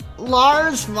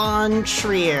Lars von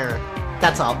Trier.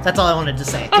 That's all I wanted to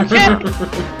say. Okay.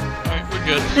 Alright, we're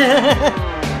good.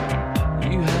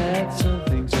 You had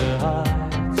something to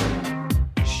hide.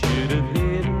 You should have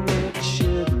hidden it,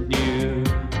 shouldn't you?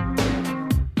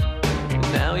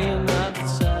 Now you're not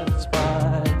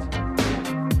satisfied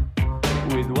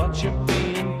with what you're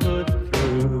being put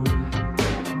through.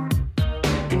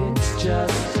 It's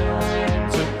just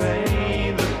time to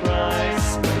pay the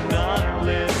price, not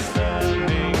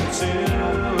listening to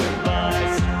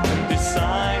advice and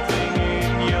deciding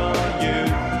in your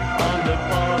youth on the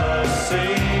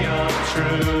policy of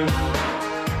truth.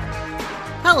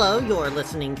 Hello, you're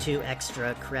listening to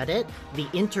Extra Credit. The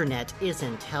internet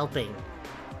isn't helping.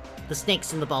 The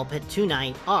snakes in the ball pit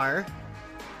tonight are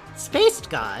Spaced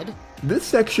God, This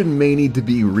section may need to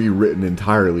be rewritten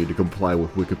entirely to comply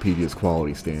with Wikipedia's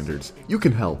quality standards. You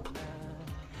can help.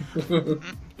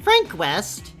 Frank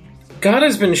West, God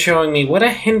has been showing me what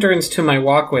a hindrance to my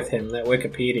walk with him that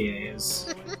Wikipedia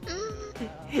is.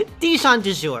 Dijon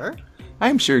du jour,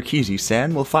 I'm sure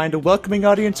Keezy-san will find a welcoming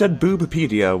audience at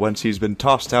Boobapedia once he's been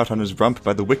tossed out on his rump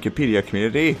by the Wikipedia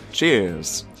community.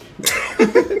 Cheers.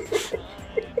 the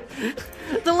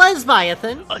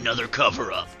Lesbiathan, Another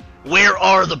cover-up. Where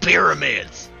are the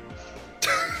pyramids?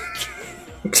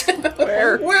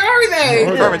 Where are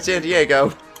they? From in San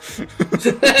Diego.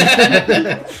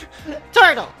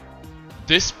 Turtle,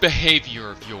 This behavior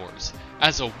of yours,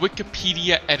 as a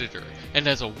Wikipedia editor and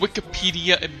as a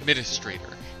Wikipedia administrator,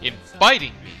 in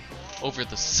fighting me over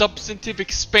the substantive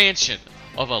expansion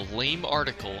of a lame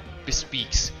article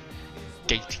bespeaks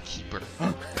gatekeeper.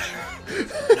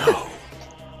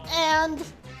 and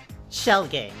Shell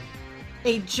Game.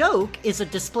 A joke is a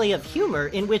display of humor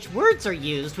in which words are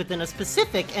used within a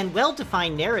specific and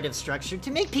well-defined narrative structure to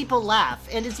make people laugh,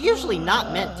 and is usually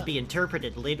not meant to be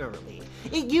interpreted literally.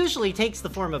 It usually takes the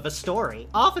form of a story,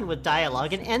 often with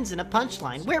dialogue, and ends in a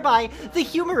punchline, whereby the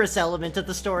humorous element of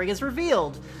the story is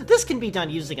revealed. This can be done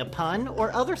using a pun,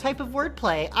 or other type of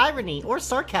wordplay, irony, or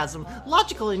sarcasm,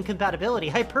 logical incompatibility,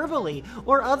 hyperbole,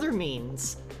 or other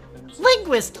means.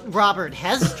 Linguist Robert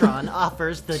Hestron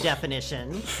offers the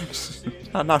definition.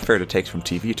 Not fair to take from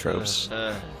TV tropes.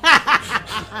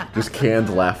 Just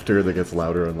canned laughter that gets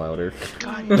louder and louder.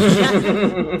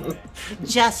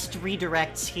 Just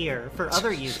redirects here. For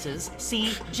other uses,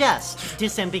 see just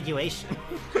disambiguation.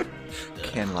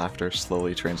 Canned laughter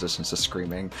slowly transitions to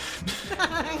screaming. Is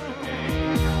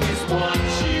what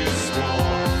you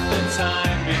swore the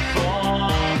time before.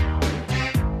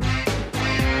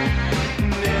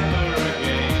 Never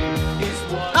again is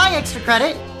what. Hi, Extra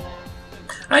Credit.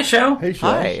 Hi, Shell. Hey,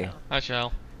 Shell. Hi. Hi,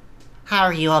 Shell. How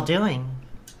are you all doing?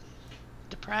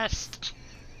 Depressed.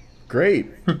 Great.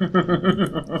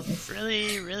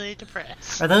 Really, really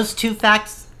depressed. Are those two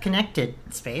facts connected,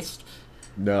 Spaced?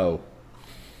 No.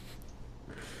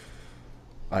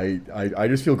 I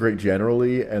just feel great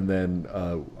generally, and then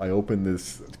I open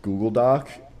this Google Doc,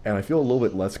 and I feel a little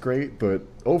bit less great, but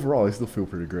overall I still feel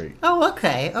pretty great. Oh,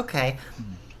 okay.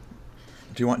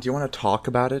 Do you want to talk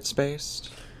about it, Spaced?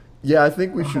 Yeah, I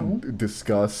think we should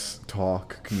discuss,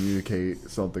 talk,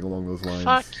 communicate, something along those lines.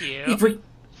 Fuck you.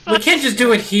 We can't just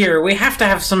do it here. We have to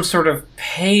have some sort of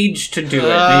page to do it. Maybe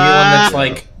one that's,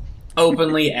 like,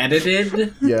 openly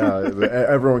edited. Yeah,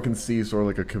 everyone can see sort of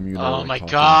like a communal. Oh like, my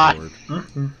talking God.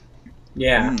 board.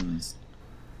 Yeah.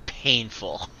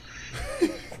 Painful.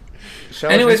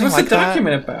 Anyways, what's the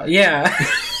document about? Yeah.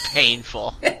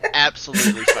 Painful.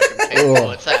 Absolutely fucking painful. Ugh.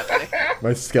 What's happening?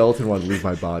 My skeleton wanted to leave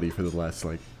my body for the last,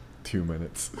 2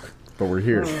 minutes. But we're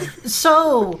here.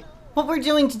 So, what we're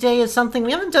doing today is something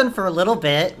we haven't done for a little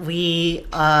bit. We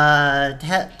we're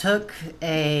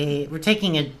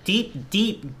taking a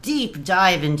deep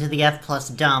dive into the F+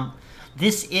 dump.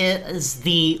 This is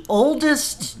the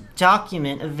oldest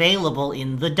document available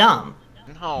in the dump.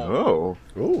 No.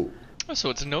 Ooh. Oh, so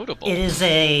it's notable. It is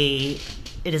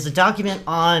a document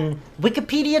on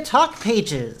Wikipedia talk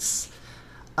pages.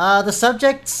 The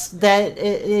subjects that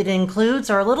it includes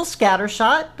are a little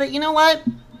scattershot, but you know what?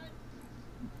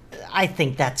 I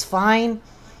think that's fine.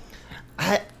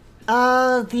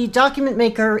 The document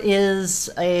maker is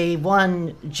a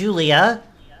one Julia,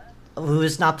 who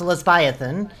is not the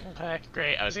Lesbiathan. Okay,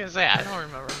 great. I was gonna say, I don't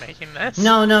remember making this.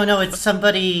 No, it's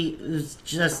somebody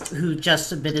who just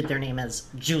submitted their name as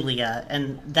Julia,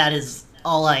 and that is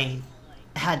all I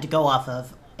had to go off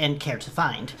of and care to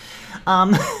find.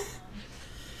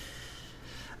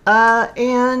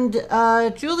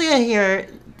 Julia here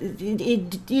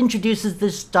it introduces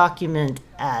this document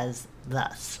as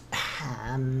thus.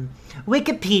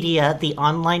 Wikipedia, the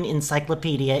online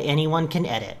encyclopedia anyone can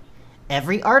edit.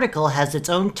 Every article has its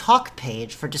own talk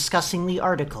page for discussing the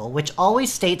article, which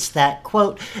always states that,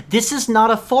 quote, this is not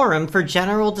a forum for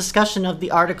general discussion of the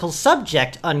article's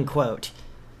subject, unquote.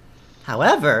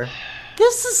 However,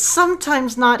 this is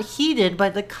sometimes not heeded by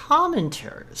the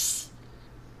commenters.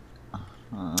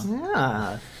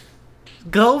 Yeah.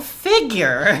 Go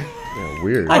figure. Yeah,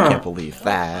 weird. I can't believe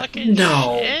that. Fucking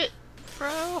No. shit,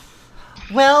 bro.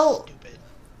 Well,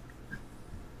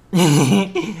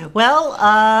 we're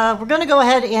gonna go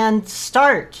ahead and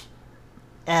start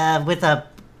with a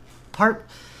part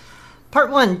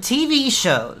one, TV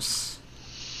shows.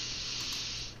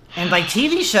 And by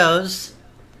TV shows,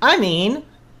 I mean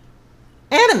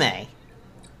anime.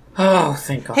 Oh,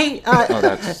 thank God. Hey,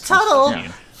 that's- Tuttle,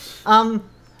 yeah.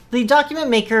 the document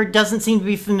maker doesn't seem to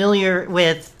be familiar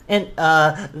with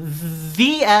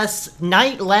VS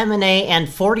Night Laminate and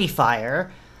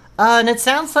Fortifier. And it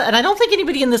sounds like, and I don't think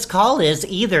anybody in this call is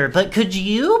either, but could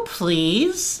you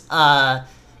please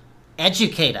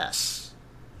educate us?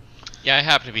 Yeah, I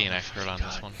happen to be an expert on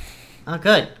this one. Oh,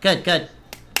 good.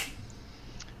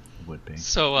 Would be.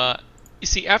 So, you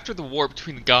see, after the war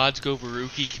between the gods,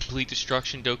 Govaruki, complete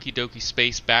destruction, Doki Doki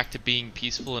Space, back to being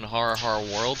peaceful in a horror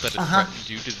world that is threatened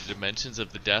due to the dimensions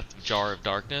of the death of Jar of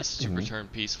Darkness, to return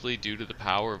peacefully due to the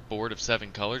power of Board of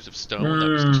Seven Colors of Stone that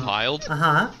was compiled.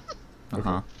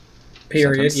 Uh-huh.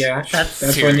 Period. Sentence. Yeah.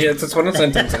 That's when a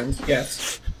sentence ends.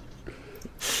 Yes.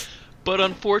 But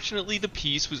unfortunately, the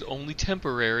peace was only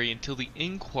temporary until the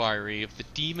inquiry of the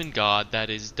demon god that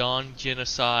is Don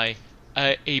Genosai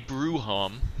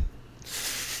Abruham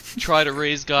try to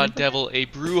raise God Devil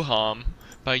Abruham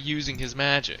by using his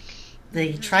magic.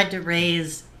 They tried to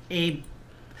raise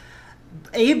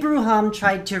Abruham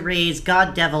tried to raise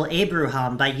God Devil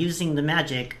Abruham by using the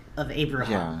magic of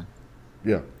Abraham.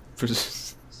 Yeah. Yeah. For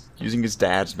using his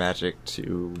dad's magic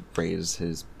to raise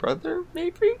his brother,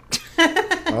 maybe?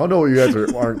 I don't know what you guys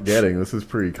aren't getting. This is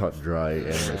pretty cut and dry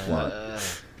anime plot.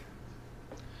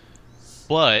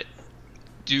 But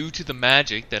due to the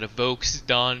magic that evokes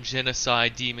Don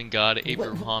Genocide Demon God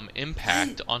Abraham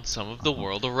impact on some of the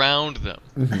world around them,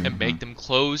 and make them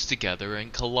close together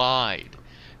and collide.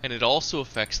 And it also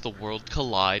affects the world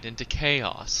collide into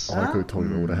chaos. Oh, I could have told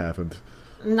you what would have happened.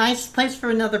 Nice place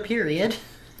for another period.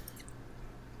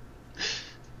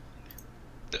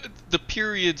 The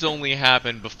periods only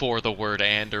happen before the word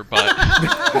and or but.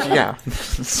 Yeah.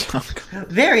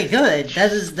 Very good.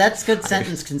 That's good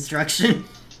sentence construction.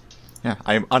 Yeah,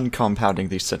 I am uncompounding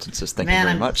these sentences. Thank you Man,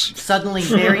 very I'm much. suddenly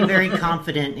very, very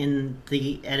confident in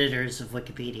the editors of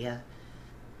Wikipedia.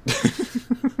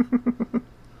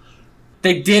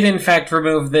 They did, in fact,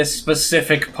 remove this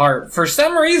specific part for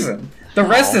some reason. The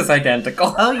rest is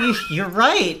identical. Oh, you're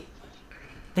right.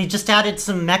 They just added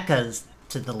some mechas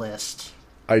to the list.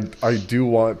 I do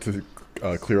want to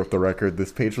clear up the record.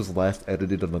 This page was last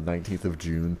edited on the 19th of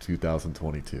June,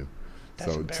 2022.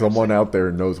 That's So embarrassing. someone out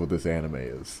there knows what this anime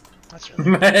is. That's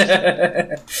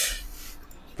really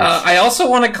I also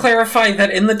want to clarify that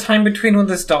in the time between when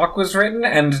this doc was written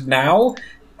and now,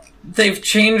 they've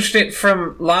changed it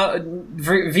from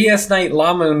VS Night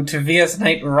Lamoon to VS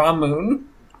Night Ramoon.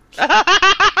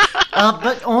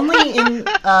 But only in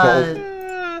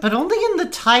the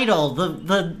title.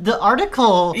 The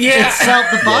article Yeah. itself,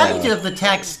 the body of the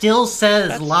text still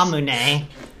says Lamune.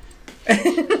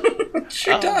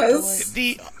 Sure does.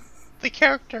 boy. The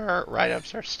character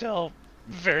write-ups are still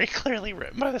very clearly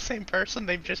written by the same person.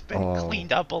 They've just been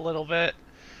cleaned up a little bit.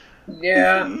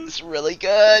 Yeah. It's really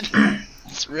good.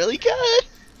 It's really good.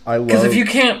 I Because love. if you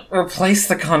can't replace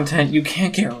the content, you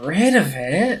can't get rid of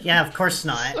it. Yeah, of course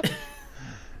not.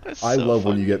 I love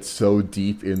when you get so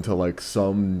deep into like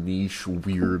some niche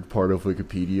weird part of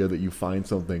Wikipedia that you find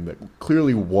something that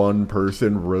clearly one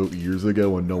person wrote years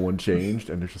ago and no one changed,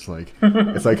 and it's just like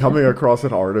it's like coming across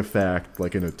an artifact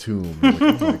like in a tomb. You're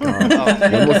like, oh my god,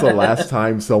 when was the last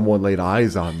time someone laid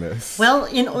eyes on this? Well,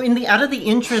 in the out of the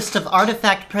interest of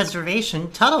artifact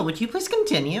preservation, Tuttle, would you please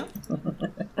continue?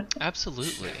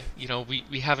 Absolutely. You know,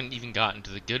 we haven't even gotten to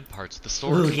the good parts of the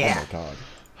story. Ooh, yeah. Oh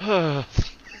my god.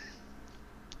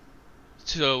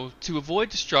 So, to avoid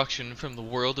destruction from the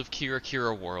world of Kira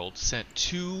Kira World, sent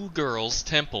two girls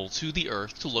temple to the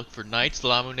earth to look for Knights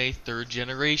Lamune 3rd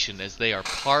generation, as they are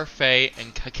Parfait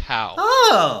and Cacao.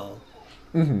 Oh!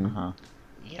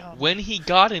 Yeah. When he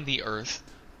got in the earth,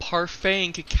 Parfait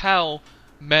and Cacao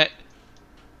met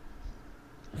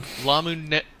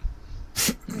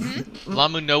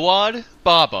Lamunoad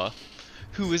Baba,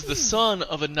 who is the son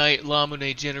of a Knight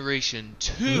Lamune Generation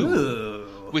 2.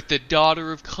 Ooh. with the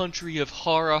daughter of country of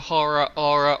Hara Hara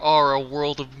Ara Ara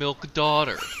World of Milk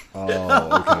daughter.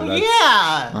 Oh, okay.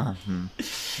 Yeah!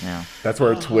 Yeah. That's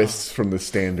where it twists from the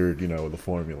standard, the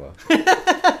formula.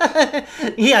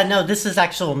 Yeah, no, this is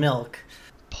actual milk.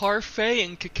 Parfait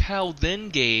and Cacao then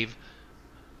gave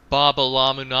Baba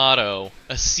Laminato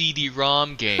a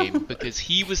CD-ROM game because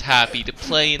he was happy to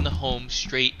play in the home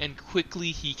straight and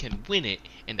quickly he can win it,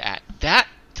 and at that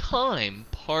time,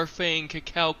 Parfait and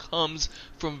Cacao comes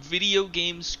from video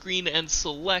game screen and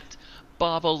select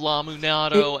Baba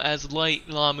Laminato as Light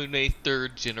Lamune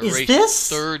third generation. Is this?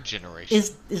 Third generation.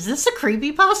 Is this a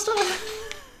creepypasta?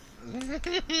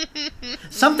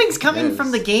 Something's coming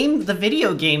from the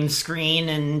video game screen,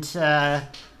 and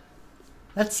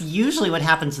that's usually what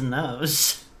happens in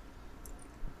those.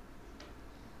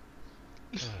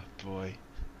 Oh, boy.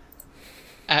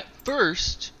 At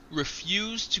first,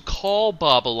 refused to call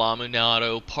Baba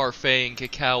Laminato Parfait and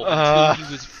Cacao until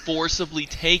he was forcibly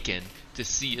taken to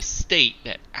see a state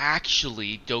that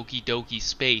actually Doki Doki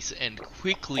Space and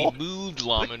quickly moved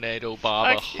Laminato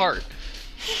Baba heart.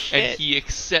 And he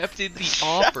accepted the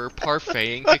offer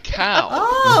Parfait and Cacao.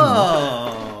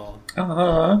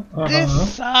 Oh!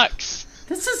 This sucks.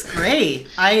 This is great.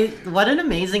 What an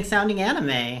amazing sounding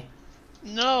anime.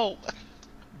 No.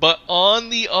 But on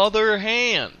the other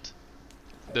hand,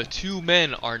 the two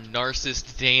men are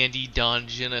Narcist Dandy Don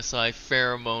Genocide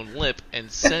Pheremone Lip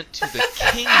and sent to the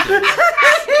kingdom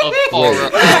of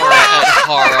Ara Ara and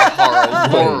Hara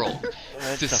Hara World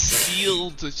to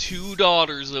steal the two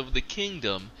daughters of the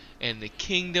kingdom, and the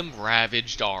kingdom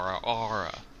ravaged Ara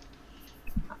Ara.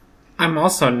 I'm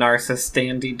also Narcissist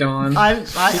Dandy Don. I'm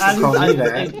call me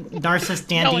that. Narcissist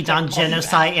No Dandy one Don can call me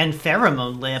Genocide and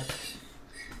Pheromone Lip.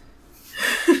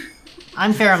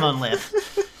 I'm Pheromone Lip.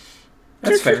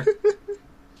 That's fair.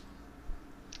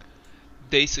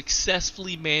 They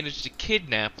successfully managed to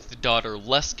kidnap the daughter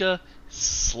Leska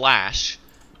 /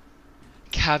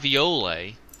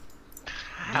 Caviole,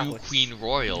 new Queen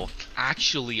Royal,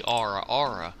 actually Ara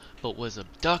Ara, but was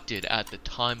abducted at the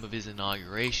time of his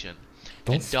inauguration.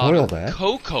 Don't and spoil daughter that.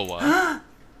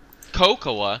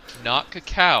 Cocoa, not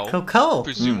Cacao, Coco.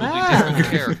 presumably different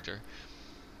character,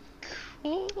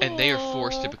 and they are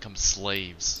forced to become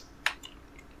slaves.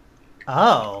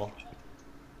 Oh.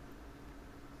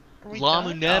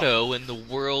 Lamunetto in the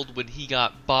world when he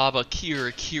got Baba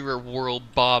Kira World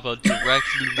Baba Direct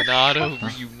Luminato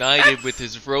reunited with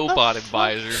his robot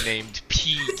advisor named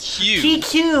PQ.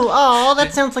 PQ. Oh,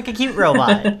 that sounds like a cute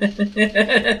robot.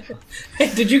 Hey,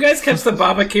 did you guys catch the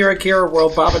Baba Kira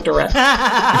World Baba Direct?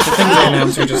 The things they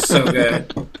announced are just so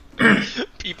good.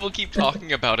 People keep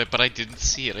talking about it, but I didn't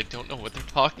see it. I don't know what they're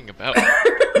talking about.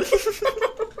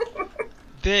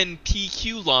 Then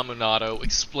PQ Laminato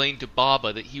explained to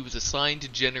Baba that he was assigned to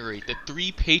generate the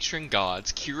three patron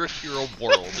gods Kira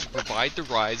World and provide the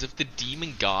rise of the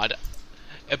demon god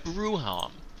Ebruham.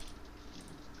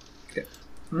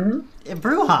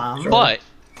 Bruham.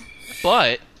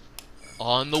 But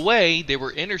on the way they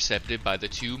were intercepted by the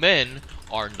two men,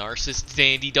 our Narcissist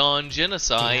Dandy Don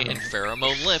Genocide and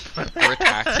Pheromone Lip, for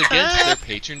attacks against their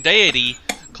patron deity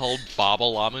called Baba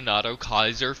Laminato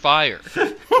Kaiser Fire.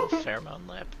 Pheromone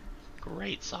Lip.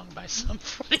 Great song by Sum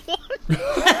 41.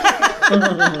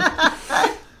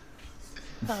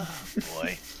 Oh,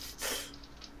 boy.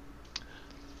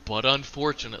 But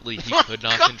unfortunately, he could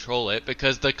not control it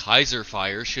because the Kaiser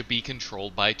Fire should be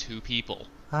controlled by two people.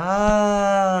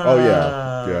 Oh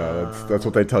yeah, that's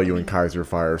what they tell you in Kaiser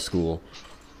Fire School.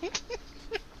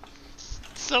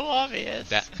 So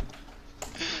obvious.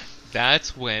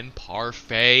 That's when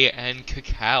Parfait and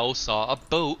Cacao saw a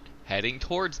boat heading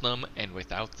towards them, and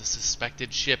without the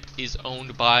suspected ship is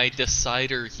owned by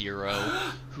Decider Hero,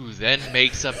 who then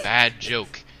makes a bad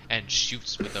joke and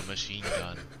shoots with a machine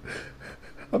gun.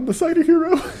 I'm the cider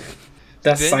hero.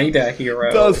 The Cider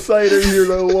Hero. The cider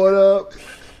hero, what up?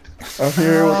 I'm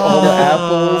here with all the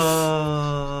apples.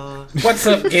 What's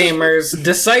up, gamers?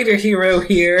 The Cider Hero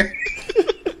here.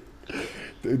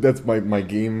 That's my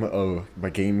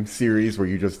game series where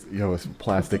you have a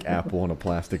plastic apple and a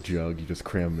plastic jug. You just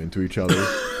cram them into each other.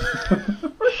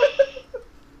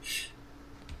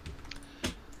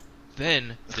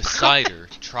 Then Decider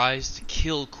tries to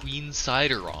kill Queen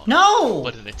Cideron. No!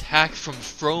 But an attack from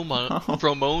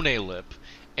Pheromone Lip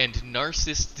and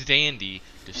Narcissist Dandy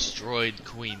destroyed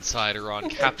Queen Cideron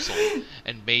capsule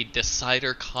and made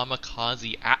Decider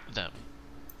kamikaze at them.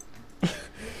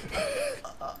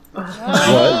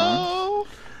 What?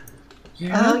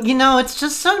 It's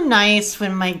just so nice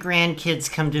when my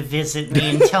grandkids come to visit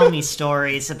me and tell me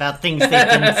stories about things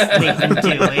they've been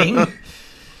doing.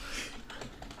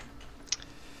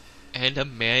 And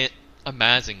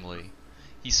Amazingly,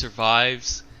 he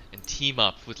survives and team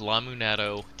up with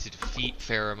Lamunato to defeat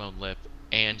Pheremone Lip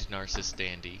and Narcist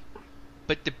Dandy,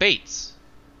 but debates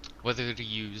whether to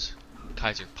use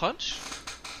Kaiser Punch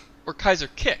or Kaiser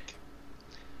Kick.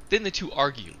 Then the two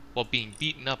argue while being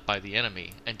beaten up by the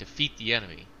enemy and defeat the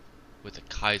enemy with a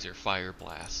Kaiser Fire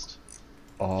Blast.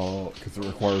 Oh, because it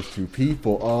requires two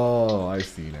people. Oh, I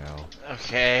see now.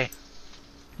 Okay.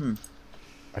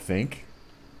 I think.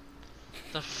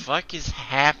 The fuck is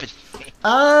happening?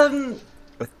 I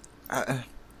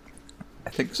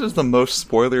think this is the most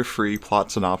spoiler-free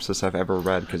plot synopsis I've ever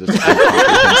read because it's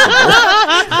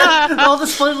incomprehensible. All the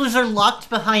spoilers are locked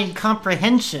behind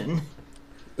comprehension.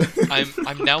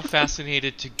 I'm now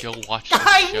fascinated to go watch this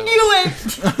I show. knew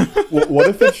it! What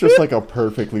if it's just like a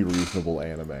perfectly reasonable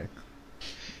anime?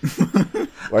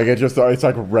 Like it's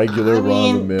like regular I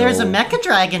mean, run-of-the-mill. there's a mecha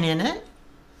dragon in it.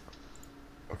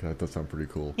 Okay, that does sound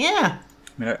pretty cool. Yeah.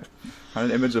 I mean, I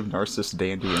found an image of Narcist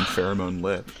Dandy and Pheremone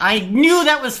Lip. I knew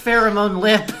that was Pheremone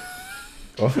Lip.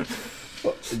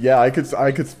 Yeah, I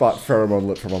could spot Pheremone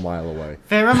Lip from a mile away.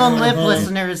 Pheremone Lip,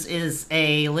 listeners, is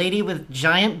a lady with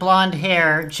giant blonde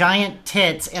hair, giant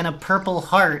tits, and a purple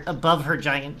heart above her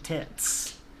giant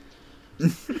tits.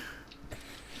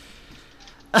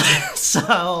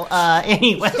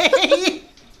 Anyway.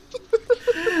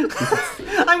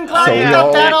 I'm glad So you we got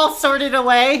all- that all sorted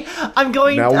away. I'm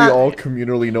going Now we all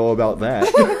communally know about that.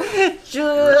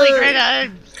 Really great.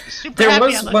 I'm super There happy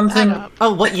was I looked one that thing- up.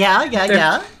 Oh, what?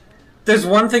 Yeah. There's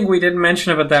one thing we didn't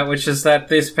mention about that, which is that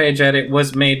this page edit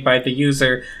was made by the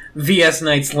user VS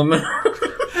Knights Lemon.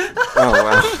 Oh,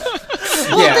 wow.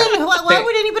 Well, Yeah. then why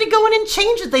would anybody go in and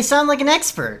change it? They sound like an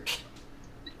expert.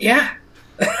 Yeah.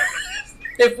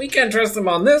 If we can't trust them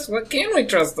on this, what can we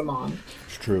trust them on?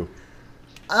 It's true.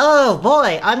 Oh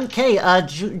boy, okay.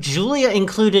 Julia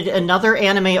included another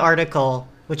anime article,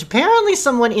 which apparently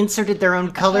someone inserted their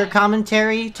own color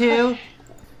commentary to.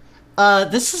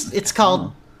 It's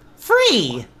called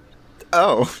Free.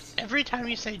 Oh. Every time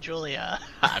you say Julia,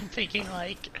 I'm thinking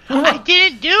like, I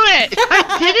didn't do it!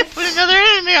 I didn't put another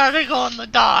anime article on the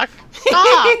doc!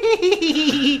 Stop!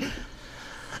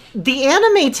 The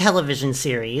anime television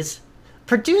series,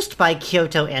 produced by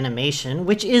Kyoto Animation,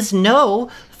 which is known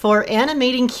for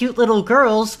animating cute little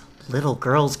girls. Little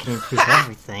girls can improve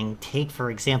everything. Take, for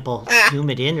example,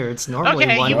 humid innards. Normally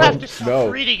Okay, one you would... have to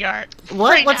stop reading art.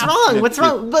 What? What's wrong? What's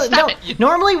wrong? But, Stop no, it.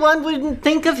 normally one wouldn't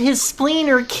think of his spleen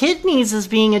or kidneys as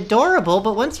being adorable,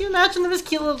 but once you imagine them as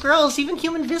cute little girls, even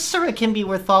human viscera can be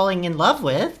worth falling in love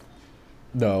with.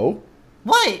 No.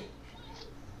 What?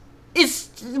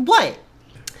 What?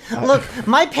 Look,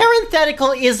 my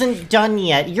parenthetical isn't done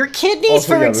yet. Your kidneys,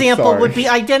 Also, for yeah, example, sorry. would be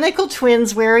identical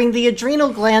twins wearing the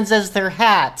adrenal glands as their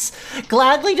hats,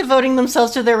 gladly devoting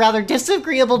themselves to their rather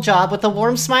disagreeable job with a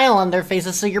warm smile on their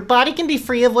faces so your body can be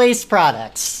free of waste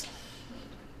products.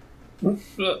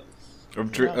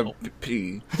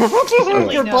 Pee.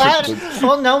 Your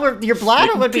bladder, your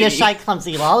bladder would be a shy,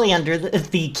 clumsy lolly under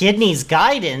the kidney's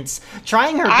guidance,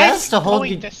 trying her best to I'm hold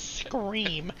going you to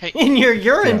scream. in your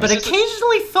urine, but This is a-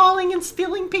 occasionally falling and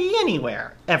spilling pee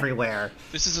everywhere.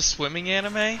 This is a swimming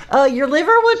anime? Your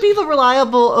liver would be the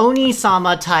reliable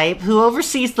Oni-sama type who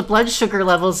oversees the blood sugar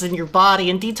levels in your body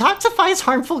and detoxifies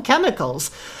harmful chemicals.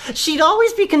 She'd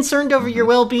always be concerned over your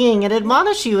well-being and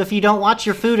admonish you if you don't watch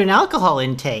your food and alcohol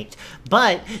intake.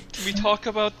 But Can we talk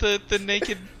about the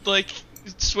naked,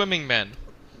 swimming men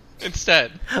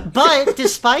instead?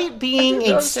 despite being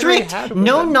a strict,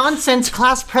 no-nonsense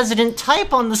class president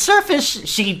type on the surface,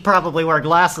 she'd probably wear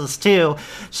glasses too.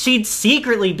 She'd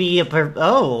secretly be a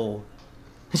perverted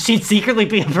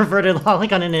lolly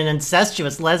in an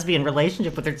incestuous lesbian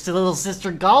relationship with her little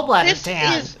sister Gallbladder This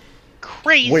Tan. is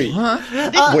crazy. Wait. Wait,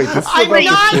 this is I'm about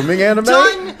not the swimming anime?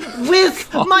 done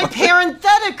with my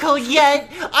parenthetical yet.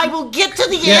 I will get to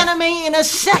the anime in a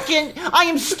second. I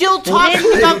am still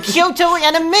talking about Kyoto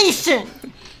Animation.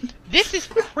 This is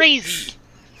crazy.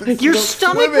 Your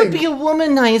stomach would be a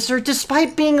womanizer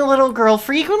despite being a little girl,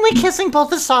 frequently kissing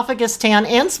both esophagus tan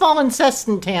and small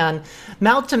intestine tan,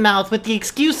 mouth to mouth, with the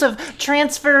excuse of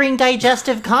transferring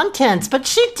digestive contents. But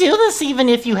she'd do this even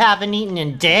if you haven't eaten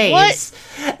in days. What?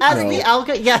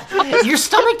 Your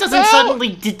stomach doesn't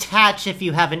suddenly detach if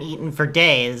you haven't eaten for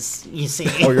days, you see.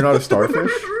 Oh, you're not a starfish?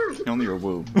 Only your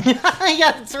womb.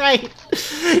 Yeah, that's right.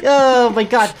 Oh my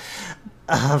god.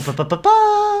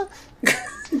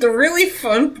 The really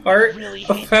fun part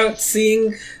about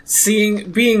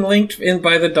being linked in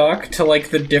by the doc to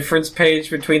the difference page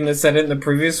between this edit and the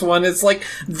previous one is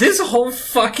this whole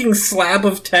fucking slab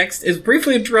of text is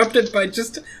briefly interrupted by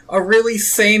just a really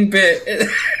sane bit.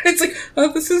 It's like,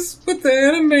 oh, this is what the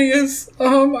anime is. I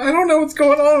don't know what's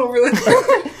going on over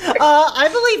there. I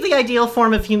believe the ideal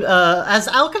form of as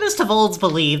alchemists of old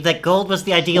believed that gold was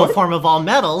the ideal form of all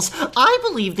metals, I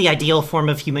believe the ideal form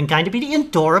of humankind to be the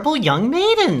adorable young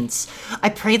maidens. I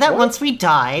pray that once we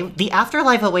die, the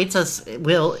afterlife awaits us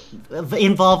will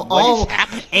involve all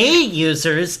A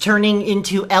users turning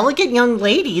into elegant young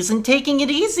ladies and taking it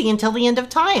easy until the end of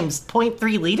times.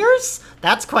 0.3 liters?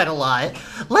 That's quite a lot.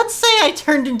 Let's say I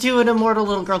turned into an immortal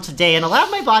little girl today and allowed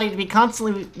my body to be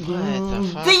constantly...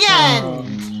 the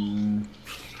end!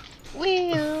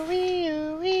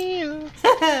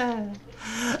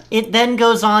 It then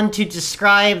goes on to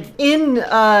describe in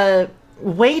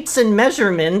weights and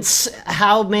measurements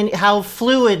how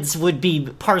fluids would be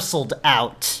parceled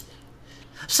out.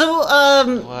 So,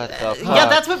 What the fuck? yeah,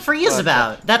 that's what free is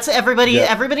about. That's everybody. Yeah.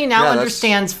 Everybody now Yeah, that's-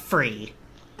 understands free.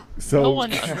 So, No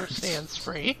one understands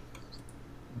free.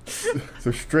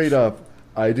 so straight up,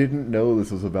 I didn't know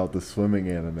this was about the swimming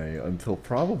anime until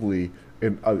probably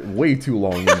way too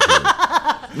long into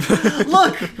it.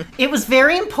 Look, it was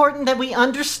very important that we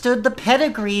understood the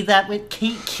pedigree that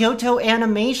Kyoto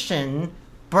Animation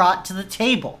brought to the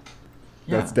table.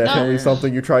 That's definitely No.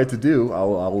 something you tried to do.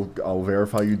 I'll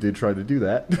verify you did try to do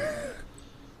that.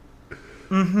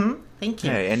 Thank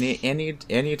you. Hey,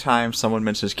 any time someone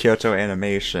mentions Kyoto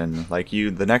Animation, like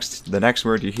the next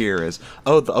word you hear is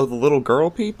the little girl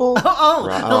people. The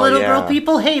Oh, little yeah. girl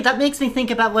people. Hey, that makes me think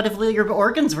about what if your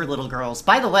organs were little girls.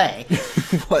 By the way,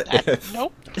 What if?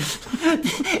 Nope.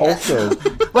 Also,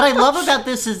 what I love about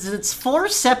this is it's 4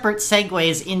 separate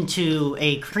segues into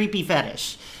a creepy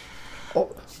fetish.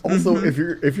 also, if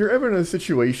you're ever in a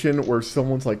situation where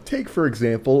someone's like, take for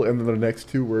example, and then the next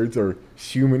 2 words are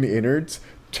human innards,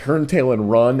 turn tail and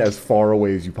run as far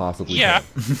away as you possibly Yeah,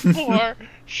 can. for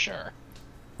sure.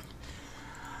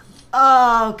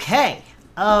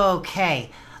 Okay.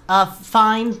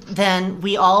 Fine, then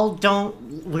we're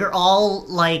all,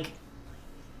 like,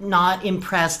 not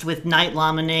impressed with Night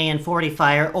Lamine and 40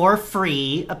 Fire, or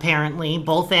Free, apparently.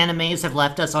 Both animes have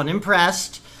left us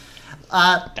unimpressed.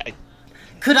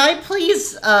 Could I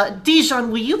please,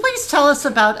 Dijon, will you please tell us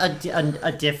about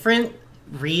a different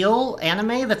real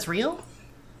anime that's real?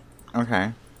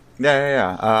 Okay.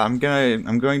 Yeah. I'm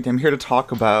here to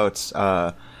talk about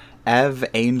Ev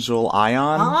Angel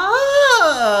Ion.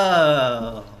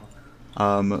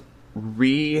 Oh!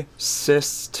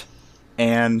 Resist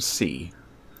and C.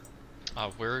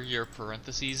 Where are your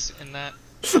parentheses in that?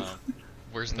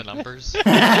 Where's the numbers?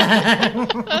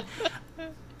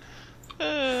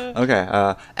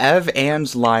 Okay, Ev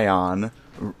and Lion,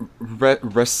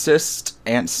 Resist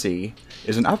and C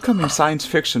is an upcoming science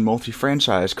fiction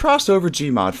multi-franchise crossover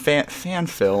Gmod fan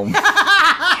film.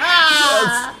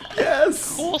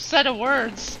 Yes! Cool set of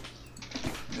words.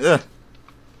 Ugh.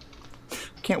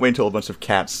 Can't wait until a bunch of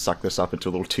cats suck this up into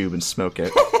a little tube and smoke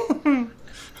it.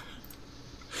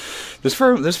 This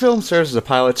film serves as a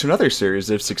pilot to another series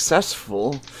that, if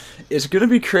successful, is going to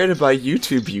be created by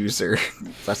YouTube user.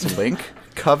 That's a link.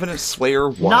 Covenant Slayer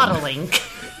 1. Not a link.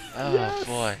 Oh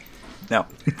boy. No.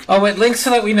 Oh, it links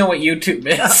so that we know what YouTube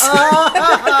is.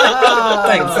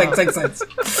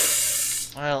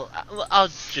 Thanks. Well, I'll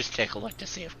just take a look to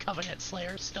see if Covenant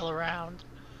Slayer's still around.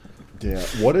 Yeah,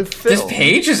 what if This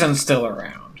page isn't still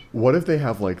around. what if they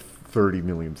have like 30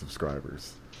 million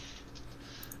subscribers?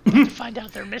 Find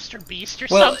out they're Mr. Beast or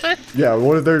Well- something. Yeah,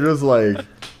 what if they're just like,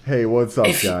 hey, what's up,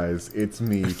 If- guys? It's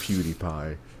me,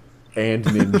 PewDiePie, and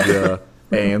Ninja,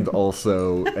 and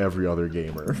also every other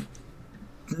gamer.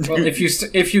 Well, if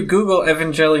you Google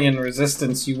Evangelion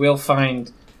Resistance, you will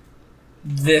find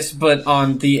this, but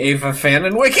on the Ava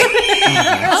Fanon wiki.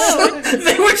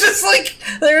 They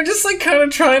were just like kind of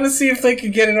trying to see if they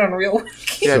could get it on real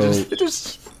wiki. Yeah, So-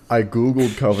 just I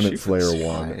googled Covenant shoot from the Slayer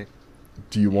 1.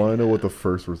 Do you want to know what the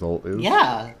first result is?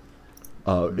 Yeah.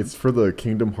 It's for the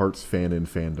Kingdom Hearts fan in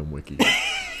fandom wiki.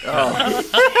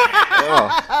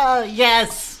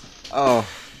 Yes. Oh,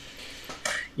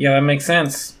 Yeah, that makes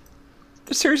sense.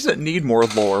 the series doesn't need more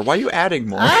lore. Why are you adding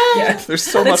more? Yeah, There's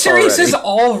so that much series already. is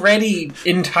already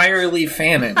entirely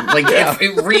Fanon. Like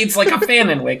it reads like a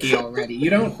Fanon wiki already. You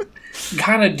don't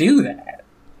gotta do that.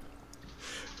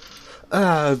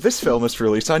 This film was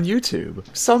released on YouTube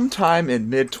sometime in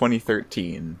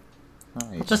mid-2013.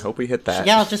 I Just- hope we hit that.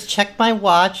 Yeah, I'll just check my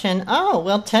watch and,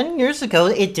 10 years ago,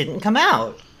 it didn't come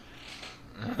out.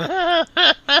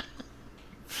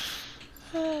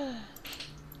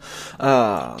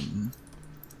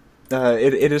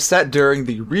 It is set during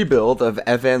the rebuild of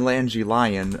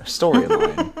Evangelion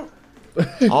storyline.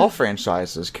 All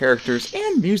franchises, characters,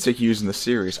 and music used in the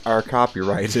series are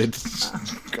copyrighted.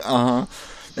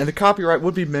 And the copyright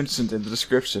would be mentioned in the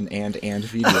description and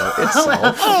video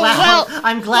itself. Wow,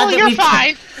 I'm glad that you're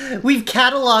fine. we've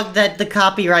cataloged that the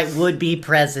copyright would be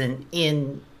present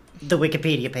in the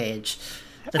Wikipedia page.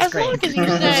 That's As great. long as you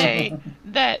say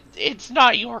that it's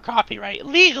not your copyright,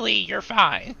 legally you're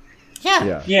fine.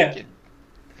 Yeah. Yeah.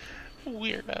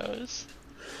 Weirdos.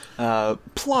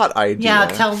 Plot idea. Yeah,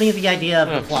 tell me the idea of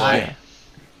the plot. boy.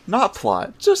 Not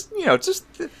plot, just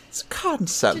it's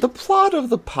concept. The plot of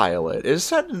the pilot is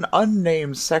set in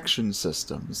unnamed section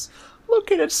systems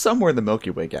located somewhere in the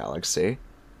Milky Way galaxy.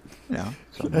 You know,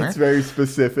 somewhere. That's very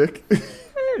specific.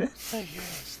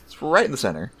 It's right in the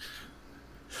center.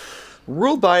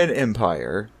 Ruled by an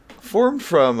empire formed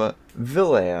from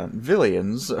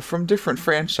villains from different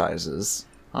franchises.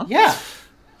 Huh? Yeah.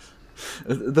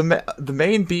 The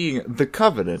main being the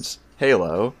Covenant,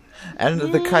 Halo, and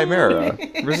the Chimera,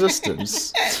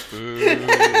 Resistance.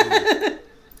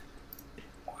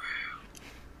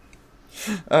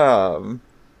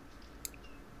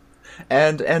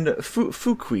 And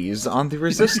Fuquis on the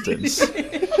Resistance.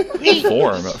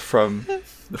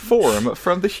 form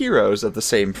from the heroes of the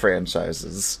same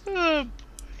franchises.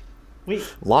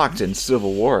 Wait, Locked in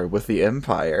civil war with the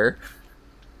Empire.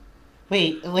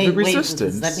 wait.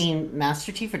 Resistance. Does that mean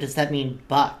Master Chief or does that mean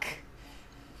Buck?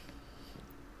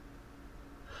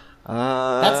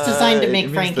 That's designed to it make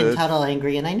means Frank and Tuttle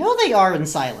angry, and I know they are in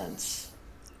silence.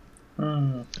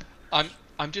 I'm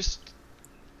just.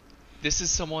 This is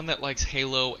someone that likes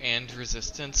Halo and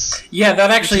Resistance. Yeah, that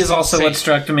actually Which is is also insane. what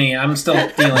struck me. I'm still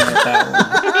dealing with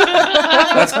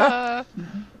that one.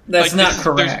 That's not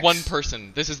correct. There's one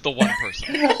person. This is the one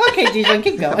person. Okay, DJ,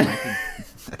 keep going.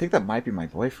 I think that might be my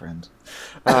boyfriend.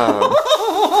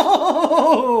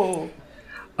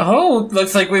 Oh,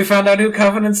 looks like we found out who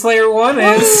Covenant Slayer 1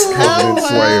 is. Covenant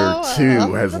wow, Slayer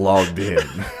 2 has logged in.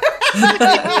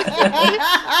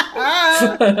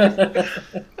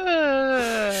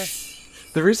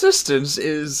 The Resistance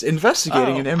is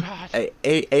investigating Oh, an God.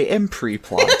 a Empire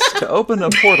plot to open a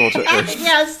portal to Earth.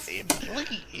 Yes.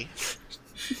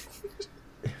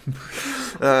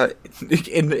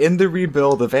 In the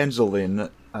rebuild Evangeline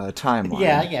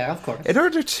timeline. Yeah, of course. In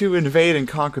order to invade and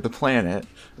conquer the planet,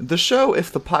 the show,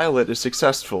 if the pilot is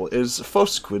successful, is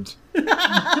Fosquid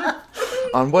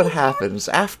on what happens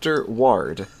after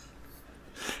Ward.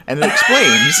 And it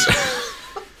explains...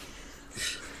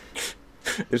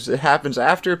 It happens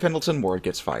after Pendleton Ward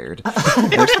gets fired.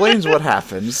 It explains what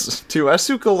happens to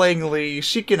Asuka Langley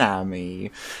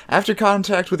Shikinami after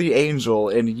contact with the Angel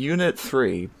in Unit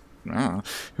 3,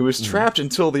 who is trapped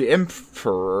until the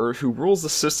Emperor, who rules the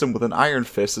system with an iron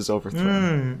fist, is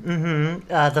overthrown.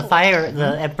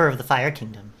 The Emperor of the Fire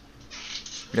Kingdom.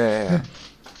 Yeah.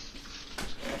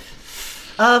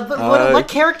 But what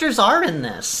characters are in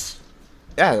this?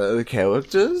 Yeah, the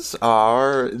characters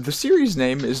are... The series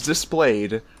name is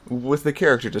displayed with the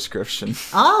character description.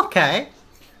 Oh, okay.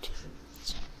 In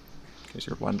case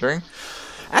you're wondering.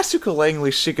 Asuka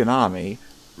Langley Shikinami,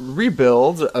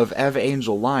 rebuild of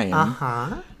Evangel Lion,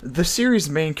 the series'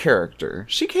 main character.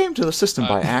 She came to the system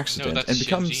by accident that's and Shinji.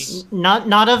 becomes...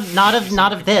 Not of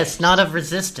this, not of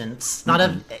Resistance, not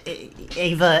of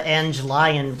Ava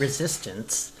Angelion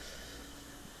Resistance.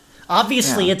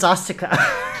 Obviously, Yeah. it's Asuka.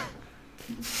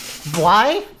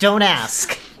 Why? Don't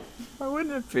ask. Why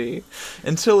wouldn't it be?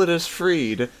 Until it is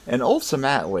freed and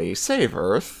ultimately save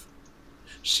Earth.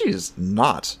 She is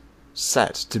not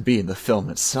set to be in the film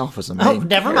itself as a main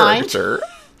never mind. character.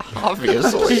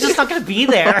 Obviously. She's just not going to be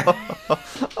there.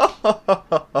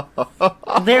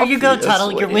 There you go,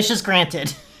 Tuttle. Your Obviously. wish is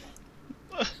granted.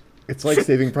 It's like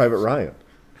Saving Private Ryan.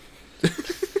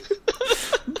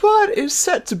 But is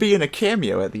set to be in a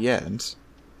cameo at the end.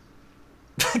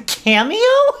 Cameo?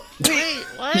 Wait,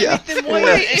 what? Yeah. Then why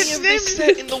is any of this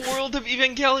set in the world of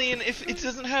Evangelion if it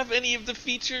doesn't have any of the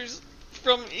features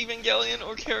from Evangelion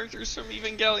or characters from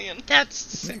Evangelion? That's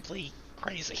simply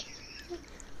crazy.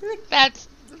 That's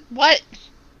what?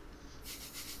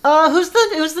 Who's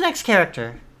the next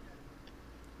character?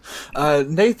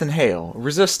 Nathan Hale,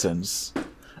 Resistance.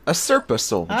 A Serpa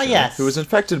soldier Oh, yes. who was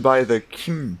infected by the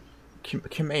Chimerne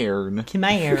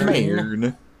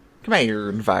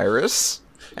virus,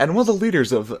 and one of the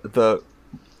leaders of the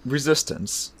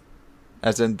Resistance,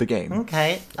 as in the game.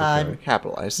 Okay.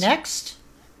 Capitalized. Next.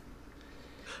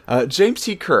 James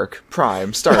T. Kirk,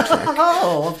 Prime, Star Trek.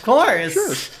 Oh, of course.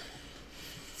 Sure.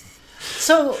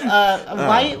 So,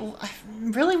 why?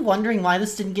 I'm really wondering why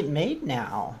this didn't get made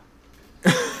now.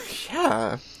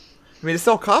 Yeah. I mean, it's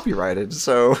all copyrighted,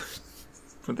 so...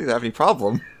 don't think they have any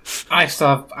problem. I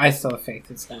still have faith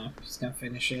in Snap. He's gonna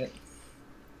finish it.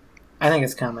 I think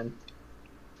it's coming.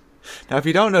 Now, if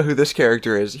you don't know who this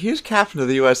character is, he's captain of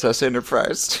the USS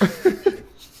Enterprise.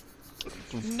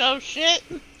 No shit.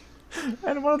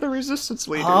 And one of the resistance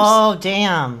leaders. Oh,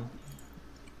 damn.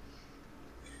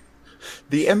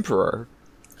 The Emperor,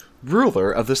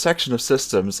 ruler of the section of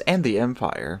systems and the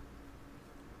Empire.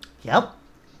 Yep.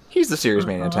 He's the series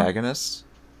main antagonist.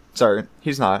 Sorry,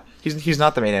 he's not. He's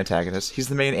not the main antagonist. He's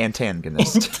the main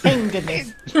antagonist. Thank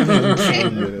goodness.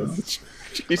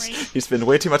 He's been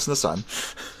way too much in the sun.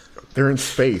 They're in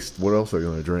space. What else are they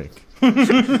going to drink?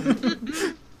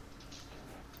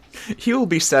 He will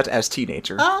be set as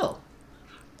teenager, Oh.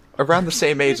 around the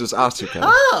same age as Asuka.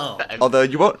 Oh. Although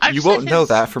you won't I've know seen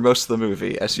that for most of the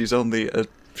movie, as she's only a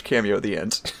cameo at the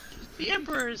end. The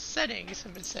Emperor's settings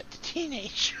have been set to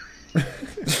teenage.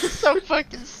 So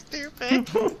fucking stupid.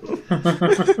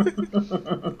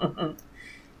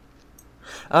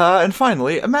 And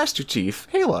finally, a Master Chief,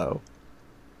 Halo.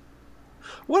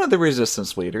 One of the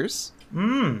Resistance leaders.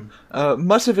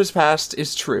 Much of his past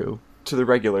is true to the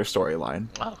regular storyline.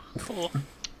 Oh, cool.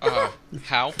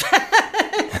 How?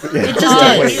 It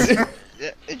just is.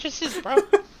 It just is, bro.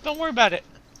 Don't worry about it.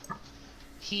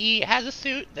 He has a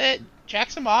suit that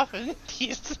jacks him off, and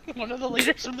he's one of the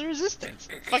leaders of the Resistance.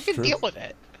 Fucking deal with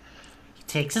it. He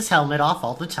takes his helmet off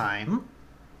all the time.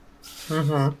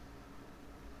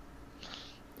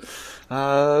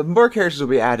 More characters will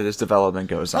be added as development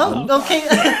goes on. Oh, okay.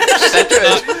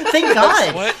 Thank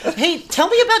God. What? Hey, tell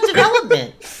me about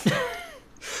development.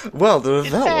 Well, the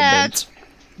bad. development.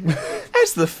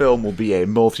 As the film will be a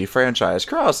multi-franchise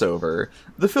crossover,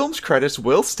 the film's credits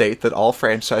will state that all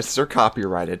franchises are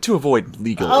copyrighted to avoid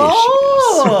legal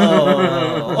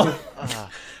Oh. issues.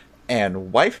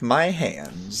 And wipe my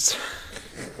hands.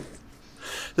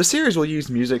 The series will use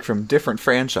music from different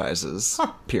franchises,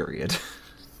 period.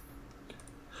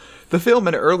 The film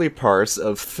and early parts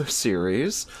of the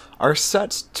series are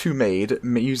set to made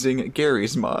using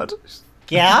Gary's mod,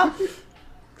 Yeah?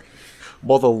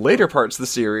 while the later parts of the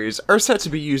series are set to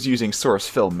be used using Source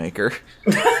Filmmaker.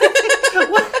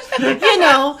 You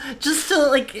know, just to,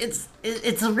 like, it's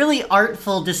a really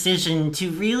artful decision to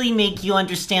really make you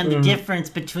understand the difference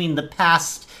between the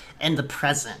past and the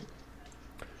present.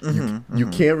 You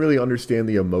can't really understand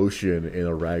the emotion in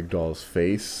a ragdoll's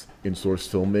face in Source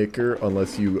Filmmaker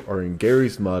unless you are in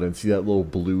Gary's mod and see that little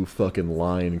blue fucking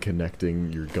line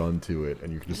connecting your gun to it,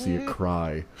 and you can just see it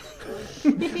cry.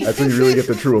 That's when you really get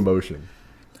the true emotion.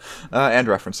 And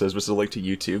references, which is a link to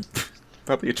YouTube.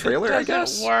 Probably a trailer, I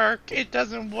guess? It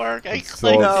doesn't work. I So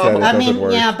clicked. upset it I doesn't mean,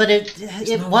 work. yeah, but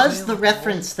it was the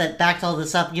reference that backed all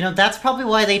this up. You know, that's probably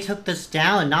why they took this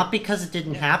down. Not because it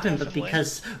didn't happen, but definitely.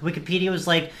 because Wikipedia was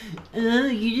like,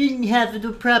 you didn't have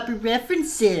the proper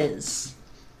references.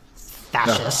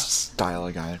 Fascists.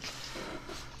 Dialogue guy.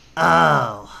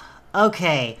 Oh,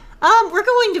 okay. We're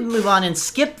going to move on and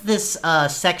skip this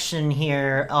section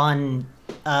here on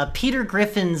Peter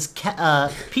Griffin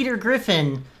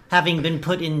having been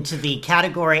put into the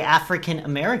category African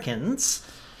Americans.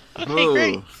 Okay,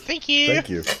 great. Thank you. Thank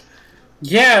you.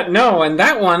 Yeah, no, and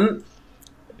that one,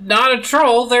 not a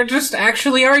troll, they're just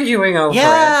actually arguing over it.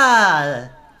 Yeah,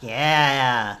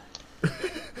 yeah.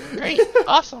 Great.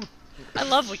 Awesome. I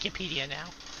love Wikipedia now.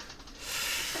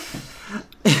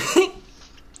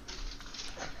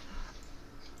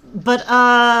 But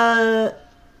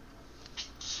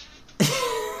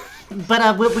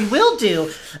what we will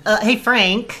do, hey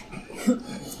Frank,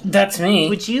 That's me.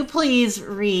 would you please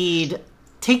read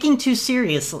Taking Too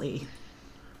Seriously?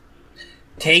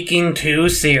 Taking too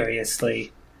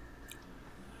seriously.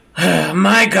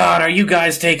 My god, are you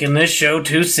guys taking this show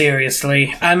too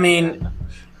seriously? I mean,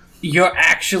 you're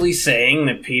actually saying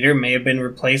that Peter may have been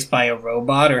replaced by a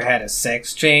robot or had a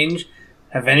sex change?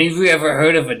 Have any of you ever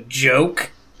heard of a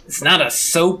joke? It's not a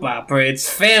soap opera, it's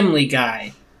Family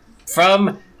Guy.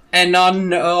 From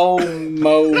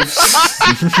Anonymous.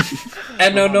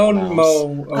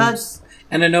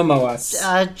 Anonymous.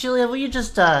 Julia, will you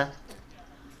just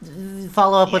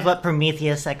follow up with what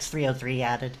Prometheus X303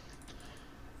 added?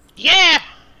 Yeah,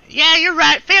 you're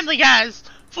right. Family Guy's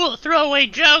full of throwaway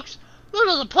jokes.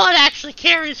 Little the plot actually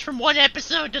carries from one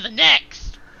episode to the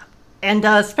next. And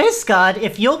Space God,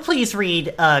 if you'll please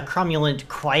read Cromulent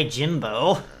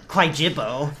Quijibbo.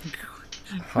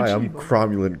 Hi, I'm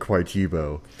Cromulent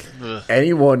Quitibo.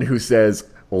 Anyone who says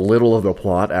little of the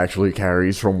plot actually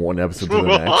carries from one episode to the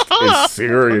next is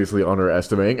seriously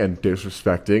underestimating and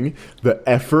disrespecting the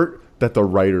effort that the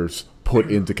writers put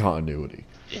into continuity.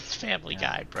 It's Family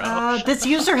Guy, bro. This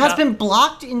user has been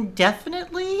blocked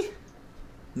indefinitely?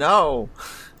 No.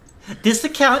 This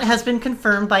account has been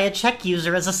confirmed by a Czech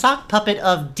user as a sock puppet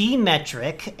of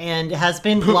D-Metric and has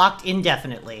been blocked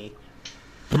indefinitely.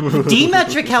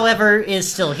 D-Metric, however,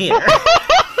 is still here.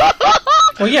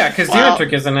 Well, yeah, because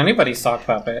D-Metric isn't anybody's sock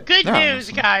puppet. Good news,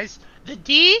 guys. The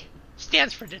D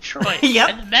stands for Detroit. Yep.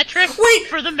 And the metric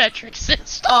for the metric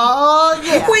system. Oh,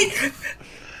 yeah. Wait!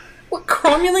 Well,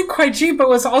 Cromulent Quaijiba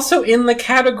was also in the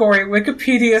category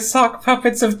Wikipedia sock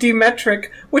puppets of D-Metric,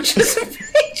 which is a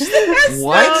page that has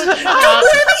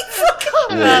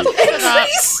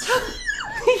entries.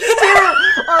 There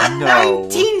are No.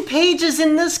 19 pages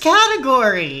in this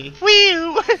category. Wee!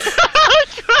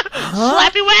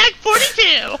 Slappy Wag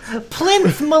 42!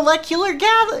 Plinth Molecular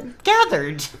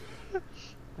Gathered.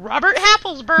 Robert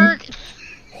Happelsberg.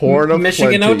 Horn of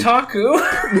Michigan Plenty. Otaku.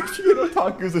 Michigan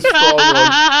Otaku's a strong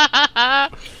one.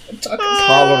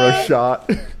 Cholera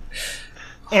shot.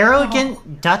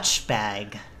 Arrogant Dutch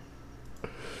Bag.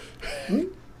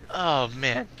 Oh,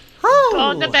 man. Oh.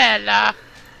 Bonabella.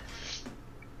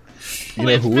 You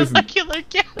know who isn't? Molecular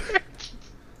Gathered.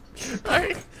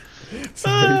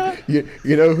 Sorry. You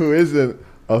know who isn't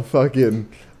a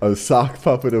sock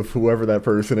puppet of whoever that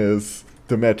person is?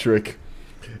 Demetric.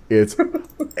 It's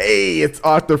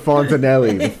Arthur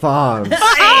Fontanelli, the Fonz.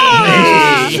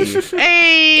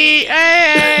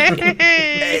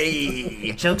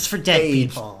 Hey! Jokes for dead Age.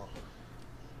 people.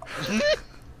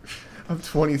 I'm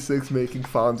 26 making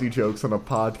Fonzie jokes on a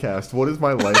podcast. What does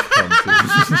my life come to?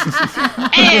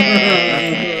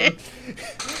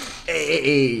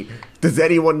 Hey! Does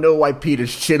anyone know why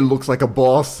Peter's chin looks like a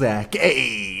ball sack?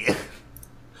 Hey!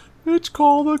 It's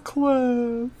called a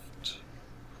cleft.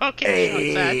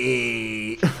 Okay,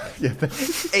 Hey! Yeah,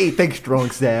 hey, thanks,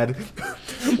 Drunk Sad.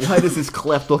 Why does this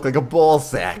cleft look like a ball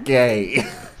sack? Hey!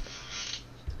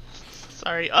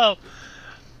 sorry. Oh.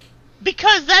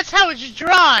 Because that's how it's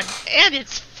drawn, and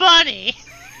it's funny.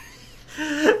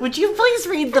 Would you please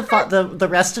read the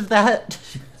rest of that?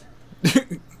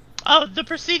 Oh, the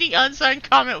preceding unsigned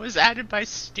comment was added by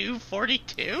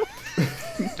Stu42?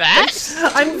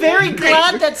 That? I'm very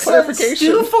glad that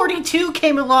Stu42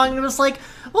 came along and was like,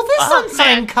 well, this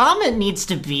unsigned comment needs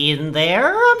to be in there.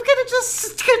 I'm gonna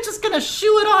just gonna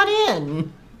shoo it on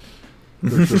in.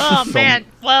 Oh, man.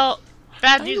 Well,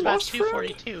 bad news about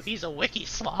Stu42. He's a wiki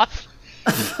sloth.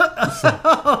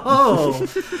 Oh,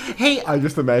 hey, I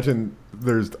just imagine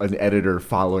there's an editor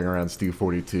following around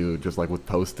Stu42, just like with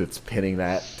post-its, pinning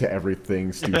that to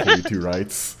everything Stu42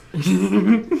 writes.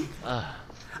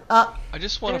 I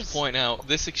just want to point out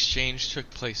this exchange took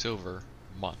place over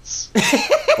months.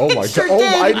 Oh my Sure god!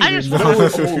 did. Oh, I I didn't just even know.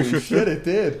 Holy shit! It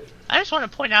did. I just want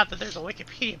to point out that there's a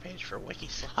Wikipedia page for wiki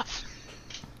sloth.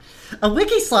 a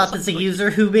wikisloth is a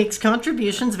user who makes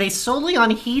contributions based solely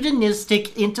on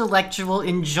hedonistic intellectual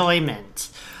enjoyment.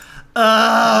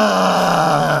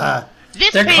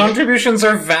 This Their page, contributions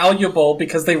are valuable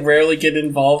because they rarely get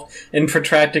involved in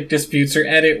protracted disputes or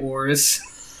edit wars.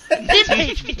 this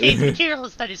page contains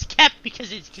materials that is kept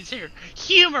because it's considered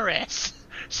humorous.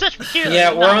 Such material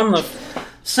Yeah, is we're not on the...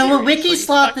 So a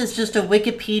wikisloth is just a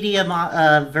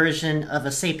Wikipedia version of a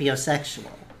sapiosexual.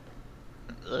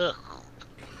 Ugh.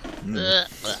 Yeah.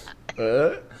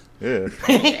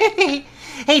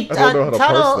 Hey, I don't know how to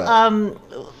parse that.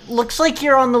 Tuttle, looks like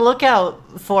you're on the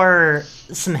lookout for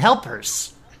some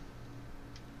helpers.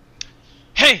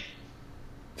 Hey!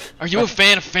 Are you a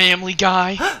fan of Family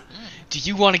Guy? Do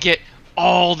you want to get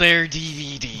all their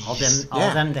DVDs? All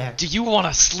of them there. Do you want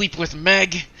to sleep with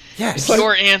Meg? Yes. If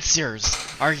your answers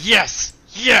are yes,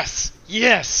 yes,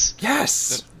 yes,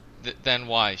 Yes. then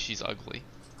why? She's ugly.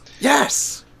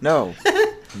 Yes. No.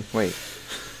 Wait.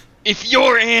 If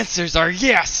your answers are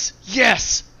yes,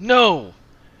 yes, no,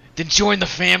 then join the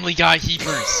Family Guy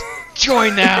Heapers.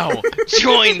 Join now.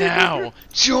 Join now.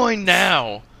 Join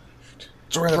now.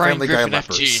 Join the Brian Family Guy Griffin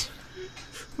lepers.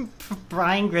 FG.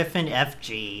 Brian Griffin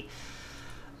FG.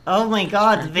 Oh my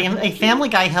god, a Family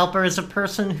Guy helper is a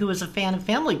person who is a fan of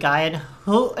Family Guy and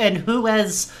who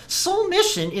has sole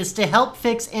mission is to help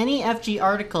fix any FG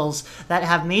articles that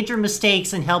have major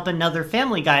mistakes and help another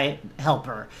Family Guy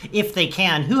helper, if they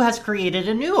can, who has created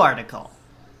a new article.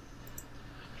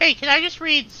 Hey, can I just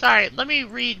read? Sorry, let me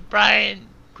read Brian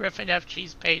Griffin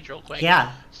FG's page real quick.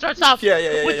 Yeah. Starts off Yeah,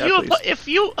 with please. if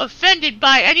you offended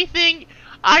by anything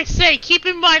I say, keep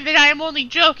in mind that I am only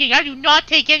joking. I do not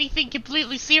take anything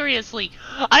completely seriously.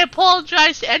 I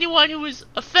apologize to anyone who is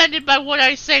offended by what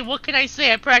I say. What can I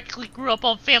say? I practically grew up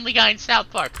on Family Guy and South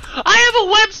Park. I have a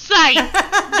website.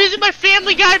 Visit my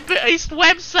Family Guy-based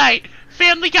website,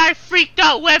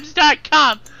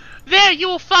 familyguyfreak.webs.com. There you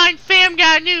will find Fam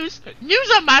Guy news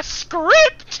on my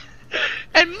script,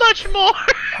 and much more.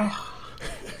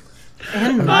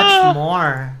 And much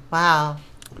more. Wow.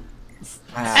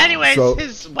 Anyways, So-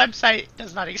 his website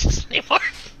does not exist anymore.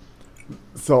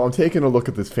 So I'm taking a look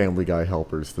at this Family Guy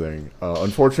Helpers thing.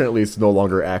 Unfortunately, it's no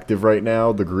longer active right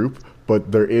now, the group,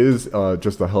 but there is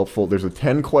just a helpful. There's a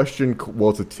 10-question.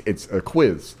 Well, it's a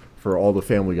quiz for all the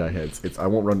Family Guy heads. I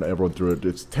won't run everyone through it.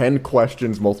 It's 10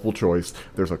 questions, multiple choice.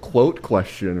 There's a quote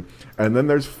question, and then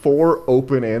there's 4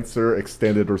 open answer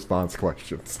extended response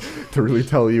questions to really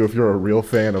tell you if you're a real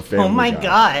fan of Family Guy. Oh my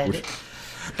god. which-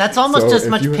 That's almost So as if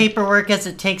much you- paperwork as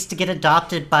it takes to get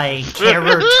adopted by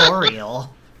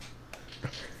Territorial.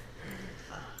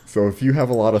 So if you have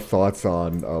a lot of thoughts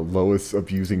on Lois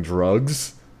abusing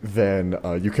drugs, then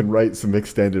you can write some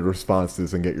extended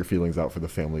responses and get your feelings out for the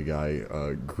Family Guy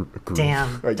group.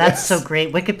 Damn, I that's guess. so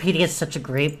great. Wikipedia is such a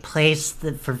great place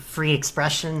for free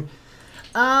expression.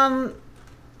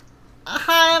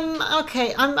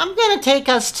 Okay. I'm gonna take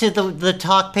us to the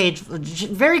talk page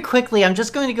very quickly. I'm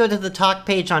just going to go to the talk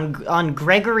page on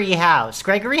Gregory House.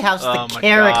 Gregory House, Oh the my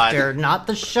character, not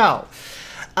the show.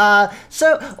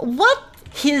 So what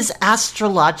his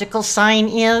astrological sign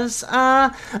is?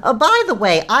 By the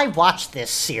way, I watched this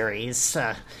series.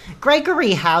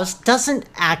 Gregory House doesn't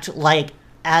act like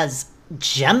as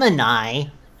Gemini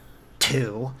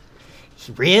 2.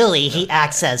 He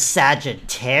acts as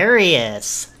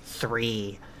Sagittarius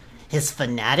 3. His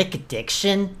fanatic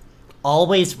addiction,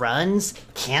 always runs,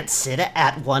 can't sit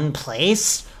at one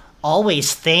place,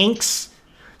 always thinks.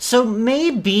 So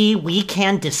maybe we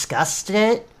can discuss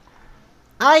it.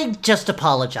 I just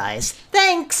apologize.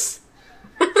 Thanks!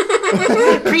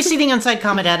 Preceding unside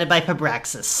comment added by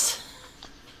Pabraxis.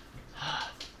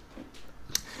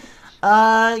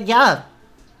 Yeah.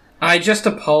 I just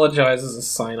apologize as a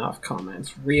sign-off comment.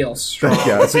 It's real strong.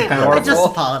 Yeah, it's incredible. I just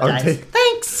Powerful. apologize. Okay.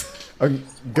 Thanks! I'm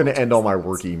gonna end all my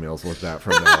work emails with that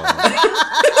from now on.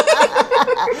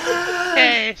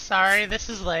 Hey, sorry, this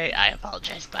is late. I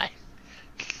apologize. Bye.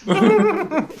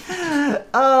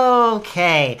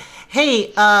 Okay.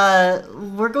 Hey,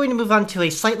 we're going to move on to a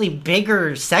slightly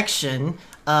bigger section.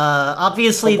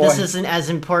 Obviously, Oh, boy. this isn't as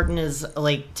important as,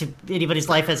 like, to anybody's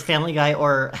life as Family Guy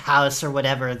or House or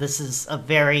whatever. This is a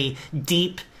very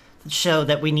deep show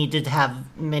that we need to have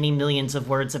many millions of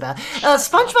words about.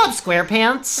 SpongeBob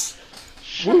SquarePants.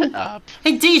 Shut up.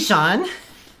 Hey, Dijon,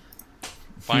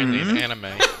 Finally, an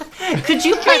anime. could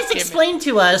you please damn it. explain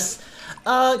to us,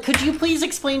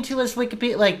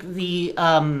 Wikipedia, like, the,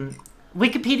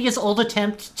 Wikipedia's old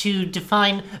attempt to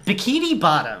define bikini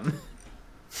bottom?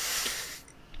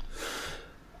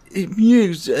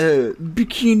 Yes,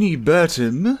 Bikini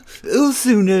Bottom,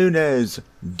 also known as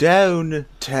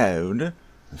Downtown,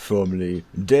 formerly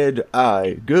Dead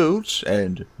Eye Gulch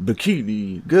and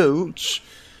Bikini Gulch,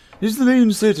 is the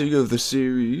main setting of the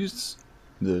series.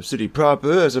 The city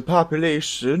proper has a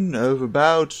population of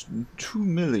about 2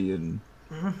 million.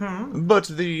 But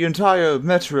the entire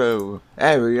metro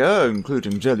area,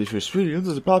 including Jellyfish Fields,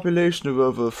 has a population of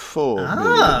over 4 million.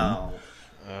 Oh.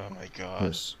 Oh my god.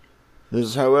 Yes.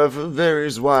 This, however,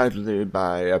 varies widely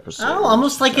by episode. Oh,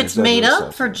 almost like it's As ever made up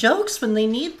such. for jokes when they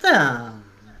need them.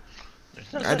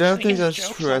 There's no I such don't thing think as that's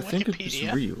jokes true. on I think it's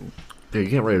Wikipedia. real. Yeah, you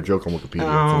can't write a joke on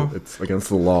Wikipedia. Oh. It's against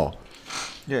the law.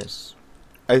 Yes.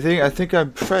 I think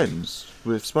I'm friends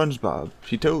with SpongeBob.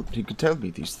 He could tell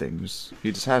me these things.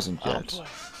 He just hasn't Oh yet. boy.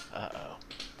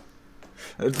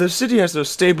 Uh-oh. The city has a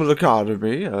stable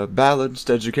economy, a balanced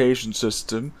education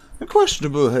system, and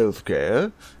questionable health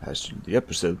care, as in the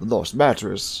episode The Lost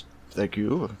Mattress. Thank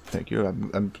you.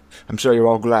 I'm sure you're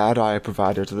all glad I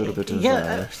provided a little bit of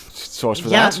Yeah, source for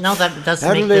Yeah, that. no, that does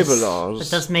And make labor this. laws.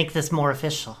 That does make this more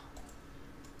official.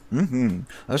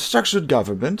 A structured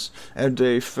government and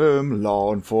a firm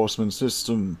law enforcement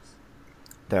system.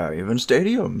 There are even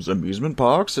stadiums, amusement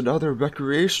parks, and other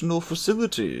recreational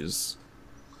facilities.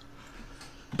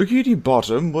 Bikini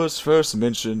Bottom was first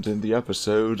mentioned in the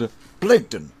episode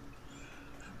Plankton,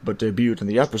 but debuted in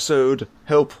the episode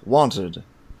Help Wanted.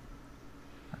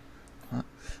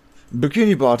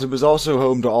 Bikini Bottom is also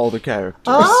home to all the characters.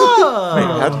 Oh! Wait,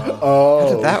 how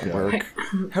did that okay. work?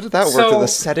 How did that work So- that the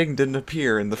setting didn't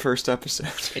appear in the first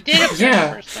episode? It did appear Yeah.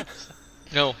 in the first episode.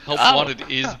 No, Help Oh. Wanted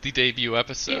is the debut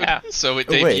episode. Yeah. So it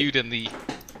Oh, wait. debuted in the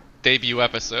debut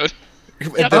episode.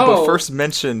 And then Oh. but first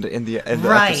mentioned in the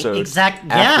Right, episode exact.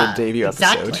 after Yeah, the debut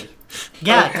exactly. episode.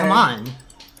 Yeah, Okay. come on.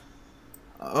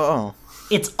 Oh,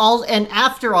 It's all, and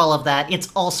after all of that, it's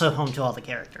also home to all the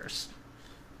characters.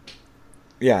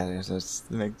 yeah, that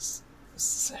makes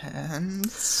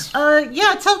sense.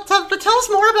 Yeah. Tell us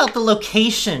more about the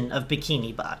location of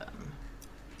Bikini Bottom.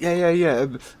 Yeah.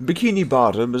 Bikini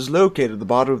Bottom is located at the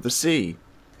bottom of the sea.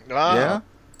 Ah. Yeah.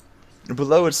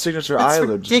 Below its signature That's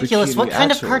island, ridiculous. Bikini What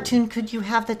kind of Atoll. cartoon could you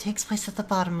have that takes place at the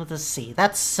bottom of the sea?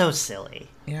 That's so silly.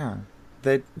 Yeah.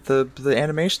 The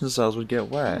animation cells would get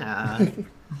wet.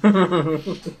 Oh,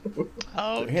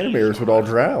 The animators would all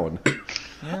drown.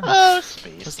 oh,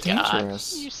 space That's god.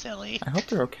 dangerous. You silly. I hope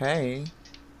they're okay.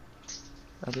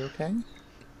 Are they okay?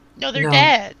 No, they're No.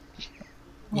 dead.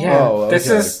 Yeah, Oh, this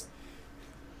okay.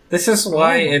 is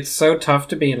why it's so tough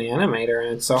to be an animator,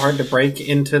 and it's so hard to break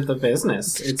into the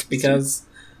business. It's because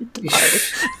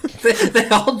they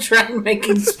all drown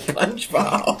making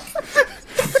SpongeBob.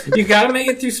 You gotta make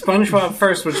it through SpongeBob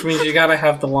first, which means you gotta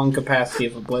have the lung capacity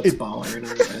of a blitzballer in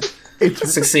order to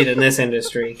succeed in this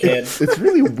industry, kid. It's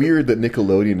really weird that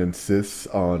Nickelodeon insists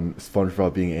on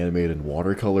SpongeBob being animated in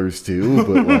watercolors too,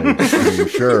 but like, I mean,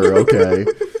 sure, okay.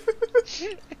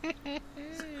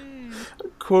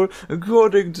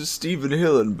 According to Stephen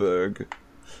Hillenberg,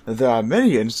 there are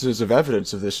many instances of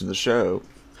evidence of this in the show.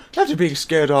 After being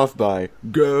scared off by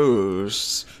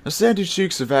ghosts, Sandy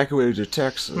Cheeks evacuated to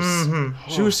Texas.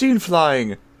 She was seen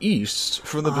flying east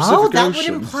from the Pacific Oh, that would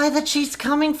Ocean. imply that she's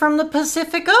coming from the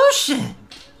Pacific Ocean.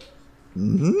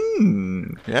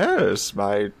 Yes,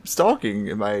 my stalking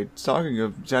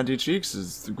of Sandy Cheeks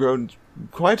has grown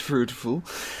quite fruitful.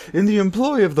 In the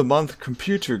Employee of the Month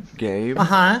computer game,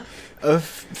 a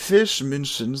fish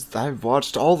mentions, I've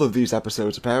watched all of these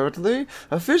episodes apparently,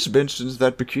 a fish mentions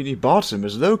that Bikini Bottom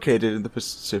is located in the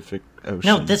Pacific Ocean.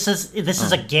 No, this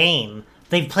is a game.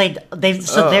 They've played.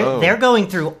 Oh. They're going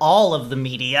through all of the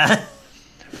media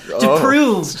to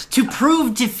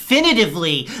prove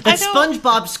definitively that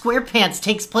SpongeBob SquarePants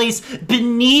takes place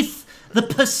beneath the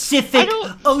Pacific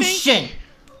Ocean.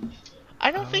 I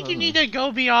don't think you need to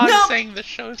go beyond saying the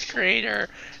show's creator,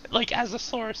 like as a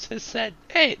source, has said,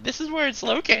 "Hey, this is where it's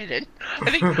located."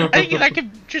 I think that could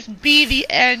just be the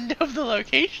end of the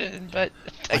location, but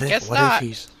I guess not.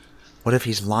 What if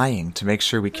he's lying to make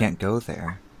sure we can't go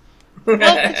there? Well,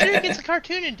 considering it's a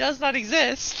cartoon, it does not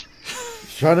exist.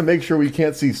 Trying to make sure we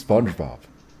can't see SpongeBob.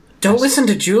 Don't listen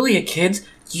to Julia, kids.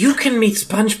 You can meet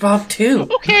SpongeBob too.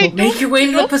 Okay, Make your way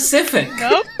to the Pacific.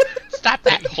 Nope. Stop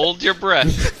that. Hold your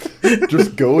breath.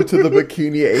 Just go to the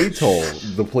Bikini Atoll,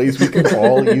 the place we can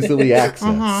all easily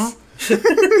access.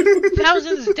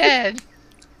 Thousands dead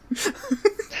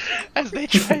as they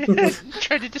try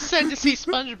to descend to see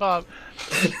SpongeBob.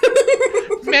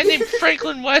 A man named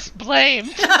Franklin West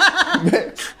blamed.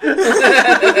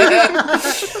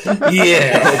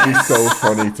 Yeah. That would be so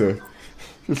funny to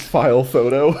just file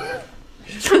photo.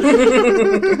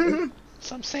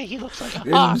 Some say he looks like a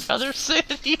hawk. Others say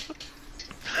that he...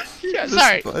 Yeah,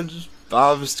 sorry. SpongeBob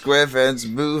SquarePants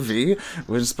movie,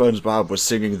 when SpongeBob was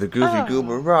singing the Goofy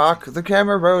Goober Rock, the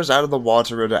camera rose out of the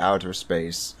water into outer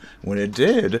space. When it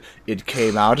did, it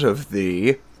came out of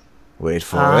the... Wait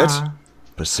for it.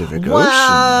 Pacific Ocean. Whoa!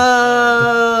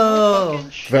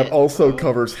 That also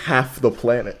covers half the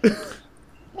planet.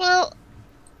 Well,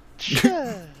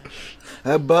 sure.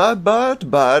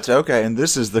 But, okay, and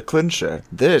this is the clincher.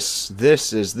 This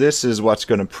is what's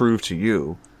gonna prove to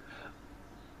you.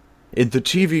 In the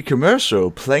TV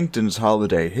commercial, Plankton's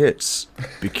Holiday Hits,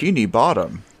 Bikini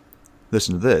Bottom,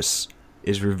 listen to this,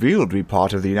 is revealed to be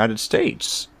part of the United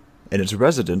States, and its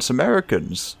residents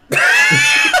Americans. Wait,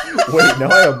 now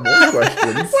I have more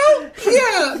questions.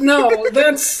 Yeah, no,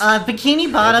 that's...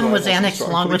 Bikini Bottom was annexed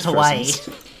along with Hawaii.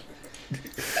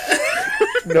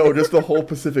 No, just the whole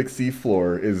Pacific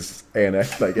seafloor is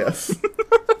annexed, I guess.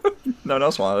 No one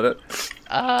else wanted it.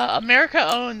 America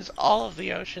owns all of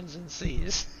the oceans and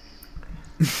seas.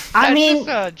 I That's mean, just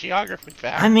a geography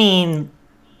fact. I mean,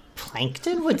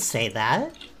 Plankton would say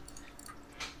that.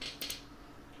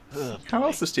 How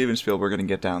else is Steven Spielberg gonna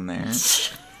get down there?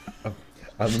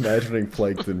 I'm imagining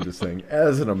Plankton just saying,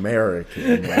 as an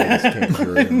American, I just can't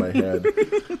hear it in my head.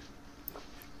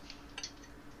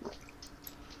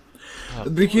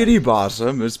 Bikini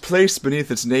Bottom is placed beneath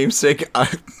its namesake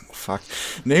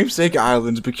namesake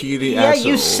island, Bikini Yeah, Atoll.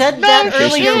 you said that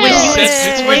earlier when you It's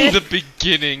explained... the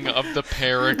beginning of the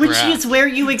paragraph. Which is where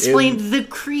you explained the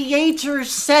creator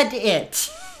said it.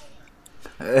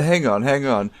 Hang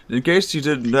on. In case you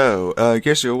didn't know, in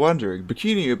case you were wondering,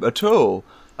 Bikini Atoll,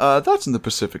 that's in the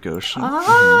Pacific Ocean.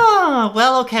 Ah,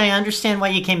 well, okay, I understand why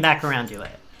you came back around to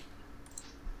it.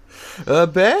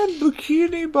 Band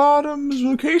Bikini Bottom's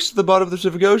location at the bottom of the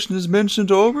Pacific Ocean is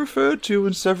mentioned or referred to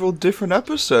in several different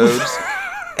episodes.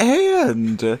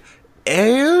 and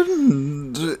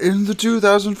in the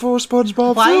 2004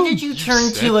 SpongeBob Why film. did you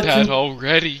turn said to a... that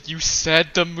already. You said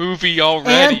the movie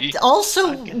already. And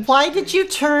also, why did you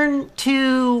turn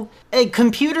to a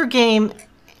computer game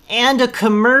and a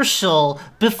commercial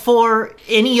before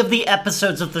any of the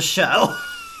episodes of the show?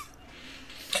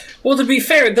 Well, to be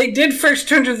fair, they did first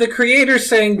turn to the creator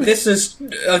saying this is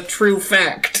a true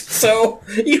fact. So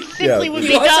you Simply would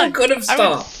be also done. could have I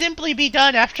would stopped. simply be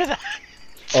done after that.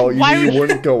 Oh, you Why mean would- you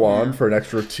wouldn't go on for an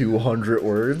extra 200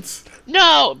 words?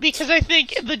 No, because I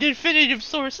think the definitive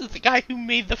source is the guy who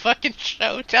made the fucking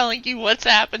show telling you what's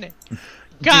happening.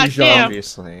 God Dijon. damn.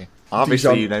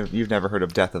 Obviously, Dijon. you've never heard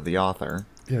of Death of the Author.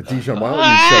 Yeah, Dijon, why don't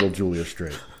you settle Julia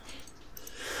straight?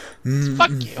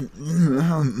 Fuck you.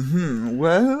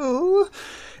 Well,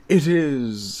 it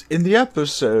is in the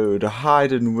episode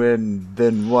Hide and Win,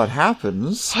 Then What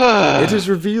Happens? It is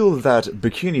revealed that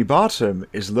Bikini Bottom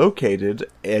is located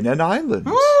in an island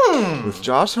with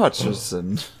Josh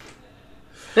Hutcherson.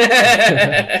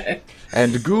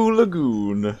 And Goo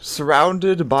Lagoon,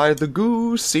 surrounded by the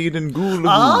goo seen in Goo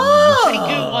Lagoon, Say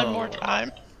goo one more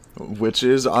time. which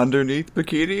is underneath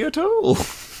Bikini Atoll.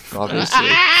 Obviously.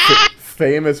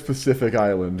 Famous Pacific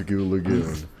Island, Goo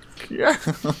Lagoon. Yeah.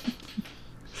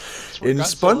 In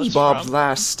Godzilla's SpongeBob's from.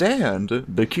 Last Stand,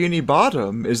 Bikini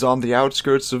Bottom is on the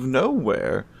outskirts of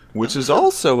nowhere, which is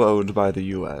also owned by the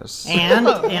U.S. And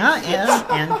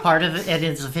part of it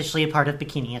is officially a part of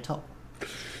Bikini Atoll.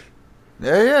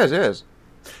 Yeah, it is.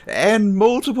 And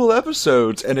multiple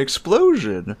episodes, an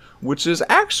explosion, which is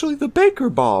actually the Baker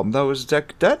bomb that was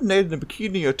detonated in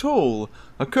Bikini Atoll,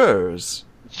 occurs.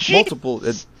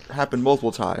 It happened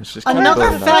multiple times. Just keep Another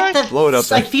blowing it up. fact that Blow it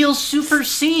up I there. feel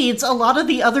supersedes a lot of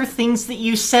the other things that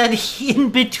you said in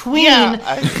between.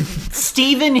 Yeah,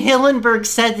 Steven Hillenberg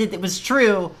said that it was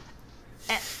true,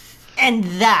 and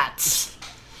that.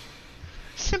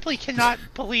 simply cannot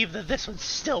believe that this would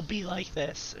still be like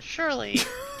this. Surely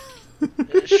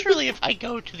if I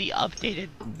go to the updated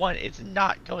one, it's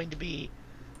not going to be.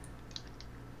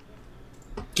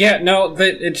 Yeah, no,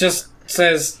 it just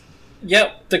says,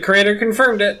 yep, the creator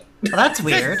confirmed it. Well, that's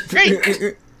weird.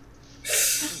 Great.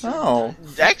 Oh.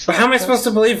 Excellent. But how am I supposed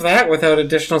to believe that without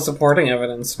additional supporting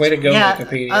evidence? Way to go, Yeah.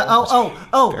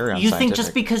 Wikipedia. Very You think just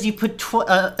unscientific. because you put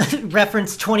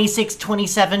reference 26,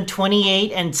 27,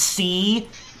 28, and C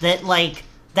that like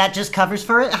that just covers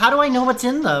for it? How do I know what's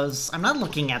in those? I'm not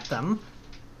looking at them.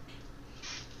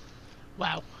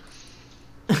 Wow.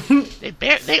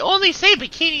 They only say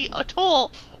Bikini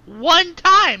Atoll one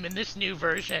time in this new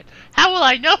version. How will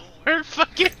I know where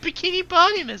fucking Bikini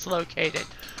Bottom is located?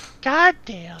 God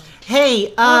damn.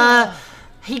 Hey,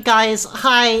 hey guys,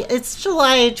 hi. It's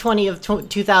July 20th of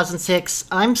 2006.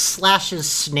 I'm Slash's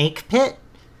Snake Pit.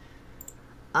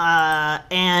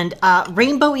 And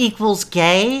Rainbow equals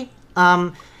gay.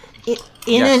 In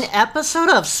Yes. an episode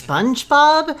of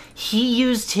SpongeBob, he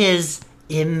used his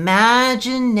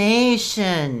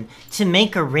imagination to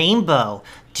make a rainbow.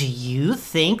 Do you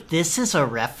think this is a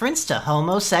reference to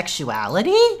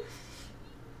homosexuality?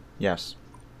 Yes.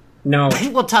 No.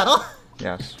 Well, Tuttle.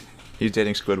 Yes. He's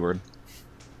dating Squidward.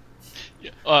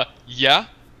 Yeah.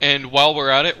 And while we're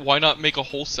at it, why not make a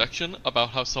whole section about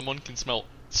how someone can spell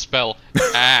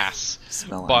ass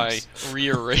Smell by ass.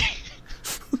 rearranging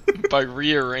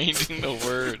the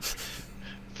words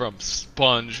from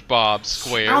SpongeBob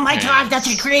SquarePants. Oh my god,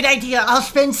 that's a great idea. I'll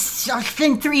spend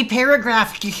 3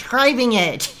 paragraphs describing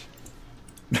it.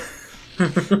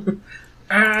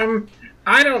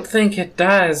 I don't think it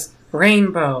does.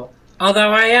 Rainbow.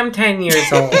 Although I am 10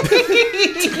 years old.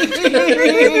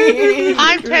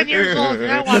 I'm 10 years old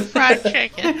and I want fried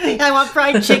chicken. I want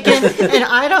fried chicken, and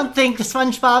I don't think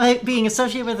SpongeBob being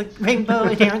associated with a rainbow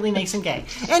inherently makes him gay.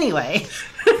 Anyway.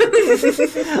 Hey,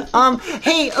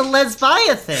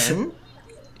 Lesbiathan.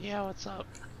 Yeah, what's up?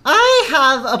 I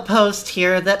have a post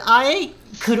here that I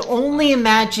could only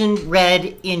imagine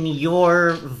read in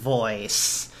your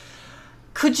voice.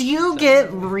 Could you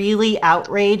get really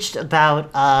outraged about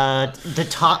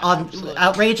outraged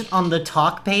on the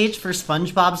talk page for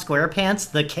SpongeBob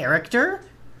SquarePants, the character?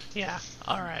 Yeah,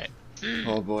 alright.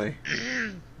 Oh boy.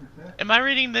 Am I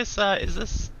reading this, is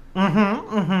this...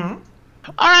 Mm-hmm.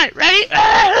 Alright, ready?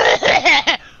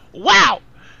 Wow!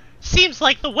 Seems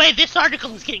like the way this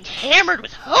article is getting hammered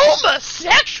with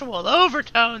homosexual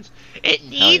overtones, it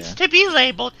needs to be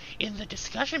labeled in the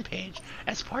discussion page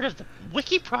as part of the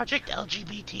Wiki Project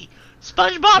LGBT.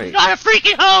 SpongeBob's Wait. not a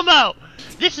freaking homo!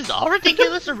 This is all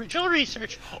ridiculous original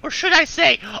research, or should I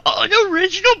say,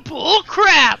 unoriginal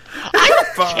bullcrap! I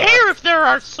don't care if there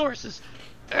are sources.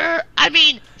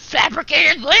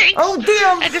 Fabricated links! Oh,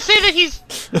 damn! And to say that he's...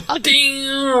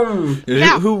 Damn!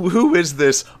 Yeah. Who is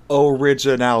this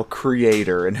original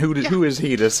creator, and who is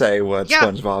he to say what Yeah.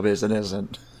 SpongeBob is and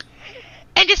isn't?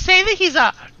 And to say that he's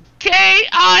a gay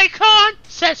icon,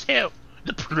 says who?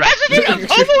 The president of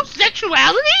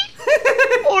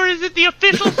homosexuality? Or is it the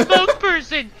official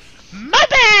spokesperson? My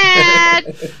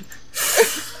bad!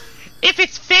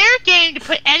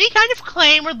 put any kind of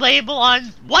claim or label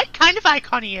on what kind of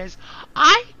icon he is.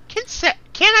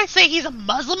 Can I say he's a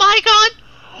Muslim icon?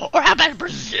 Or how about a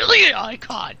Brazilian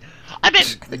icon? I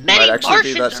bet many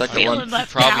Martians are feeling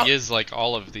left out. Probably is like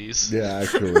all of these. Yeah,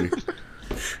 actually.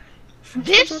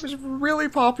 This is really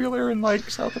popular in, like,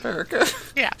 South America.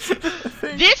 Yeah.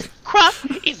 This crust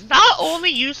is not only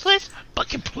useless, but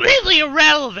completely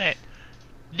irrelevant.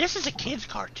 This is a kid's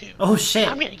cartoon. Oh, shit.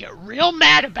 I'm gonna get real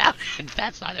mad about it if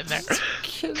that's not in there.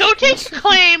 Go take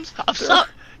claims of some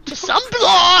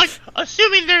blog,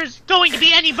 assuming there's going to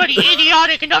be anybody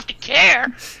idiotic enough to care.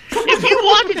 If you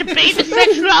want to debate the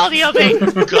sexuality of a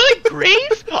good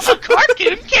grief, a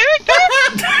cartoon character,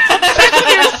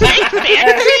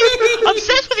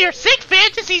 obsessed with your sick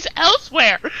fantasies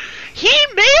elsewhere, he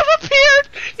may have appeared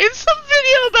in some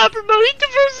video about promoting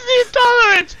diversity and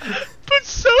tolerance, but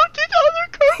so did other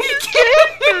cartoon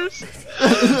characters.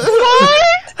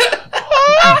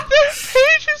 Why this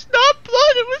page is not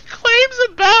blooded with claims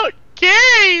about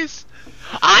gays?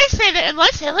 I say that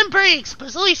unless Hillenburg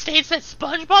explicitly states that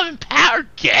SpongeBob and Pat are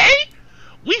gay,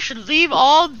 we should leave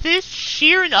all this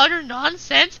sheer and utter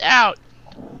nonsense out.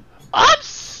 I'm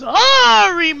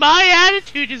sorry, my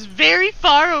attitude is very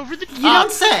far over the top. You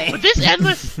don't say. But this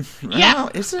endless... Yeah.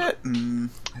 Well, is it?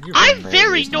 I'm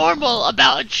very normal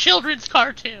about a children's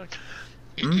cartoon.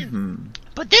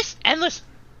 But this endless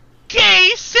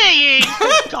gay saying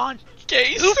has gone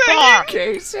too far.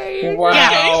 Gay saying?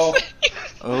 Wow.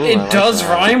 Oh, It I like does that.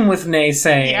 rhyme with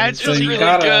naysaying. Yeah, it's so really you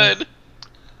gotta... good.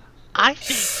 I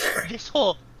think this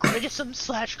whole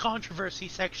criticism/controversy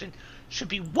section should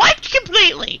be wiped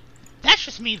completely. That's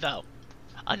just me, though.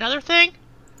 Another thing?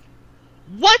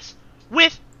 What's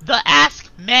with the Ask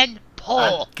Men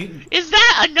poll? Is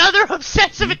that another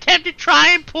obsessive attempt to try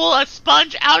and pull a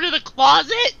sponge out of the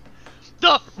closet?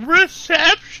 The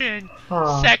reception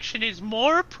section is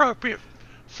more appropriate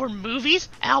for movies,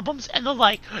 albums, and the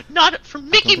like, not for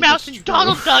Mickey Mouse and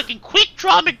Donald Duck and Quick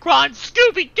Draw McGraw and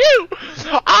Scooby-Doo.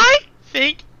 I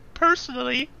think,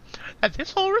 personally, that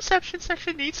this whole reception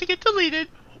section needs to get deleted,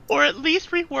 or at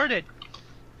least reworded.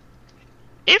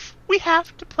 If we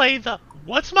have to play the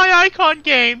What's My Icon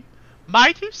game,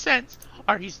 my 2 cents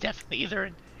are he's definitely either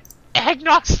an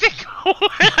agnostic. Whoa,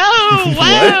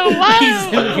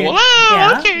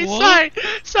 Yeah. okay, sorry.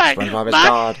 SpongeBob is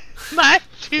God. My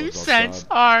 2 cents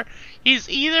are he's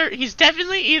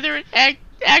definitely either an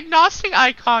agnostic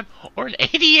icon or an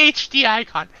ADHD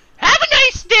icon. Have a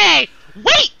nice day!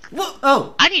 Wait!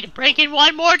 Oh! I need to break in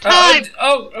one more time!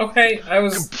 Okay, I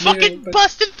was... Fucking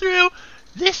busting through!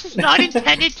 This is not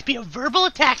intended to be a verbal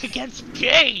attack against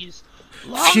gays.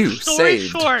 Long Phew, story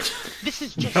saved. short, this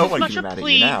is just No as one much can be a mad at you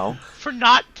plea now.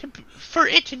 for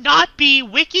it to not be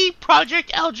Wiki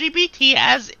Project LGBT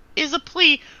as is a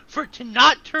plea for it to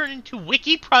not turn into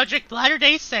Wiki Project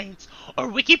Latter-day Saints or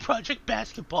Wiki Project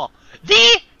Basketball.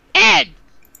 The end!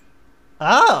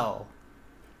 Oh!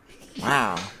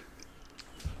 Wow.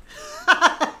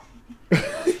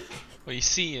 Well, you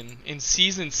see, in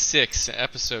Season 6,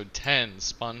 Episode 10,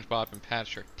 SpongeBob and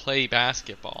Patrick play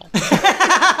basketball.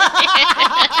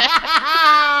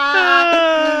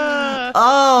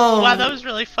 Oh! Wow, that was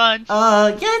really fun. Yeah,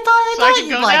 I I thought can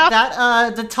you'd go like now?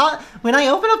 that. The talk when I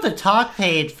open up the talk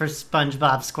page for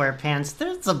SpongeBob SquarePants,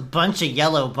 there's a bunch of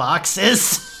yellow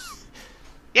boxes.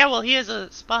 Yeah, well, he is a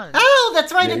sponge. Oh,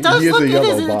 that's right. Yeah, It does he is look. a It yellow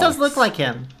is. It does box. look like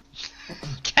him.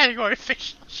 Category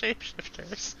fictional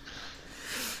shapeshifters.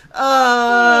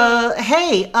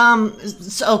 Hey,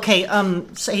 okay,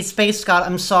 hey, Space Scott,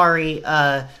 I'm sorry,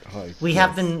 we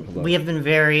have been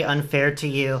very unfair to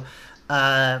you,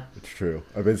 It's true.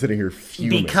 I've been sitting here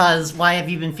fuming. because, why have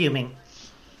you been fuming?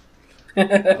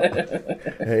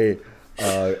 Hey,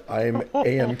 I'm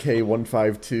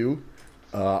AMK152.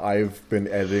 I've been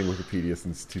editing Wikipedia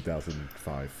since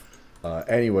 2005.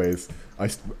 Anyways,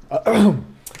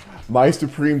 my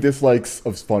supreme dislikes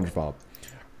of SpongeBob.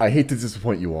 I hate to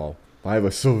disappoint you all, but I have a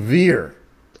severe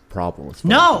problem with SpongeBob.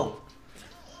 No!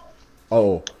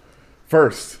 Oh,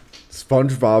 first,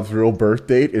 SpongeBob's real birth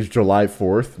date is July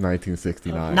 4th,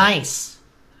 1969. Nice.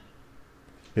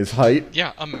 His height?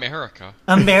 Yeah, America.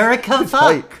 America,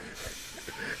 fuck.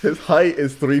 His height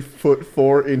is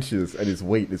 3'4" and his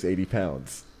weight is 80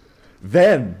 pounds.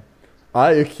 Then,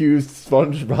 I accused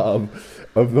SpongeBob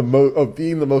of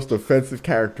being the most offensive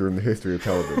character in the history of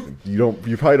television. You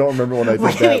probably don't remember when I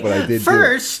did that, but I did.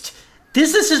 First,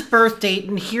 this is his birth date,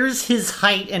 and here's his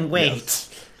height and weight. Yes.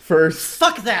 First,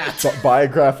 Fuck that.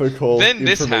 biographical Then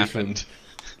this information happened.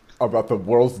 about the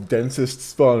world's densest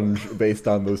sponge based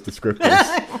on those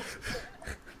descriptors.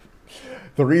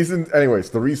 The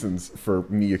reasons for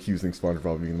me accusing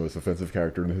SpongeBob of being the most offensive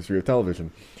character in the history of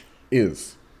television.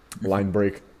 is line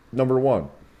break number 1.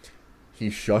 He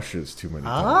shushes too many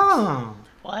times. Oh.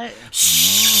 What?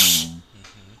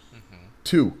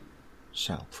 2.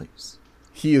 Shall please.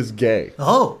 He is gay.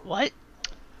 Oh. What?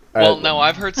 Well, no,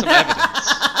 I've heard some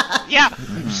evidence. Yeah.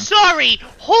 Sorry.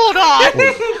 Hold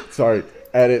on. Sorry,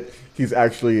 edit. He's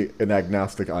actually an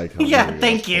agnostic icon. Yeah, There we go.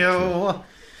 thank you.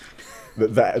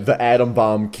 The atom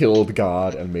bomb killed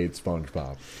God and made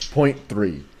SpongeBob. Point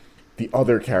 3. The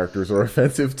other characters are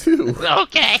offensive too.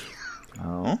 Okay.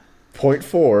 Oh. Point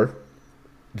 4.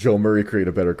 Joe Murray created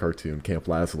a better cartoon, Camp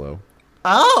Lazlo.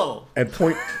 Oh. And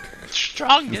point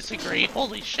Strong disagree.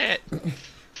 Holy shit.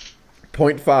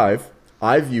 Point 5,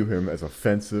 I view him as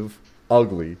offensive,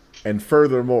 ugly, and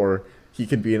furthermore, he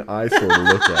can be an eyesore to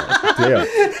look at.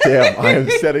 Damn, I am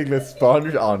setting this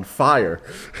sponge on fire.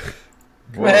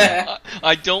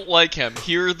 I don't like him.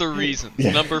 Here are the reasons.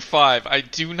 Yeah. Number 5, I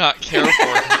do not care for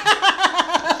him.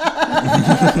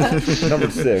 Number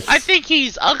 6. I think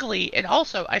he's ugly, and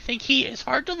also I think he is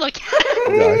hard to look at.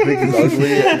 Yeah, I think he's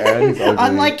ugly, and he's ugly.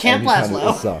 Unlike Camp and he kinda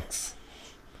Lazlo. sucks.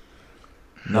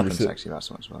 Nothing si- sexy about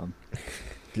SpongeBob.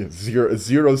 Yeah,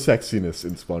 zero sexiness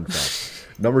in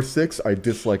SpongeBob. Number 6, I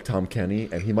dislike Tom Kenny,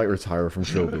 and he might retire from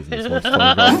show business once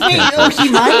SpongeBob Wait, cancels. he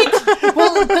might?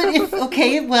 Well, but if,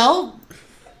 okay, well...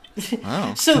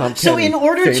 Wow. So Tom in Kenny,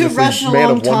 order to famously rush man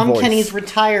along of one Tom voice. Kenny's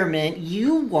retirement,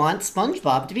 you want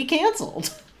SpongeBob to be canceled.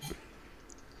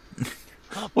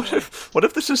 What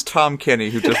if this is Tom Kenny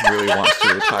who just really wants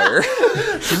to retire?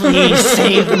 Please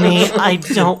save me. I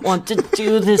don't want to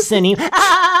do this anymore.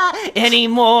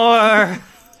 I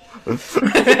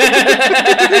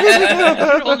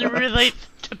can only relate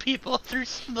to people through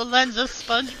the lens of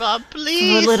SpongeBob, For a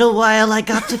please. little while, I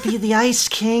got to be the Ice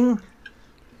King.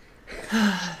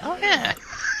 Oh yeah.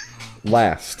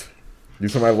 Last.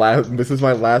 This is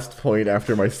my last point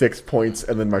after my 6 points,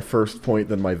 and then my first point,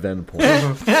 then my then point.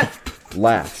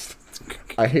 Last.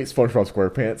 I hate SpongeBob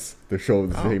SquarePants, the show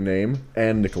with the same name,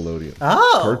 and Nickelodeon.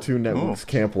 Oh. Cartoon Network's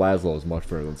Camp Lazlo is much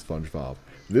better than SpongeBob.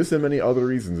 This and many other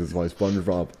reasons is why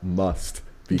SpongeBob must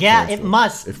be Yeah, canceled. it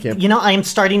must. If Camp, I'm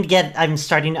starting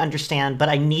to understand, but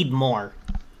I need more.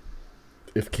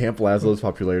 if Camp Lazlo's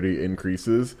popularity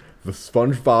increases, the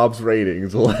SpongeBob's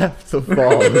ratings will have to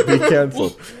fall and be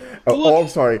canceled. I'm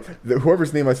sorry.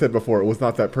 Whoever's name I said before, it was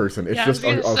not that person. It's Yeah, I just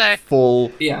was gonna say. a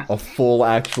full, Yeah.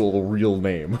 actual real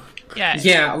name. Yeah.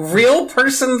 Yeah, real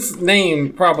person's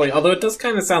name, probably. Although it does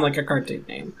kind of sound like a cartoon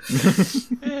name.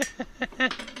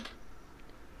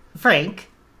 Frank,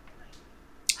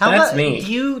 how That's about me.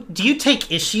 do you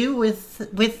take issue with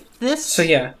this? So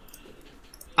yeah,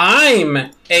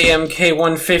 I'm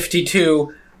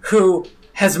AMK152, who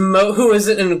is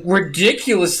a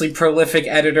ridiculously prolific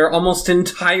editor, almost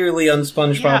entirely on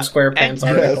SpongeBob Yeah, SquarePants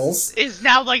and- articles. Is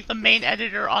now like the main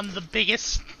editor on the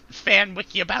biggest fan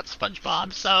wiki about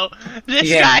SpongeBob, so this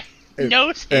Yeah. guy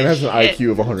knows And it his has an shit.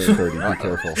 IQ of 130. Be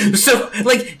careful. So,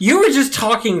 like, you were just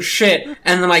talking shit,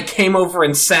 and then I came over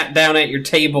and sat down at your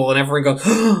table, and everyone goes,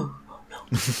 No.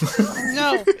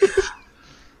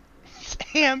 It's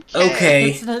AMK.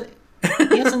 okay. He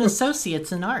has an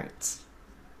associate's in arts.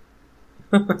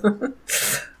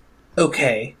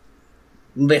 Okay.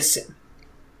 Listen.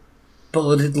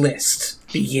 Bulleted list.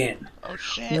 Begin. Oh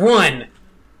shit. 1.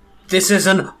 This is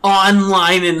an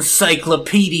online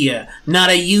encyclopedia, not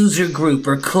a user group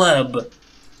or club.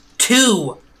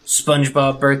 2.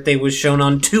 SpongeBob birthday was shown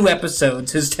on 2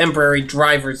 episodes, his temporary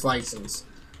driver's license.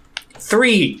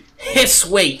 3. His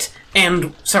height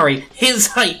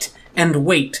and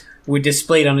weight were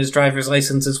displayed on his driver's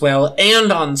license as well, and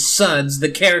on Suds,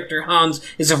 the character Hans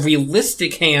is a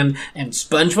realistic hand, and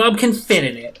SpongeBob can fit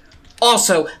in it.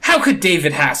 Also, how could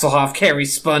David Hasselhoff carry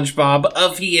SpongeBob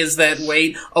if he is that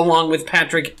weight, along with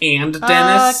Patrick and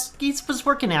Dennis? He was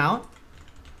working out.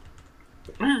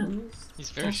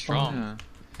 He's very strong. Yeah.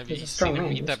 Have you He's a seen strong him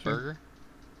man, eat that that's burger?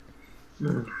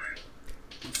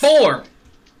 4.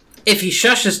 If he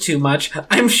shushes too much,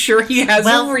 I'm sure he has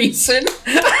Well- a reason.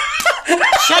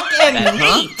 Check and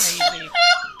wait. Crazy.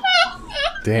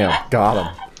 Damn, got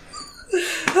him.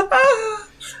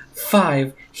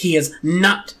 5. He is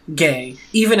not gay.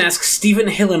 Even ask Steven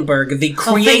Hillenberg, the Oh,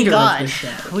 thank creator of God. the show.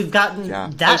 We've gotten Yeah.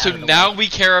 that. Oh, so out of the now way. we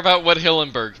care about what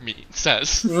Hillenberg says.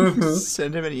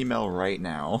 Send him an email right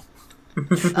now.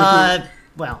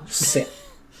 Well, Sit.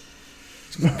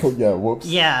 Oh, yeah, whoops.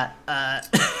 yeah.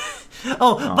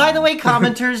 Oh, by the way,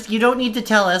 commenters, you don't need to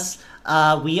tell us.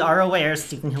 We are aware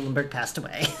Stephen Hillenberg passed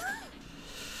away.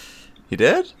 He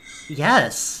did?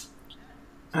 Yes.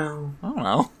 Oh. I don't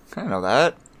know. I didn't know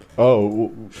that.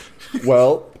 Oh,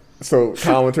 well, So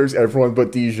commenters, everyone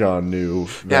but Dijon knew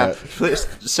Yeah, that. please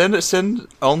send.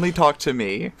 Only talk to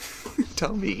me.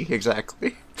 Tell me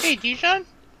exactly. Hey, Dijon?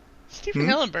 Stephen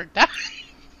Hillenberg died.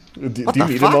 Do What you the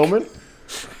need fuck? a moment?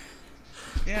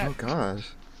 Yeah. Oh god.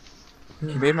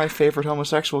 He made my favorite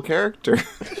homosexual character. He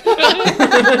made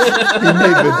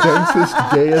the densest,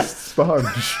 gayest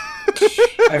sponge.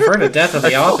 I've heard of Death of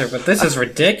the Author, but this is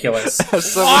ridiculous.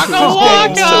 As someone who was gay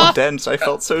and so dense, I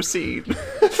felt so seen.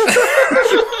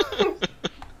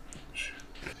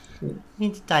 He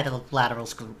died of lateral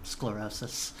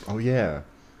sclerosis. Oh yeah.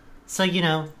 So,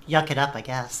 yuck it up, I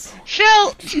guess.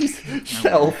 Shell!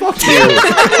 Shell, fuck you.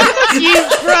 You,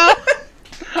 bro!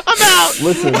 I'm out!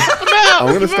 Listen, I'm out!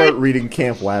 I'm gonna start reading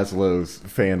Camp Laszlo's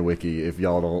fan wiki if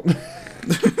y'all don't.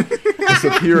 The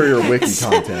superior wiki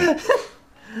content.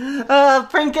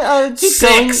 Frank, keep going.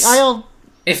 6. I'll...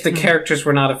 If the characters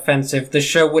were not offensive, the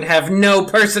show would have no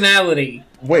personality.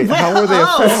 Wait, how are they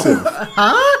offensive?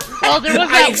 Well, there was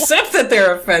I that accept that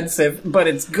they're offensive, but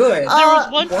it's good. there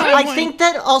was one time I when think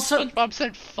that also... SpongeBob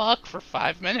said fuck for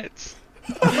 5 minutes.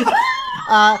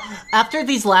 After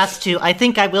these last two, I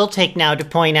think I will take now to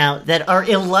point out that our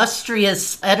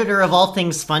illustrious editor of all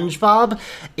things SpongeBob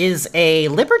is a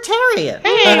libertarian.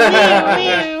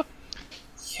 Hey, you.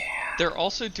 They're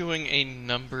also doing a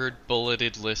numbered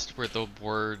bulleted list where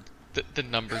the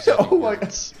numbers are the Oh my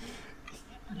words.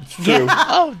 True.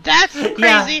 Oh, that's crazy.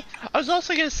 Yeah. I was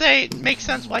also going to say, it makes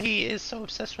sense why he is so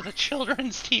obsessed with a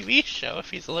children's TV show if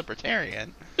he's a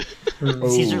libertarian.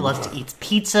 This user loves to eat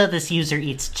pizza. This user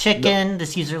eats chicken.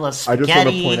 This user loves I spaghetti. just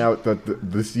want to point out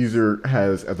that this user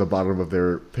has at the bottom of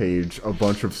their page a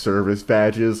bunch of service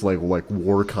badges, like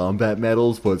war combat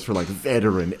medals, but it's for like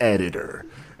veteran editor.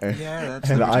 And, Yeah,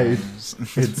 that's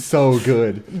it's so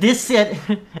good. This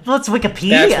well, it's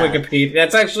Wikipedia. That's Wikipedia.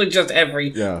 That's actually just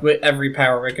every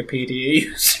Power Wikipedia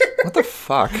user. What the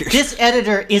fuck? This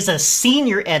editor is a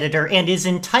senior editor and is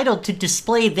entitled to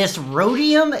display this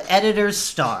Rhodium Editor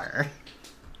Star.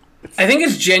 I think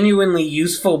it's genuinely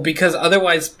useful because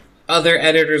otherwise other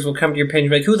editors will come to your page and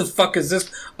be like, who the fuck is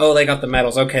this? Oh, they got the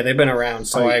medals. Okay, they've been around,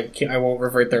 so I won't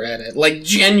revert their edit. Like,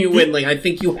 genuinely, I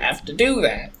think you have to do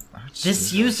that.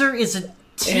 This user is a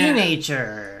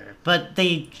teenager, but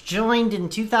they joined in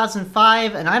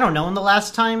 2005, and I don't know when the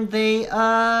last time they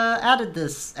edited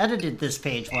this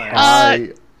page was.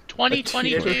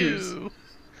 2022. Teenager whose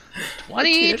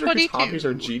 2022. hobbies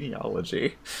are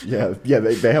genealogy. Yeah,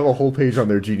 they have a whole page on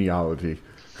their genealogy.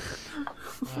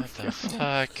 What the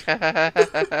fuck?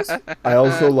 I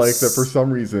also like that for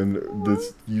some reason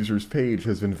this user's page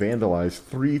has been vandalized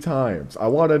 3 times. I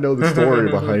want to know the story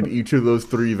behind each of those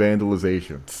 3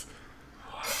 vandalizations.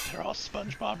 They're all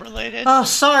SpongeBob related. Oh,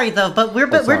 sorry though, but we're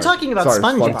sorry. talking about Sorry,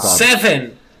 SpongeBob. SpongeBob.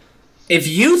 7. If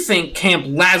you think Camp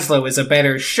Laszlo is a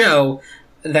better show,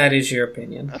 that is your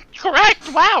opinion.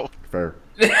 Correct. Wow. Fair.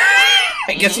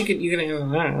 I guess you can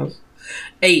have that.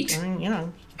 8.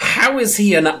 How is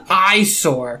he an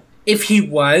eyesore? If he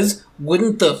was,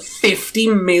 wouldn't the 50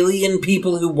 million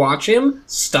people who watch him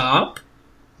stop?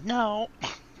 No,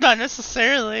 not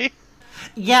necessarily.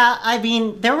 Yeah, I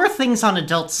mean, there were things on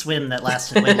Adult Swim that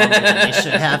lasted way longer than they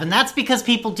should have, and that's because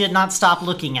people did not stop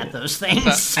looking at those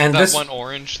things. And that this one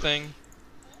orange thing.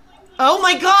 Oh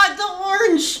my god, the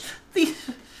orange!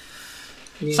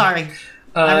 Sorry.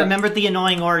 I remembered the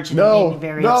annoying orange and it made me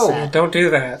very upset. Don't do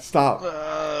that. Stop.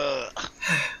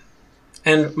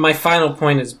 And my final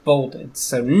point is bolded.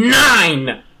 So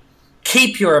 9!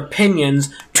 Keep your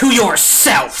opinions to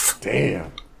yourself!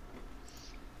 Damn.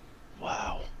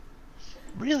 Wow.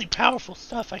 Really powerful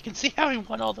stuff. I can see how he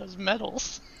won all those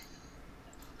medals.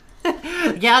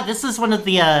 Yeah, this is one of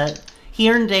the,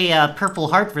 he earned a Purple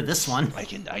Heart for this one. I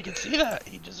can see that.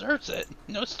 He deserves it.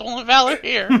 No stolen valor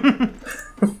here.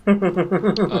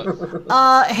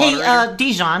 Hey, Moderator?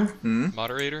 Dijon.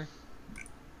 Moderator?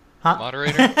 Huh?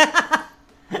 Moderator?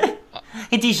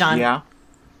 Hey, Dijon. Yeah.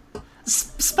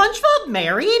 SpongeBob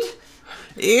married?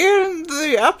 In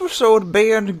the episode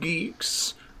Band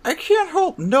Geeks, I can't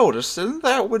help noticing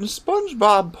that when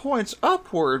SpongeBob points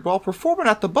upward while performing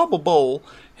at the Bubble Bowl,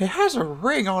 he has a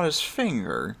ring on his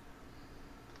finger.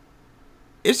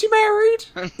 Is he married?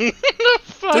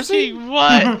 Fucking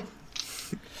what?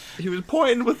 He was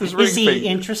pointing with his ring Is he finger.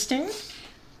 interesting?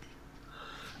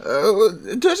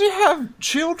 Does he have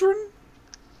children?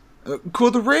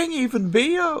 Could the ring even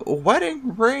be a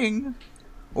wedding ring?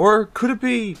 Or could it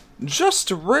be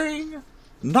just a ring,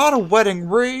 not a wedding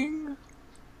ring?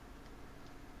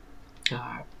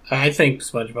 I think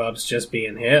SpongeBob's just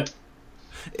being hip.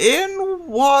 In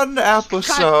one God damn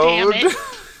episode, it.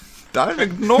 I'm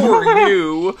ignoring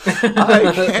you.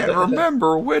 I can't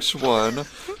remember which one.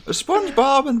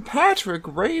 SpongeBob and Patrick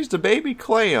raised a baby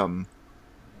clam.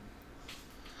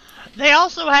 They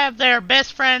also have their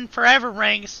best friend forever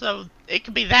ring, so it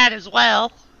could be that as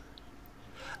well.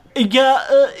 Yeah,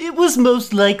 it was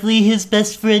most likely his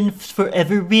best friend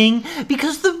forever ring,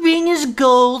 because the ring is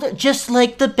gold, just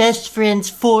like the best friend's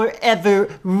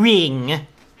forever ring.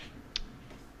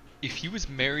 If he was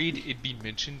married, it'd be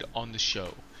mentioned on the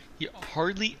show. He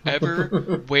hardly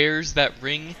ever wears that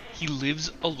ring. He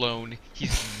lives alone.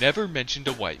 He's never mentioned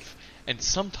a wife. And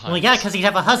sometimes... Well, yeah, because he'd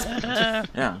have a husband.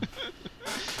 Yeah.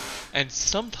 And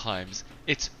sometimes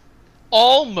it's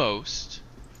almost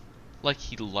like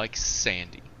he likes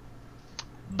Sandy.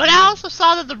 But I also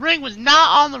saw that the ring was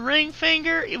not on the ring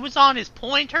finger, it was on his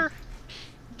pointer.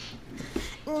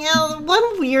 Now,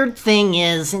 one weird thing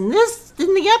is, in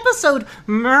the episode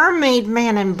Mermaid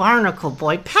Man and Barnacle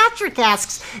Boy, Patrick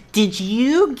asks, did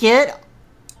you get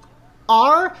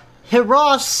our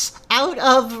Heros out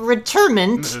of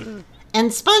retirement? And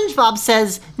SpongeBob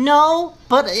says, no,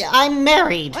 but I'm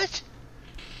married. What?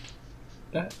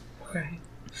 Okay.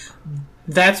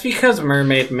 That's because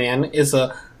Mermaid Man is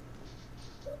a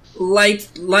light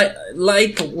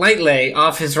lay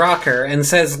off his rocker and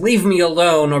says, leave me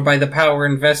alone, or by the power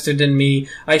invested in me,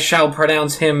 I shall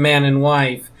pronounce him man and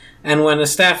wife. And when a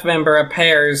staff member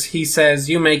appears, he says,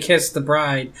 you may kiss the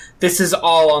bride. This is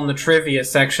all on the trivia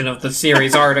section of the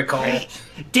series article.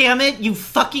 Damn it, you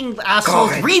fucking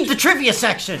assholes. God. Read the trivia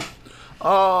section.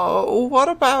 What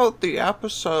about the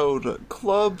episode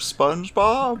Club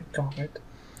SpongeBob? God.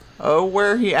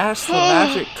 Where he asked the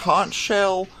magic conch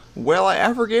shell, will I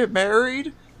ever get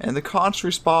married? And the conch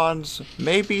responds,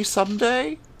 maybe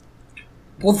someday?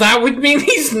 Well, that would mean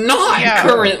he's not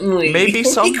currently. Maybe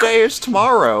someday is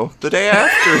tomorrow, the day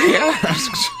after he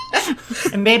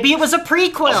asked. And maybe it was a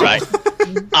prequel. Alright,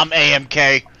 I'm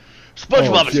AMK.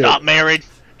 SpongeBob is shit. not married.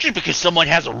 Just because someone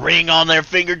has a ring on their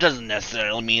finger doesn't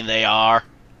necessarily mean they are.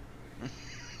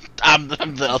 I'm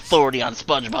the authority on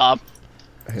SpongeBob.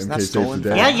 Isn't that MK stolen? saves the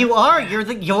day. Yeah, you are.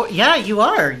 Yeah, you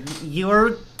are.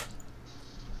 You're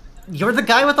the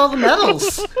guy with all the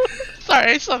medals.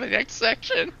 Sorry, I saw the next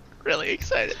section. Really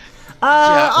excited.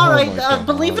 Alright, Oh my God.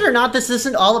 believe it or not, this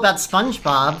isn't all about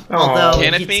SpongeBob, although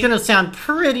Can it it's be? gonna sound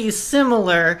pretty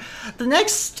similar. The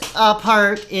next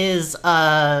part is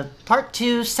part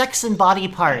 2, sex and body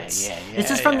parts.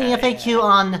 This is from the FAQ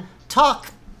on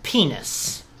talk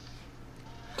penis.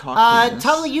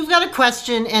 Tully, you've got a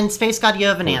question, and Space God, you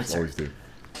have an answer. Always do.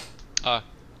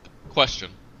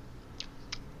 Question.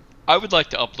 I would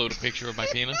like to upload a picture of my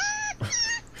penis.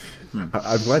 I'm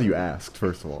glad you asked,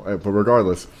 first of all. But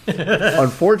regardless,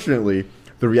 unfortunately,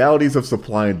 the realities of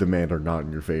supply and demand are not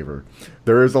in your favor.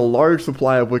 There is a large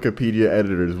supply of Wikipedia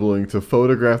editors willing to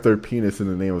photograph their penis in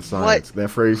the name of science. What? That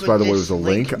phrase, by the way, was a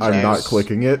link. I'm not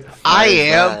clicking it. I Why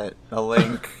is am. that a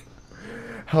link.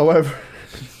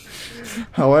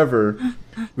 However,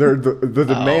 the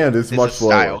demand is It's much a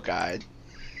style lower. guide.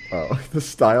 Oh, the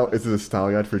style is it a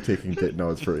style guide for taking no,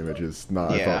 it's for images.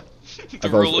 Not Yeah. I The thought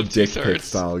it rule was of a dick pic 2/3.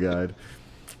 style guide.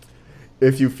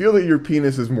 If you feel that your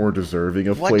penis is more deserving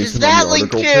of What does placement that on the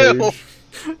link article do? page,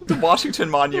 The Washington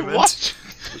Monument. What?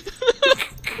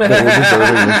 the more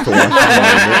deserving links to Washington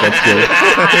Monument,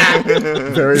 that's good.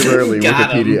 Very rarely Got 'em.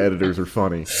 Wikipedia editors are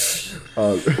funny.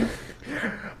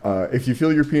 If you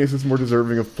feel your penis is more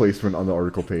deserving of placement on the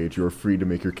article page, you are free to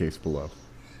make your case below.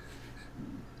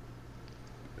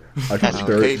 There are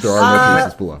no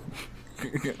cases below.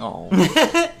 Oh.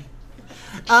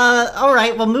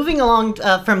 Alright, well, moving along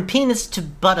from penis to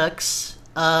buttocks,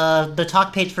 the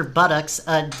talk page for buttocks,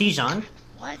 Dijon.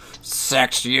 What?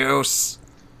 Sex use.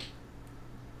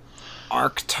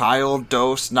 Arctile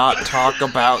dose not talk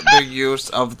about the use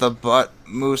of the butt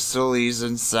mucilise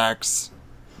in sex.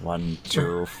 1,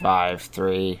 2, 5,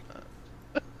 3.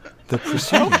 The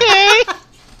preceding. Okay.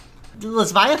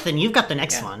 Leviathan, you've got the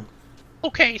next one.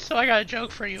 Okay, so I got a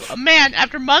joke for you. A man,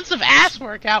 after months of ass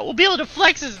workout, will be able to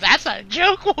flex his... That's not a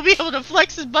joke. Will be able to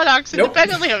flex his buttocks Nope.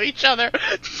 independently of each other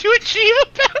to achieve a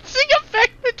bouncing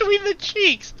effect between the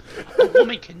cheeks. A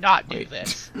woman cannot do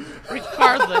this,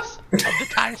 regardless of the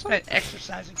time spent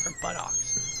exercising her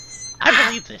buttocks. I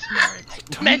believe this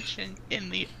merits mention in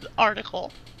the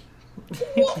article.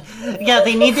 Yeah,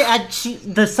 they need to add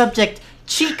the subject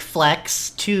cheek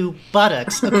flex to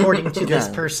buttocks, according to this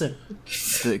Yeah. person.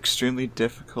 The extremely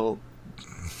difficult.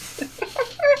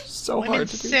 So Women hard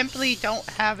to do. simply don't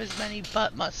have as many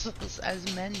butt muscles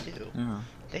as men do.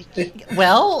 They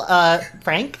Well,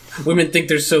 Frank? Women think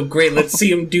they're so great. Let's see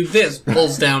them do this.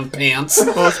 Pulls down pants.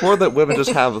 Well, it's more that women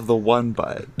just have the one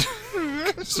butt.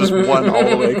 It's just one all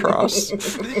the way across.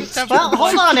 Well,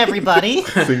 hold on, everybody.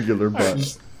 Singular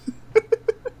butt.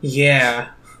 Yeah.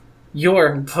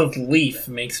 Your belief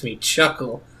makes me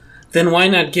chuckle. Then why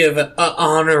not give a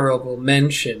honorable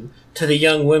mention to the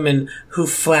young women who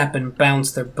flap and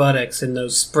bounce their buttocks in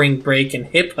those spring break and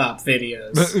hip-hop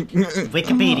videos?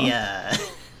 Wikipedia.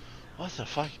 What the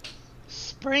fuck?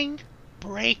 Spring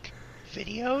break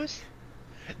videos?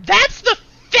 That's the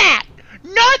fat,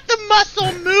 not the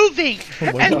muscle moving.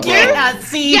 And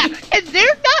See? yeah, and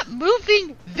they're not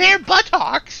moving their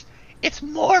buttocks. It's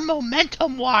more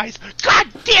momentum-wise. God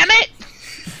damn it!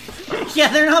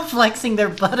 Yeah, they're not flexing their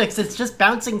buttocks. It's just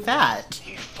bouncing fat.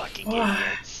 You fucking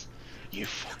idiots.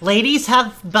 Ladies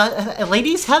have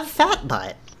fat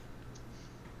butt.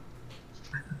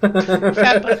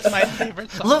 Fat Butt's my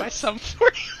favorite song by Sum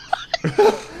 41.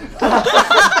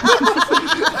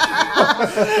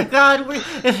 God,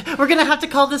 we're gonna have to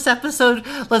call this episode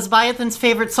Lesbiathan's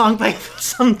favorite song by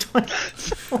Sum 41.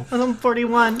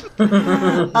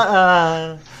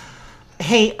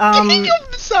 Hey, I'm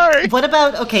sorry. what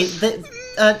about,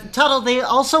 Tuttle, they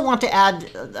also want to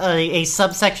add a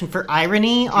subsection for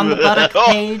irony on the buttock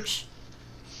page.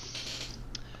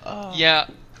 Yeah,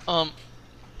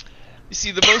 you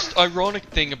see, the most ironic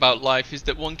thing about life is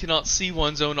that one cannot see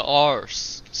one's own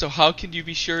arse. So how can you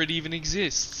be sure it even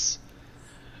exists?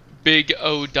 Big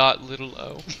O dot little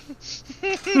O.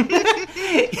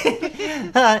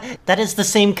 That is the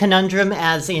same conundrum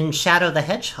as in Shadow the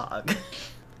Hedgehog.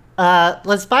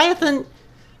 Lesbiathan,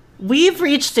 we've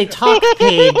reached a talk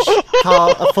page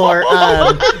for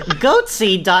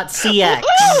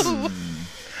goatsy.cx.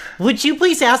 Would you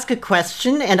please ask a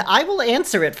question, and I will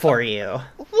answer it for you?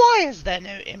 Why is there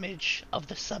no image of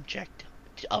the subject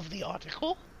of the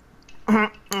article?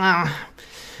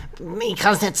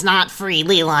 Because it's not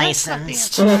freely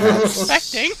licensed. That's not the answer I was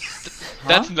expecting.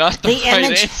 That's not the right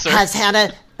image answer. has had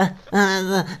a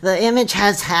the image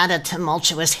has had a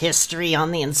tumultuous history on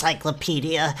the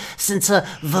encyclopedia since a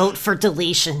vote for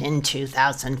deletion in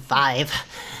 2005.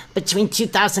 Between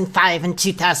 2005 and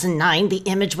 2009, the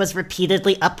image was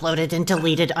repeatedly uploaded and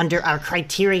deleted under our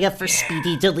criteria for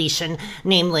speedy deletion,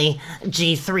 namely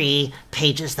G3,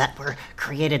 pages that were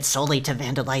created solely to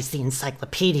vandalize the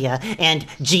encyclopedia, and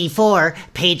G4,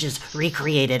 pages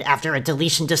recreated after a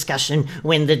deletion discussion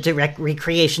when the direct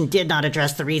recreation did not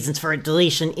address the reasons for a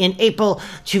deletion. In April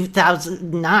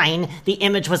 2009, the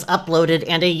image was uploaded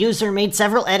and a user made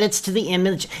several edits to the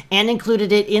image and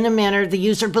included it in a manner the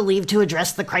user believed to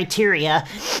address the criteria.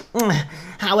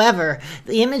 However,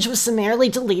 the image was summarily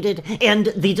deleted,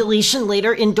 and the deletion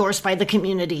later endorsed by the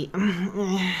community.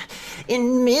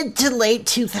 In mid to late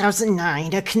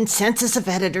 2009, a consensus of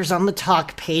editors on the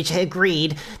talk page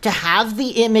agreed to have the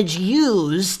image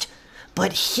used,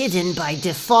 but hidden by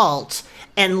default,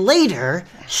 and later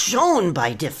shown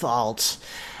by default.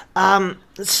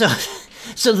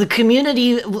 So the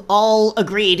community all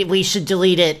agreed we should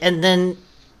delete it, and then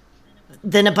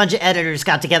a bunch of editors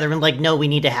got together and no, we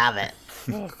need to have it.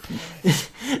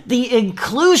 The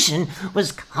inclusion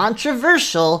was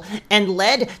controversial and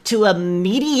led to a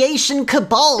mediation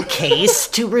cabal case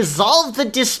to resolve the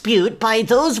dispute by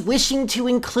those wishing to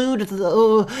include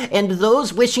and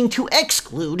those wishing to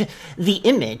exclude the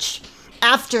image.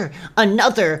 After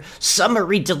another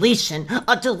summary deletion,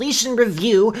 a deletion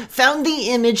review found the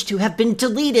image to have been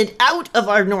deleted out of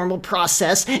our normal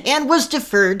process and was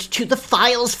deferred to the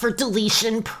files for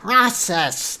deletion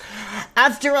process.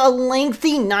 After a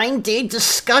lengthy 9-day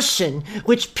discussion,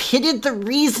 which pitted the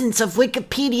reasons of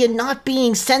Wikipedia not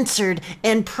being censored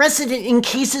and precedent in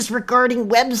cases regarding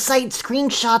website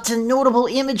screenshots and notable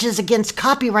images against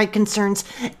copyright concerns,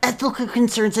 ethical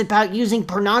concerns about using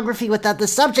pornography without the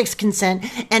subject's consent,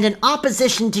 and an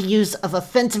opposition to use of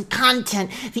offensive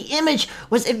content, the image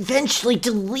was eventually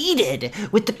deleted,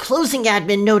 with the closing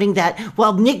admin noting that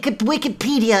while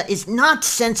Wikipedia is not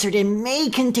censored and may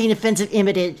contain offensive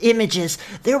images,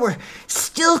 there were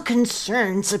still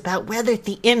concerns about whether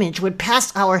the image would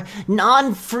pass our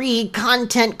non-free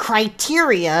content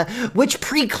criteria, which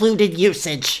precluded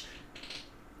usage.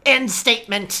 End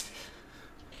statement.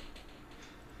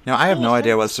 Now, I have no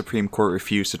idea why the Supreme Court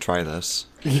refused to try this.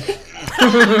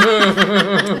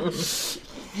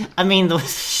 I mean,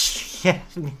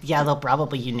 yeah, they'll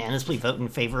probably unanimously vote in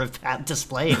favor of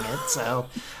displaying it, so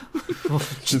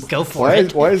just go for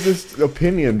it. Why is this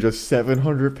opinion just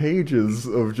 700 pages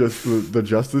of just the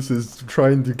justices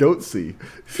trying to goatsy?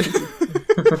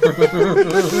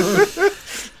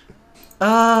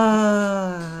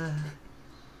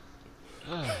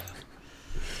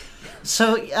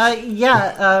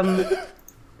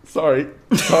 Sorry,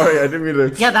 I didn't mean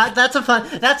to. Yeah, that's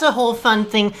a whole fun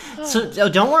thing. So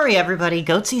don't worry, everybody.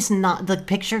 The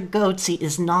picture Goatsy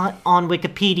is not on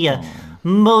Wikipedia,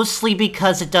 mostly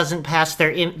because it doesn't pass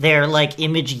their like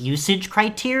image usage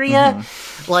criteria.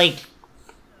 Like,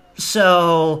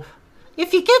 so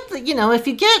if you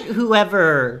get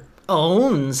whoever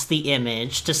owns the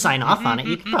image to sign off on it,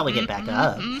 you can probably get back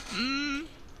up.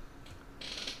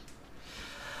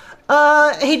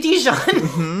 Hey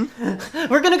Dijon,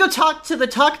 we're gonna go talk to the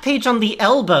talk page on the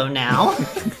elbow now.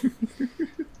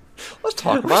 Let's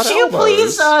talk about Would you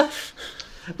elbows.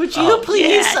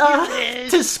 please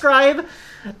describe?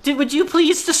 Would you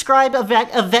please describe a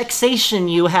vexation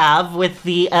you have with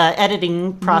the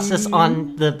editing process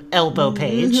on the elbow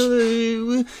page?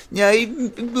 Hello,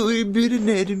 I'm Morbid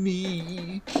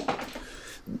Anatomy.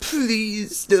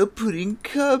 Please stop putting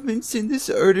comments in this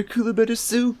article about a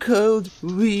so-called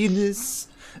weenus,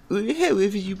 or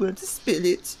however you want to spell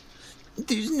it.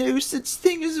 There's no such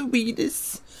thing as a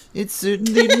weenus. It's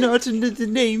certainly not another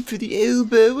name for the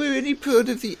elbow or any part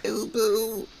of the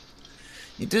elbow.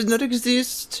 It does not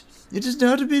exist. It is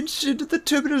not mentioned in the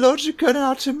Terminologica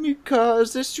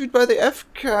Anatomicas issued by the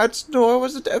FCAT, nor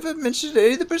was it ever mentioned in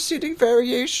any of the preceding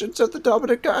variations of the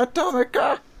Dominica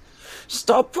Atomica.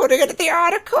 Stop putting it in the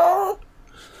article!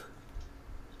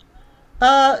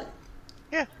 Yeah.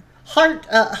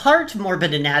 Heart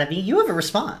Morbid Anatomy, you have a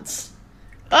response.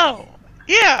 Oh,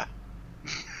 yeah.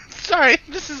 Sorry,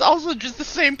 this is also just the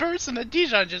same person that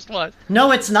Dijon just was.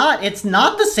 No, it's not. It's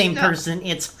not the same person.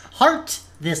 It's Heart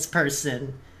this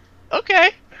person.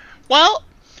 Okay. Well,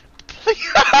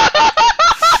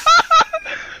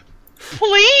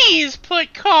 please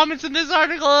put comments in this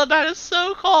article about a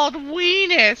so-called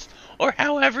weenus, or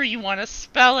however you want to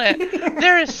spell it.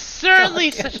 There is certainly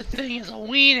such a thing as a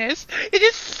weenus. It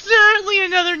is certainly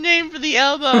another name for the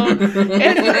elbow. And for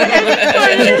any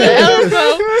part of the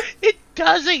elbow, it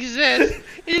does exist.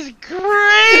 It is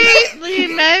greatly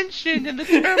mentioned in the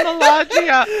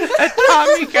Terminologia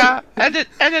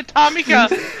Anatomica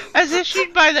as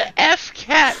issued by the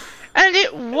FCAT. And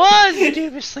it was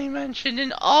dubiously mentioned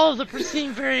in all of the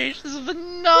preceding variations of the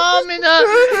Nomina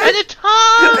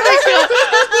Anatomica.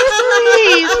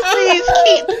 Please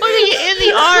keep putting it in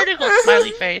the article.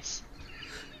 Smiley face.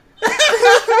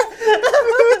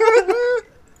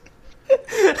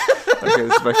 Okay,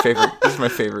 this is my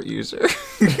favorite user.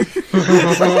 Surely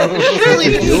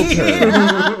this is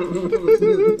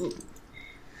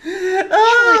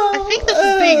I think this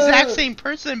is the exact same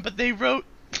person, but they wrote.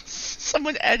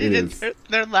 Someone edited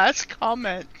their last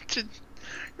comment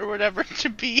or whatever to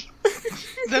be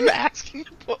them asking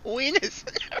to put weenus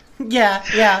in there.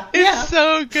 Yeah. It's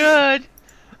so good.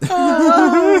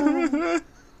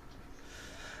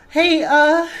 Hey,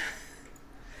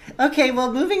 okay,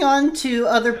 well, moving on to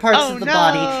other parts of the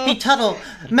body. Hey, Tuttle,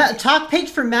 talk page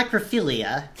for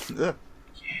macrophilia.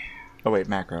 Oh, wait,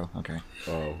 macro. Okay.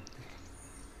 Oh.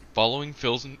 Following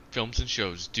films and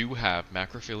shows do have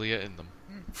macrophilia in them.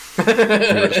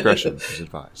 Viewer discretion is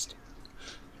advised.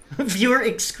 Viewer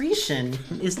excretion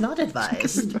is not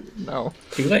advised. No.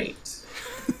 Too late.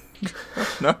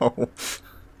 No.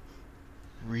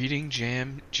 Reading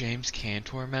James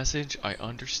Cantor message, I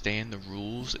understand the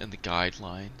rules and the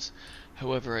guidelines.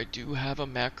 However, I do have a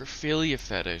macrophilia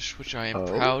fetish, which I am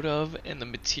proud of, and the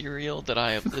material that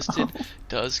I have listed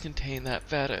does contain that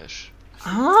fetish.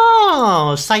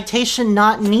 Oh, citation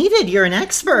not needed. You're an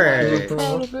expert.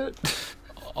 Proud of it.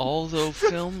 Although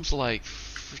films like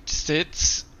For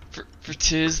Tiz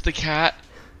the Cat,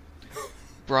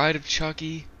 Bride of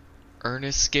Chucky,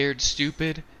 Ernest Scared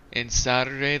Stupid, and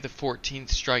Saturday the 14th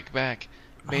Strike Back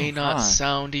may not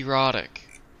sound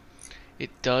erotic, it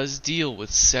does deal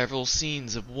with several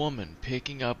scenes of women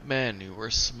picking up men who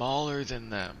are smaller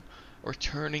than them, or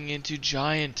turning into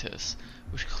giantess,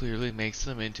 which clearly makes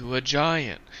them into a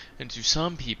giant, and to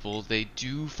some people they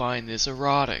do find this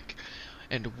erotic,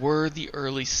 and were the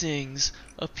early sings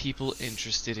of people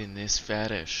interested in this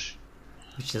fetish.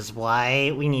 Which is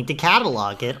why we need to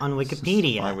catalog it on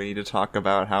Wikipedia. Why we need to talk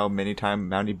about how many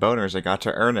boners I got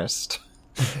to Ernest.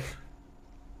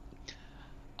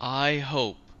 I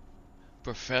hope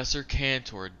Professor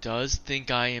Cantor does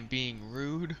think I am being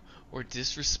rude or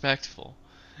disrespectful,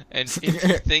 and if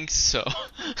he thinks so,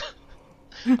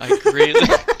 I greatly...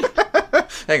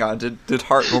 Hang on, did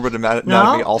Heart Morbid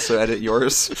Anatomy also edit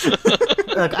yours?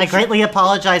 Look, I greatly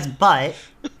apologize, but...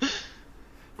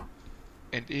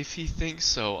 And if he thinks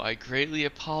so, I greatly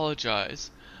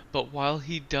apologize, but while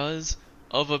he does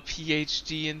of a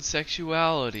PhD in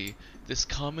sexuality, This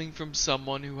coming from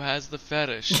someone who has the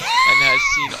fetish and has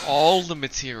seen all the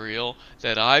material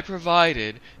that I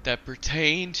provided that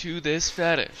pertain to this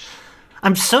fetish.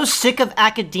 I'm so sick of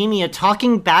academia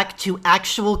talking back to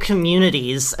actual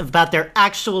communities about their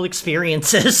actual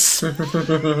experiences.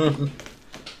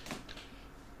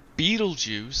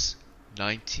 Beetlejuice,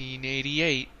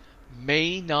 1988,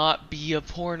 may not be a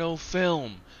porno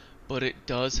film, but it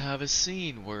does have a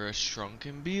scene where a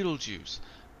shrunken Beetlejuice,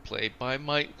 played by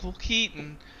Michael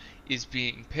Keaton, is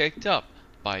being picked up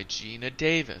by Gina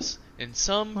Davis, and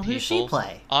some Well, who does she people,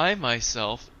 play? I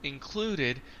myself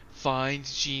included, find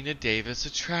Gina Davis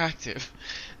attractive,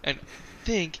 and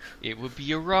think it would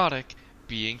be erotic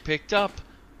being picked up,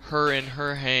 her in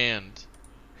her hand.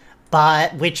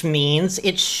 But, which means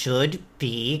it should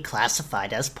be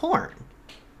classified as porn.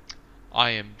 I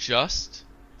am just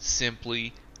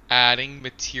simply adding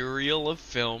material of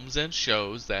films and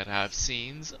shows that have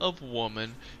scenes of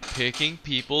women picking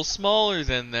people smaller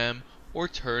than them or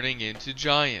turning into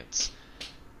giants.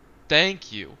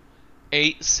 Thank you.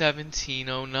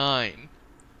 8/17/09.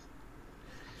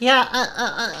 Yeah,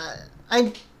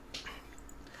 I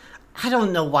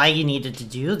don't know why you needed to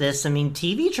do this. I mean,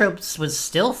 TV Tropes was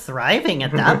still thriving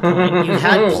at that point. You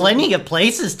had plenty of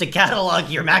places to catalog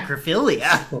your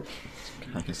macrophilia.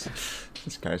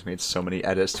 This guy's made so many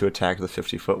edits to attack the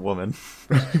 50-foot woman.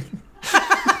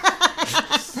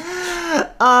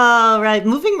 Alright,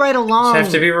 moving right along. Have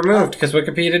to be removed because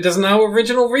Wikipedia doesn't know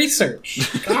original research.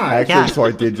 God. Actually, Yeah. so I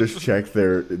did just check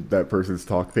that person's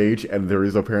talk page, and there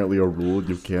is apparently a rule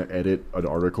you can't edit an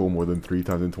article more than 3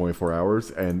 times in 24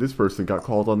 hours, and this person got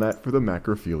called on that for the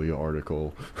macrophilia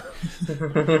article.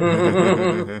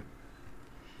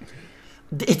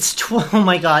 Oh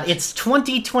my god, it's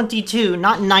 2022,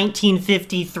 not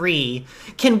 1953.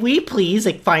 Can we please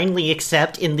finally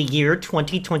accept in the year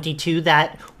 2022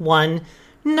 that, one,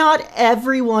 not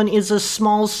everyone is a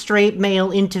small straight male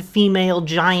into female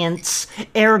giants.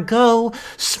 Ergo,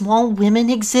 small women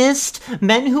exist,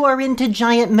 men who are into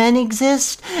giant men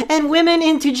exist, and women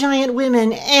into giant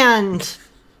women, and...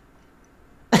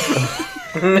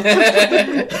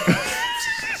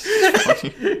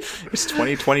 It's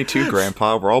 2022,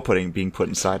 Grandpa. We're all being put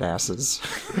inside asses.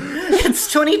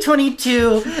 It's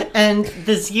 2022, and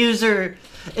this user,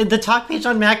 the talk page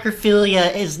on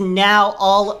macrophilia is now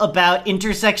all about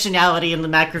intersectionality in the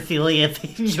macrophilia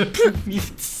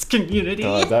community.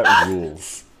 That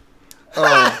rules.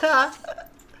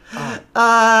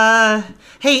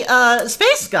 Hey,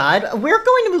 Space God, we're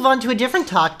going to move on to a different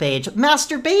talk page,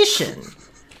 masturbation.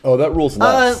 Oh, that rules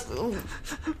less.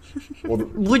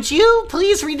 Would you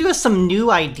please read us some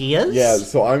new ideas? Yeah,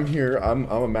 so I'm here. I'm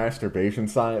a masturbation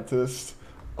scientist.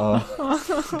 I'm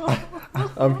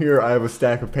here. I have a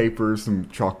stack of papers, some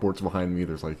chalkboards behind me.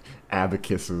 There's like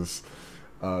abacuses.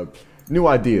 New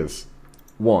ideas.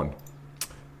 1.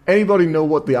 Anybody know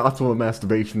what the optimal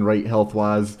masturbation rate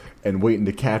health-wise and waiting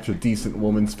to catch a decent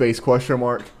woman? Space question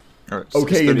mark.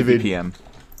 Okay, individual.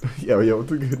 Yeah,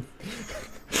 what's a good?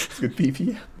 It's a good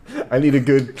ppm. I need a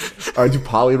good. I do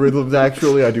polyrhythms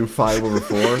actually. I do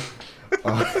 5/4.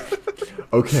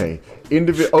 Okay,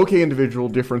 individual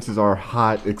differences are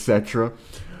hot, etc.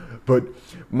 But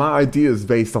my idea is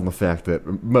based on the fact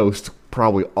that most,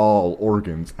 probably all,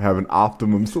 organs have an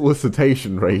optimum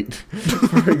solicitation rate.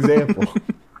 For example,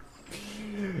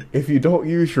 if you don't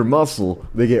use your muscle,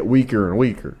 they get weaker and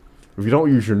weaker. If you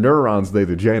don't use your neurons, they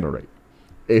degenerate.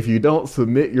 If you don't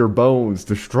submit your bones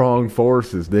to strong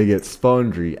forces, they get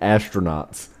spongy,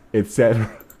 astronauts, etc.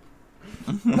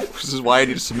 This is why I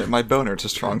need to submit my boner to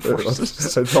strong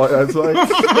forces. That's why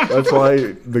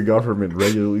the government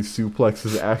regularly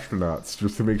suplexes astronauts,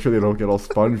 just to make sure they don't get all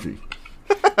spongy.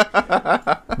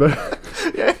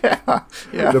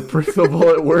 Yeah. The principle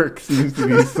at work seems to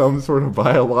be some sort of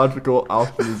biological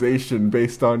optimization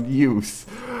based on use,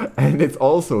 and it's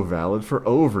also valid for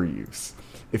overuse.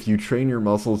 If you train your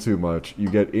muscle too much, you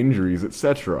get injuries,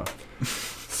 etc.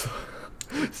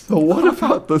 So what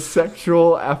about the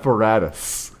sexual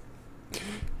apparatus?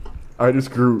 I just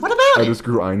grew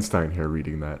Einstein here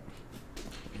reading that.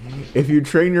 If you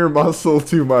train your muscle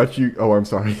too much, you... Oh, I'm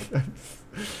sorry.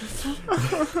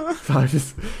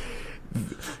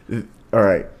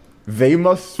 Alright. They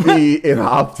must be in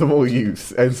optimal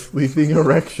use, and sleeping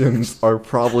erections are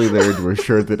probably there to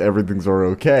assure that everything's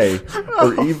okay,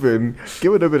 or even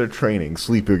give it a bit of training.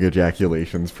 Sleeping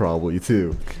ejaculations probably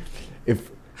too. If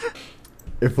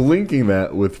linking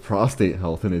that with prostate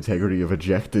health and integrity of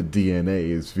ejected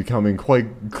DNA is becoming quite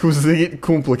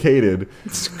complicated.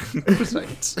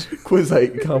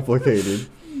 Quizite complicated.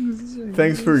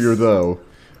 Thanks for your though.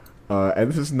 And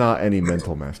this is not any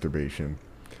mental masturbation.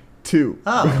 2.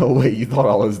 Oh, wait, you thought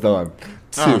I was done.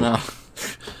 2. Oh, no.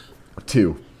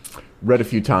 2. Read a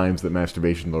few times that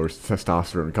masturbation lowers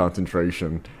testosterone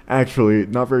concentration. Actually,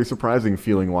 not very surprising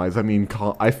feeling-wise. I mean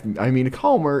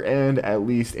calmer and at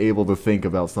least able to think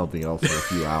about something else for a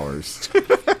few hours.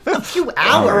 A few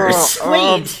hours?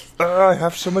 Wait. I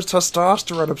have so much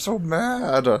testosterone. I'm so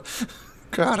mad.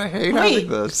 God, I hate having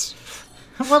this.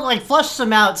 Well, I flushed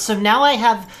some out, so now I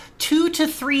have 2 to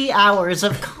 3 hours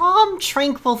of calm,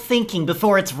 tranquil thinking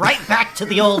before it's right back to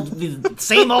the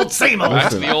same old.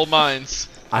 Back to the old minds.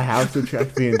 I have to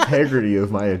check the integrity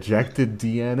of my ejected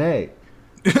DNA.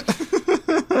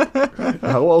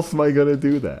 How else am I going to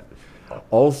do that?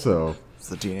 Also, It's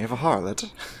the DNA of a harlot.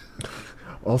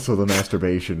 Also, the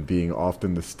masturbation being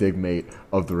often the stigmate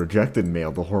of the rejected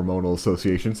male, the hormonal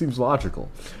association seems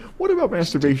logical. What about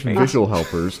masturbation visual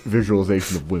helpers,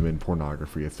 visualization of women,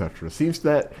 pornography, etc.? Seems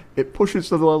that it pushes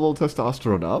the level of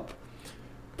testosterone up?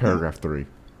 Paragraph 3.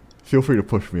 Feel free to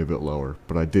push me a bit lower,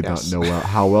 but I did not know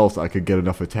how else I could get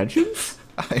enough attention.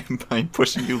 I'm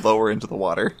pushing you lower into the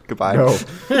water. Goodbye. No,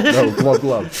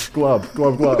 glove.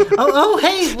 Oh,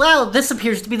 hey, wow, this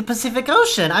appears to be the Pacific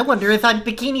Ocean. I wonder if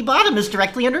Bikini Bottom is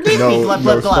directly underneath me. Glub.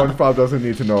 SpongeBob doesn't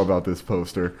need to know about this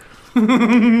poster.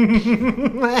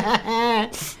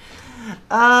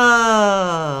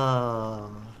 Oh.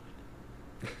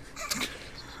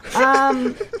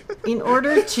 In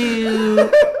order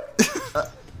to...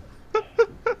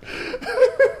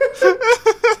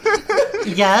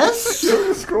 Yes?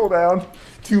 Scroll down.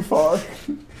 Too far.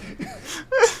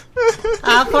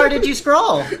 How far did you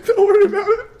scroll? Don't worry about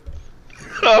it.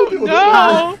 Oh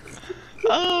no!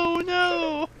 Oh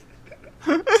no!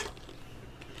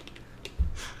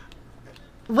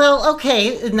 Well,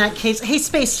 okay, in that case, hey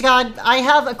Space God, I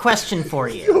have a question for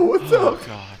you. Yo, what's up?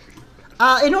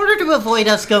 God. In order to avoid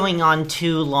us going on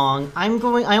too long, I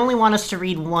only want us to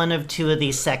read one of two of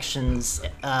these sections,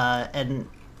 and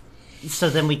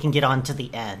so then we can get on to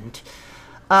the end.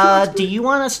 Do you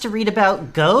want us to read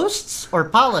about ghosts or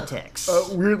politics?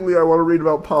 Weirdly, I want to read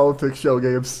about politics, Shell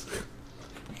Games.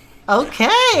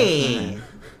 Okay.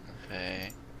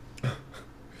 Hey.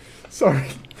 Sorry.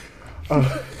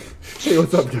 Hey,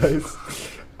 what's up, guys?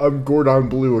 I'm Gordon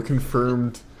Blue, a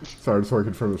confirmed... Sorry, I just want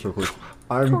to confirm this real quick.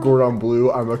 I'm Gordon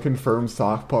Blue. I'm a confirmed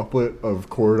sock puppet of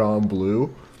Cordon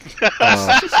Bleu.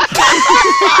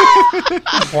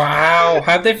 Wow,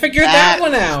 how'd they figure that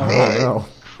one out? I don't know.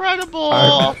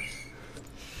 Incredible!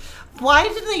 Why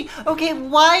did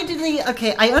they...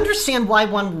 Okay, I understand why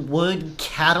one would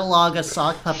catalog a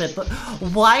sock puppet, but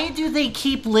why do they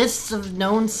keep lists of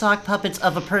known sock puppets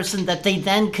of a person that they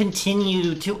then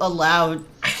continue to allow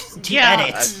to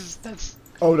edit? That's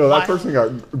Oh no, that person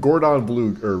got Gordon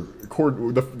Blue, or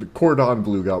the Cordon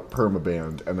Bleu got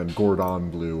permabanned, and then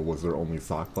Gordon Bleu was their only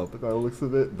sock puppet by the looks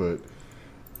of it. But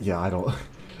yeah, I don't.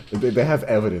 They have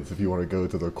evidence if you want to go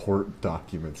to the court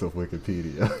documents of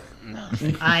Wikipedia.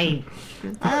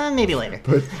 Maybe later.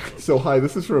 But so hi,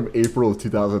 this is from April of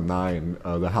 2009,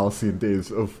 the halcyon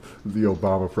days of the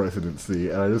Obama presidency,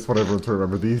 and I just want everyone to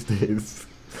remember these days.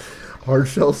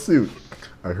 Hardshell suit.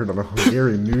 I heard on a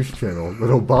Hungarian news channel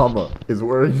that Obama is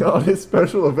wearing on his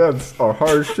special events a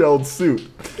hard-shelled suit.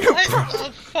 what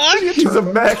the fuck? He's a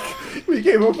mech. We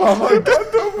gave Obama a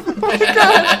Gundam. What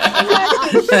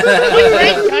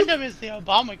great Gundam is the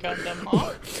Obama Gundam,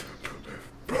 huh?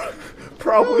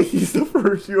 Probably he's the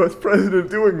first U.S. president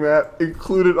doing that,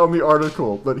 included on the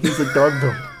article that he's a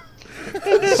Gundam.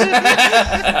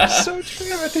 So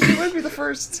true. I think he might be the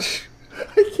first.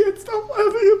 I can't stop laughing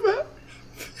at that.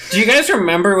 Do you guys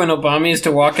remember when Obama used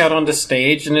to walk out onto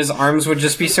stage and his arms would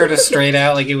just be sort of straight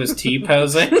out like it was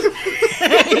T-posing? I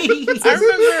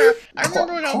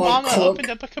remember when Obama opened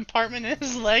up a compartment in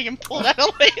his leg and pulled out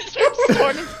a laser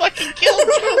sword and fucking killed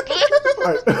Trump.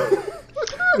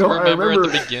 Remember at the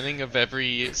beginning of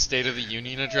every State of the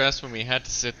Union address when we had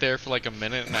to sit there for like a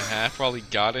minute and a half while he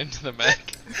got into the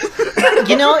mech?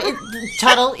 You know,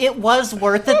 Tuttle, it was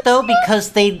worth it though,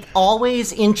 because they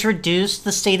always introduced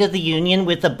the State of the Union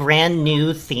with a brand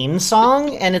new theme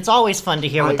song, and it's always fun to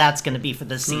hear what that's going to be for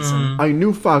this season. I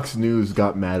knew Fox News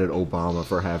got mad at Obama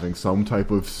for having some type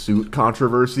of suit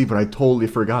controversy, but I totally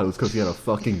forgot it was because he had a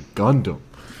fucking Gundam.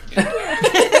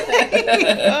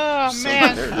 Oh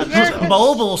man,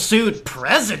 Mobile suit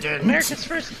president. America's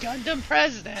first Gundam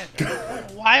president.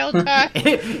 What a wild time.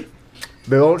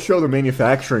 They don't show the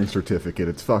manufacturing certificate.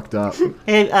 It's fucked up.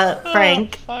 Hey,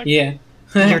 Frank, Fuck. Yeah.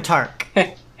 your Tark.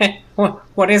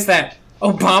 What is that?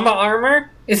 Obama armor?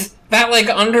 Is that like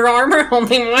Under Armour,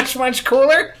 only much, much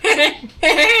cooler?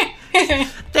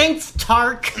 Thanks,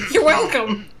 Tark. You're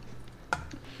welcome.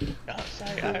 Oh,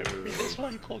 sorry, I read this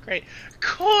one. Cool, great.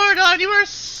 Cordon, you are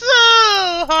so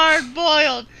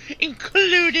hard-boiled.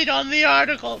 Included on the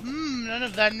article. None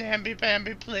of that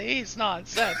namby-pamby please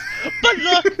nonsense. But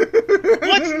look,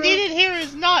 what's needed here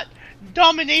is not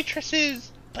dominatrices,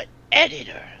 but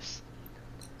editors.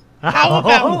 How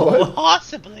about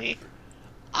possibly?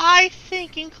 I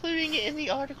think including it in the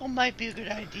article might be a good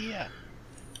idea.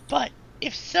 But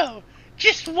if so,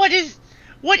 just what is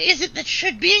it that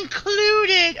should be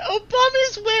included? Obama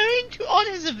is wearing on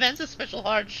his events a special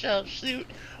hard-shell suit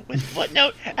with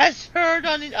footnote as heard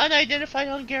on an unidentified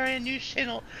Hungarian news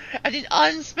channel at an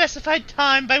unspecified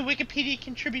time by Wikipedia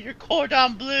contributor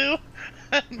Cordon Bleu.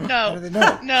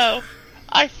 No,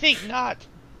 I think not.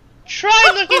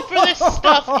 Try looking for this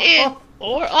stuff in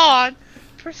or on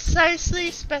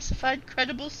precisely specified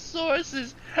credible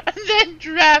sources and then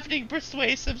drafting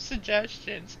persuasive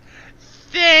suggestions.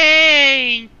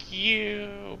 Thank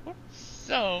you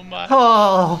so much.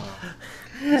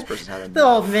 This person had a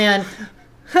Oh man,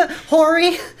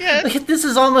 Hori, Yes? this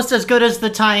is almost as good as the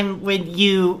time when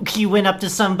you went up to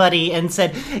somebody and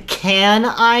said, "Can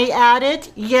I add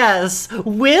it? Yes.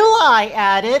 Will I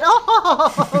add it?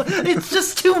 Oh, it's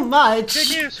just too much." Good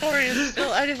news, Hori is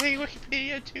still editing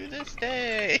Wikipedia to this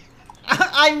day.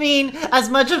 I mean, as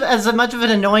much of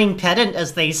an annoying pedant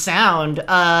as they sound,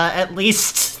 at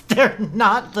least they're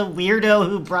not the weirdo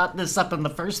who brought this up in the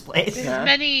first place. Yeah.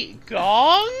 Many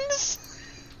gongs?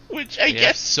 Which I We have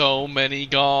guess... so many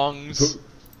gongs.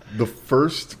 The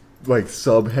first like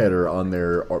subheader on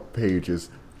their page is,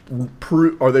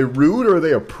 are they rude or are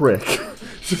they a prick?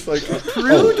 Just like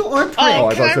Rude or prick? Oh,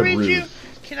 I can thought I it said read rude. you?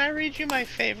 Can I read you my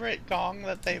favorite gong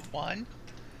that they've won?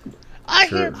 I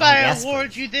Sure. hereby Oh, yes,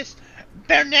 award please. you this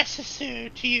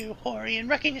Bernessisu to you, Hori, in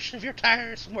recognition of your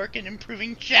tireless work in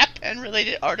improving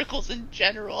Japan-related articles in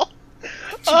general.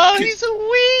 Oh, he's a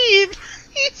weeb!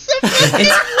 He's a fucking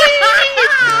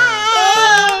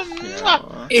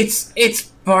weeb! It's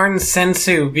Barn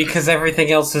Sensu because everything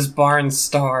else is Barn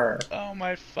Star. Oh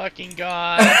my fucking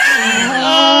god.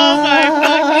 Oh my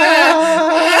fucking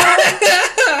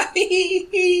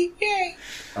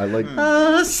I like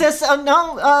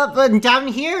But down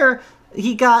here,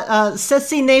 he got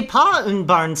Ceci n'est pas un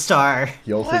barn star.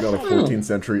 he also got a 14th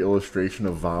century illustration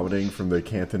of vomiting from the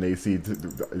Cantonese.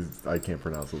 I can't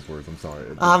pronounce those words. I'm sorry.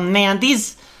 Oh man,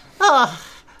 these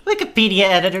Wikipedia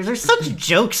editors are such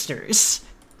jokesters.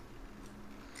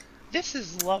 This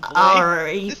is lovely.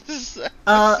 Alright. This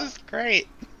is great.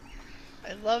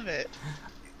 I love it.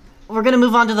 We're gonna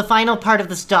move on to the final part of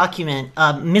this document,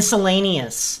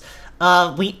 miscellaneous.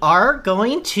 We are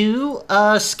going to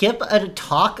skip a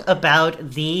talk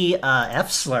about the F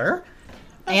slur,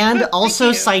 and also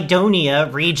you. Cydonia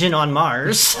region on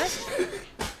Mars.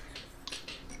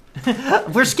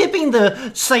 We're skipping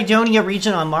the Cydonia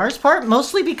region on Mars part,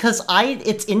 mostly because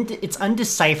it's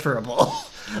undecipherable.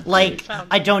 Like,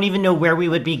 I don't even know where we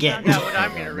would begin. Now what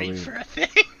I'm gonna read for a thing.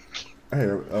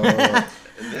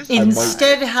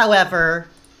 Instead, however,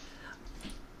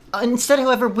 I'm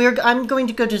going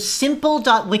to go to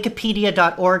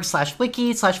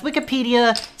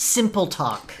simple.wikipedia.org/wiki/Wikipedia simple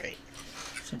talk. Great.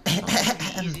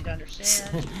 Easy to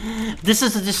understand. This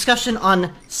is a discussion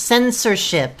on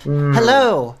censorship.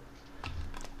 Hello.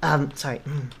 Sorry.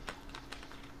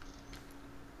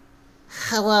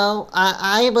 Hello,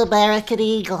 I am American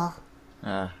Eagle.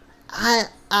 I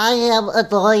am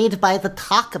annoyed by the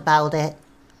talk about it.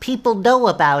 People know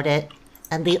about it,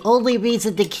 and the only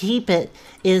reason to keep it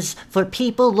is for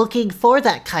people looking for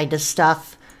that kind of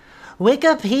stuff.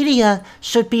 Wikipedia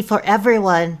should be for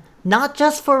everyone, not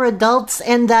just for adults,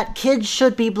 and that kids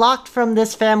should be blocked from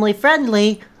this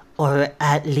family-friendly, or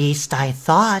at least I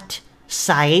thought,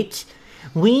 site.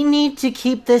 We need to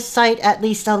keep this site at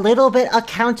least a little bit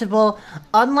accountable,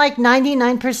 unlike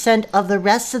 99% of the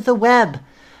rest of the web.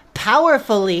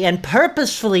 Powerfully and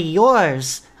purposefully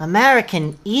yours,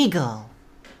 American Eagle.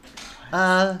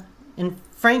 And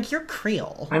Frank, you're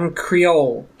Creole. I'm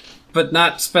Creole, but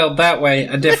not spelled that way,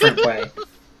 a different way.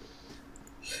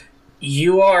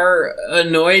 You are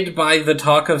annoyed by the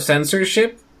talk of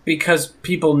censorship because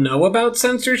people know about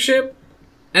censorship?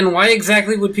 And why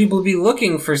exactly would people be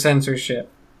looking for censorship?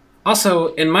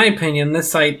 Also, in my opinion,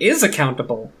 this site is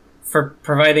accountable for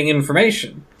providing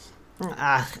information. No,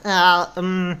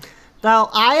 I'm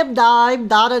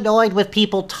not annoyed with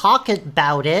people talking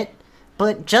about it,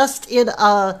 but just in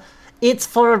it's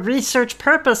for research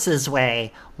purposes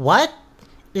way. What?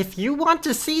 If you want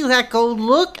to see that, go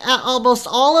look at almost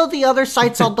all of the other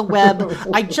sites on the web.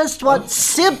 I just want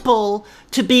simple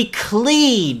to be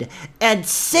clean and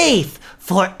safe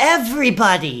for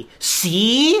everybody.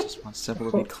 See? I want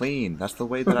simple to be clean. That's the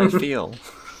way that I feel.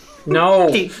 No.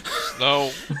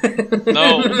 No.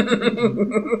 No.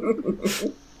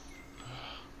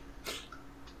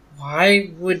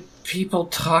 Why would people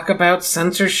talk about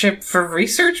censorship for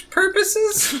research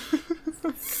purposes?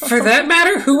 For that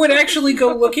matter, who would actually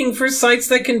go looking for sites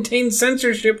that contain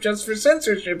censorship just for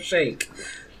censorship's sake?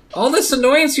 All this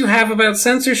annoyance you have about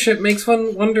censorship makes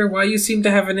one wonder why you seem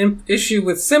to have an issue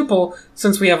with simple,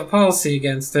 since we have a policy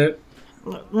against it.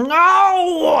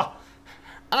 No!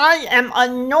 I am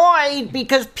annoyed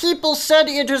because people said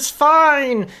it is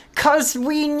fine, cause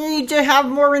we need to have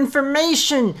more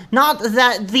information, not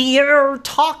that they're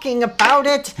talking about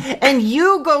it, and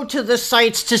you go to the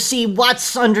sites to see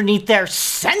what's underneath their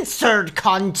censored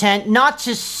content, not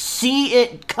to see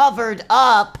it covered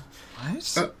up.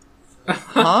 What?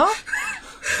 Huh?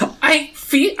 I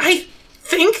think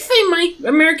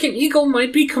American Eagle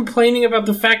might be complaining about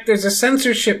the fact there's a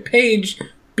censorship page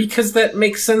because that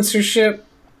makes censorship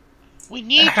We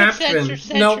need happen. to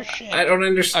censor No, censorship. I don't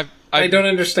understand. I don't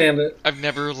understand it. I've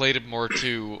never related more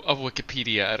to a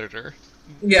Wikipedia editor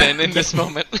Yeah. than in this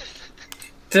moment.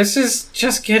 This is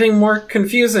just getting more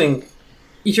confusing.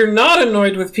 You're not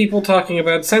annoyed with people talking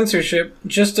about censorship,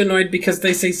 just annoyed because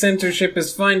they say censorship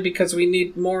is fine because we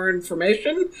need more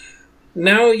information?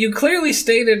 Now, you clearly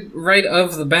stated right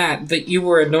off the bat that you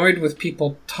were annoyed with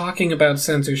people talking about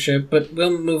censorship, but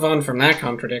we'll move on from that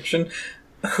contradiction.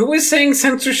 Who is saying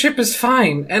censorship is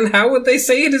fine? And how would they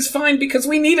say it is fine because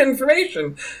we need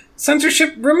information?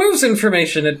 Censorship removes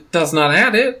information, it does not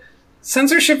add it.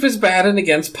 Censorship is bad and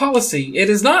against policy. It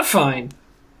is not fine.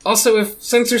 Also, if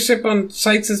censorship on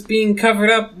sites is being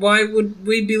covered up, why would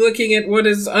we be looking at what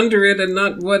is under it and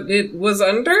not what it was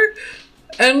under?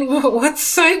 And what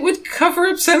site would cover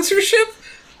up censorship?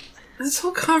 This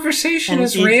whole conversation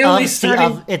is really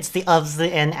starting... It's the ofs,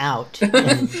 the and out.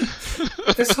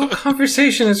 This whole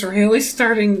conversation is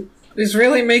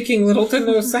really making little to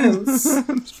no sense.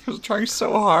 I'm trying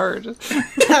so hard.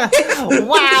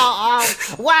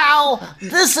 Wow,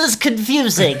 this is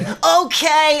confusing.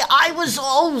 Okay, I was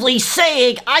only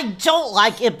saying I don't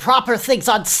like improper things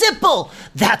on Simple.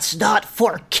 That's not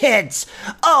for kids.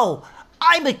 Oh,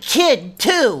 I'm a kid,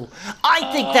 too.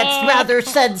 I think that's rather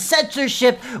than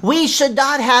censorship. We should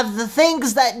not have the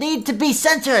things that need to be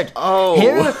censored. Oh.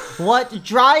 Here, what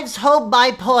drives home my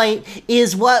point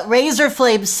is what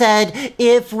Razorflame said.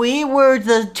 If we were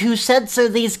to censor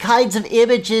these kinds of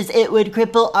images, it would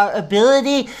cripple our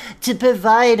ability to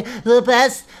provide the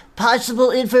best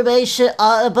possible information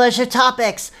on a bunch of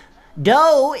topics.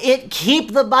 No, it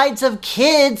keep the minds of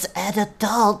kids and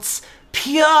adults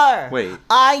pure. Wait.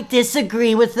 I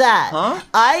disagree with that. Huh?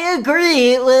 I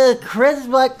agree with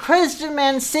what Christian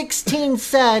Man 16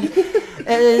 said,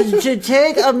 to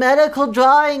take a medical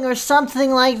drawing or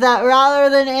something like that rather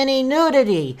than any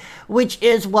nudity, which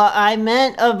is what I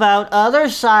meant about other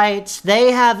sites.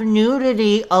 They have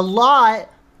nudity a lot.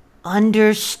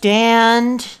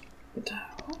 Understand?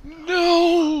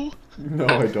 No! No,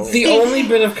 I don't. The only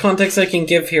bit of context I can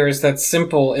give here is that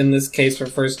simple in this case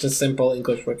refers to simple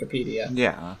English Wikipedia.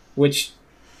 Yeah. Which,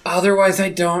 otherwise I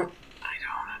don't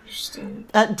understand.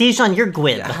 Dijon, you're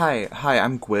Gwib. Hi,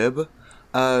 I'm Gwib.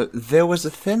 There was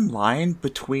a thin line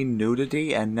between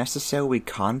nudity and necessary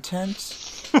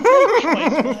content.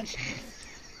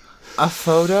 A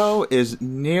photo is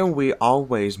nearly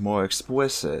always more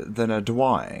explicit than a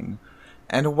drawing.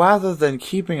 And rather than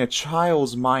keeping a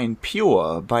child's mind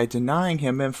pure by denying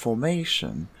him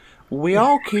information, we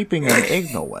are keeping him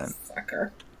ignorant.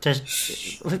 Fucker.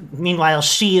 Meanwhile,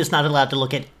 she is not allowed to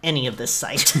look at any of this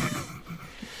site.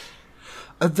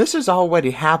 This has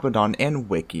already happened on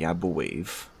NWiki, I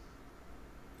believe.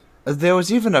 There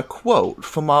was even a quote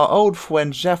from our old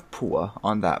friend Jeff Poor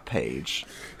on that page.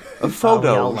 We all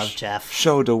Photos love Jeff.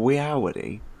 show the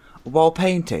reality, while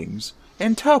paintings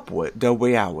interpret the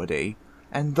reality.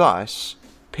 And thus,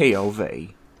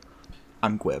 POV.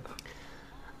 I'm Gwib.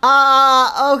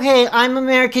 Okay, I'm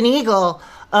American Eagle.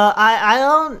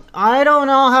 I don't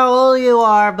know how old you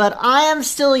are, but I am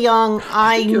still young.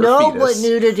 I You're a know fetus. what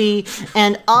nudity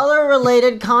and other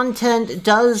related content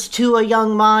does to a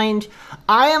young mind.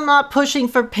 I am not pushing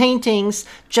for paintings,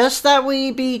 just that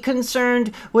we be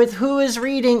concerned with who is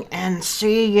reading and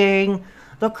seeing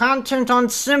the content on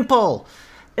Simple.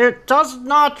 It does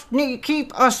not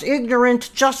keep us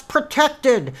ignorant, just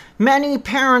protected. Many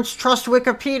parents trust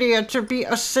Wikipedia to be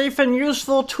a safe and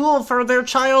useful tool for their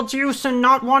child's use and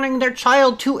not wanting their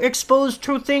child to expose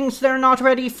to things they're not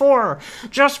ready for.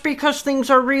 Just because things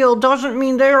are real doesn't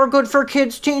mean they are good for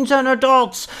kids, teens, and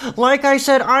adults. Like I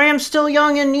said, I am still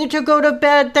young and need to go to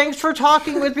bed. Thanks for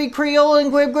talking with me, Creole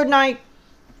and Gwib. Good night.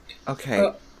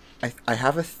 Okay, I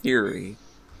have a theory.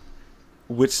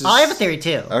 Which is... I have a theory,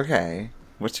 too. Okay.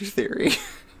 What's your theory?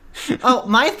 Oh,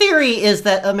 my theory is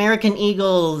that American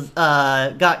Eagle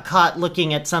got caught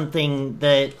looking at something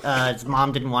that his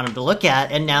mom didn't want him to look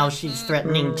at, and now she's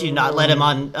threatening to not let him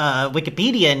on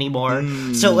Wikipedia anymore.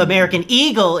 So American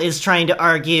Eagle is trying to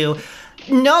argue,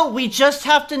 no, we just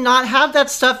have to not have that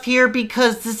stuff here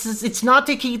because it's not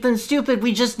to keep them stupid.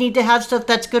 We just need to have stuff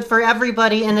that's good for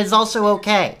everybody and is also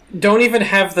okay. Don't even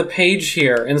have the page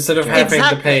here instead of having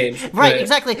the page. Right,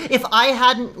 exactly. If I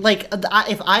hadn't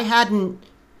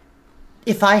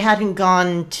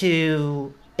gone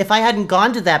to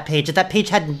that page, if that page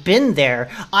hadn't been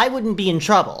there, I wouldn't be in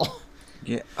trouble.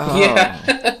 Yeah.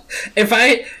 Yeah.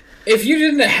 If you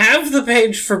didn't have the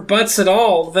page for butts at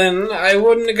all, then I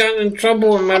wouldn't have gotten in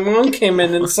trouble when my mom came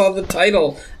in and saw the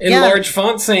title in large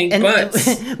font saying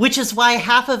butts. Which is why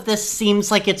half of this seems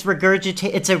like it's a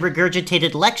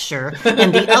regurgitated lecture,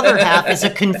 and the other half is a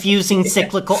confusing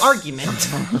cyclical argument.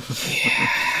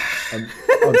 I'm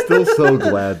still so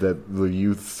glad that the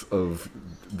youths of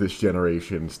this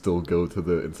generation still go to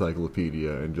the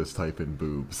encyclopedia and just type in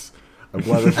boobs. I'm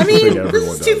glad that's something everyone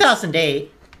this is does.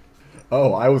 2008.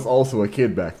 Oh, I was also a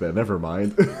kid back then. Never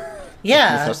mind.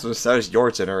 Yeah. That was your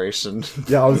generation.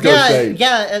 Yeah, I was going to say,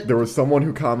 yeah. There was someone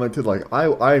who commented, like,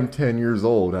 I'm 10 years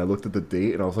old, and I looked at the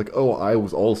date, and I was like, oh, I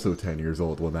was also 10 years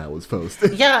old when that was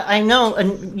posted. Yeah, I know,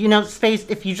 and, Space,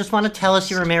 if you just want to tell us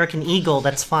you're American Eagle,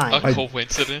 that's fine. A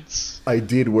coincidence? I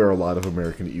did wear a lot of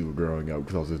American Eagle growing up,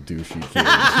 because I was a douchey kid.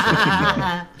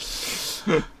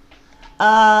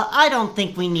 I don't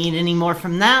think we need any more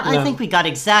from that. No. I think we got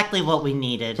exactly what we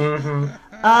needed. Mm-hmm.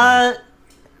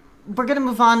 We're going to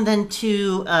move on then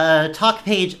to talk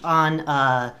page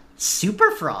on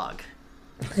Super Frog.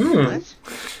 What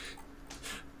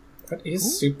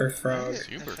is Super Frog?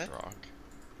 Super Frog.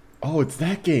 Oh, it's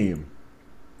that game.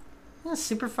 Yeah,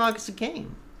 Super Frog is a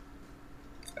game.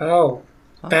 Oh,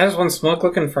 that is one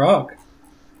smug-looking frog.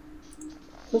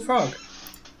 Cool frog.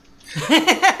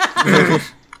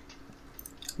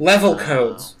 Level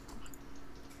codes.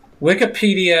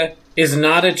 Wikipedia is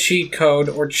not a cheat code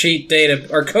or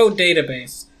code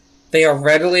database. They are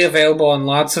readily available on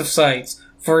lots of sites.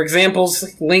 For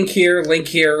examples, link here,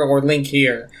 or link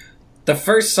here. The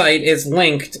first site is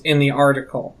linked in the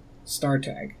article. Star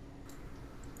tag.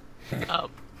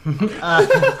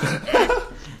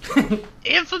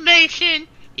 Information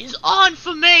is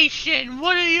onformation.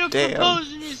 What are you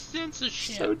proposing is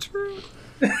censorship? So true.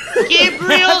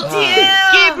 Gabriel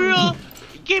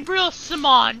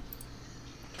Simon.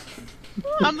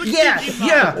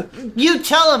 Yeah. You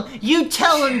tell him,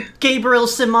 Gabriel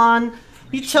Simon.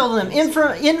 You tell them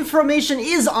information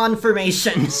is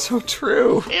onformation. So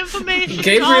true.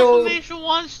 Information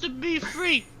wants to be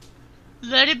free.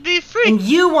 Let it be free. And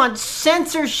you want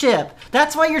censorship.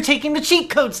 That's why you're taking the cheat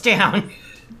codes down.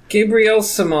 Gabriel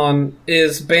Simon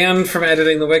is banned from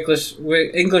editing the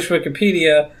English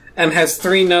Wikipedia and has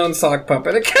 3 known sock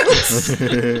puppet accounts. Why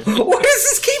does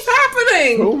this keep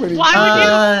happening?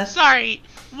 Why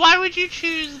would you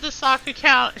choose the sock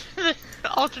account, the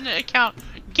alternate account,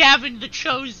 Gavin the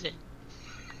Chosen?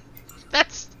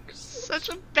 That's such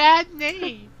a bad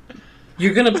name.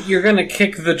 You're gonna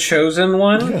kick the Chosen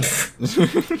one? My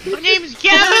name's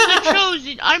Gavin the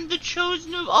Chosen. I'm the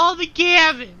chosen of all the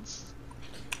Gavins.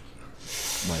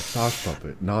 My sock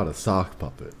puppet, not a sock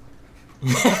puppet.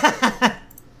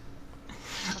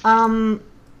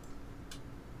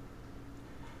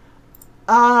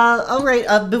 Alright,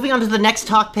 moving on to the next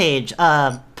talk page.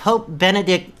 Pope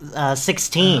Benedict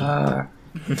 16.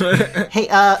 Hey,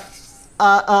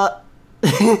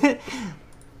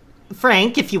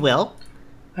 Frank, if you will.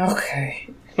 Okay.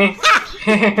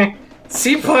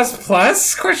 C++?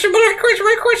 Question mark?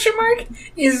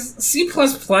 Is C++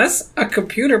 a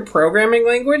computer programming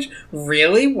language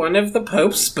really one of the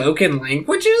Pope's spoken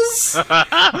languages?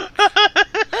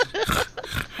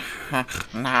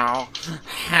 No.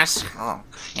 Haskell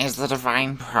is the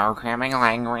divine programming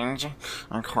language,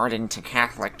 according to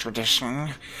Catholic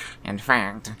tradition. In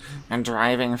fact, a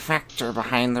driving factor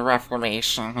behind the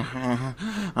Reformation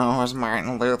was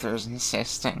Martin Luther's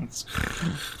insistence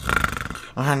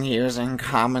on using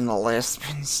Common Lisp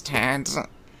instead.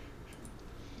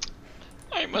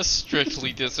 I must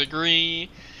strictly disagree.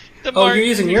 You're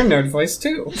using your nerd voice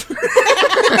too.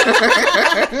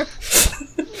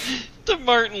 The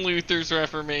Martin Luther's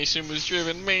Reformation was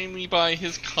driven mainly by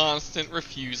his constant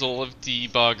refusal of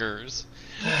debuggers,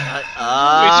 which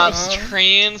was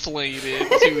translated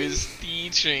to his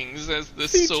teachings as the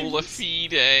Sola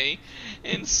Fide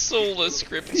and Sola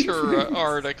Scriptura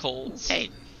articles.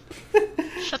 Hey,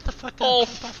 shut the fuck up,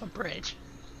 jump off a bridge.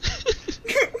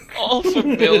 All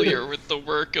familiar with the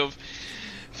work of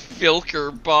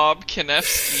Filker Bob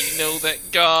Kanefsky know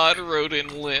that God wrote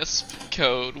in Lisp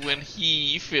code when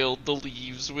he filled the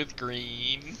leaves with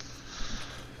green?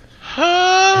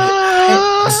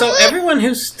 So everyone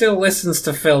who still listens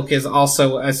to Filk is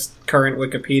also a current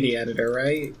Wikipedia editor,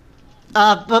 right?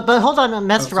 But hold on,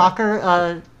 Mest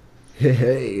Rocker,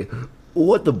 Hey,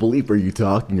 what the bleep are you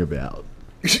talking about?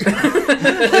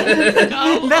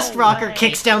 Mest Rocker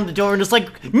kicks down the door and is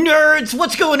like, "Nerds,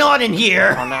 what's going on in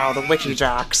here?" Oh no, the wiki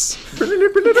jocks.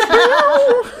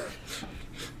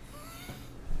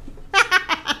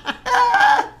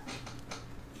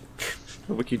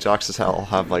 The wiki jocks as hell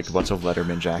have like a bunch of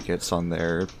Letterman jackets on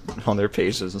their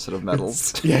pages instead of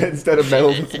medals. Yeah, instead of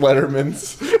medals, it's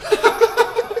Lettermans.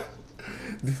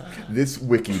 This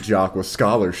wiki jock was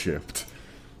scholarshiped.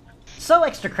 So,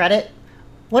 extra credit,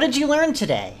 what did you learn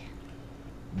today?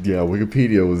 Yeah,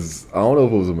 Wikipedia was, I don't know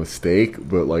if it was a mistake,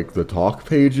 but like the talk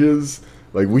pages,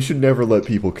 like we should never let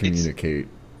people communicate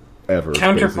ever.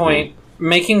 Counterpoint,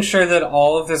 making sure that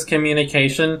all of this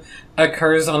communication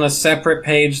occurs on a separate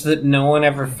page that no one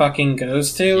ever fucking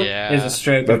goes to is a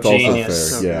stroke of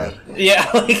genius. Also fair, yeah.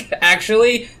 Yeah, like,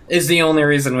 actually, is the only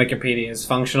reason Wikipedia is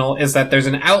functional, is that there's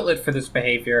an outlet for this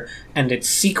behavior, and it's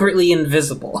secretly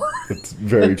invisible. It's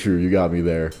very true, you got me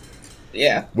there.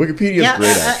 Yeah. Wikipedia's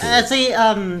great, actually.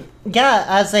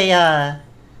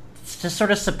 To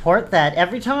sort of support that,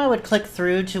 every time I would click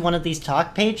through to one of these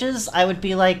talk pages, I would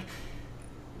be like,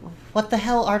 what the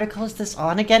hell article is this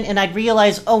on again? And I'd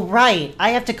realize, oh right,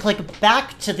 I have to click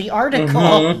back to the article.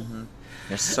 Mm-hmm.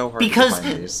 It's so hard to find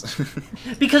these.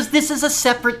 Because this is a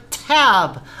separate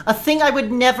tab. A thing I would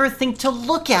never think to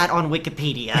look at on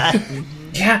Wikipedia.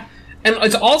 Yeah. And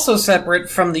it's also separate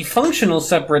from the functional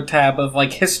separate tab of,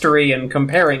 like, history and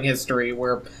comparing history,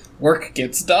 where work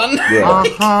gets done.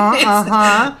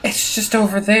 Yeah. It's just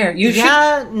over there.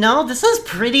 No, this is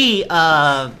pretty,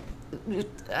 I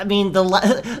mean, the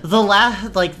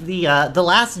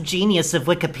last genius of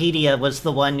Wikipedia was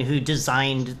the one who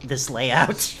designed this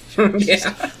layout.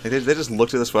 Yeah. They just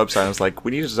looked at this website and was like, we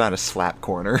need to design a slap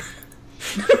corner.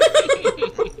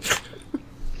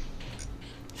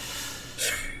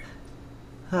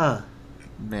 Huh.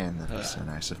 Man, that'd be so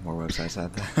nice if more websites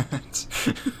had that.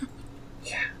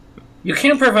 Yeah. You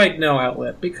can't provide no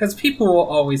outlet, because people will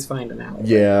always find an outlet.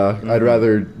 Yeah, I'd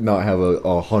rather not have a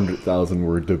 100,000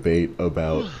 word debate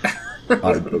about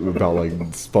like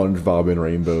SpongeBob and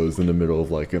rainbows in the middle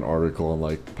of like an article on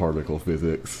like particle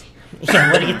physics.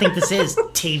 Yeah, what do you think this is?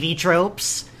 TV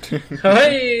tropes?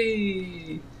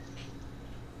 Hey!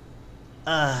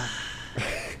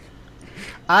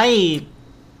 I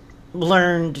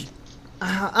learned.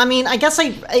 I guess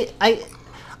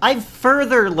I've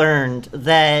further learned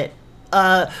that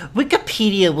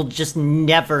Wikipedia will just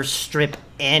never strip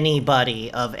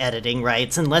anybody of editing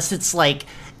rights unless it's like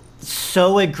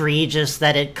so egregious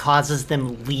that it causes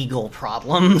them legal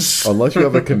problems. Unless you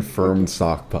have a confirmed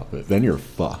sock puppet, then you're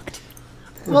fucked.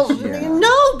 Well,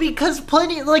 no, because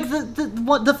plenty like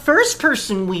the first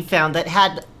person we found that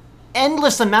had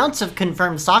endless amounts of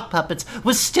confirmed sock puppets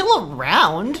was still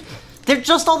around. They're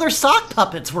just all their sock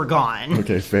puppets were gone.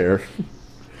 Okay, fair.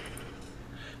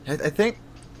 I think,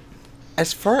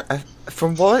 as far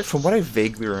from what I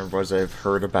vaguely remember, as I've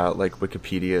heard about like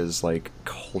Wikipedia's like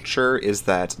culture, is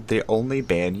that they only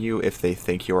ban you if they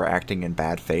think you are acting in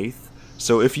bad faith.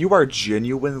 So if you are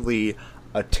genuinely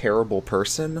a terrible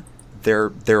person,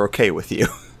 they're okay with you.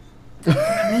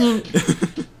 I mean,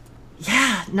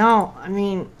 yeah, no, I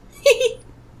mean.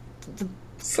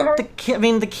 Sorry.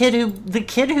 The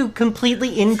kid who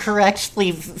completely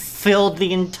incorrectly filled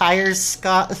the entire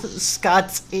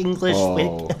Scots English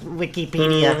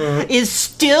Wikipedia is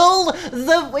still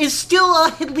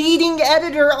a leading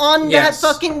editor on that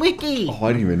fucking wiki. Oh, I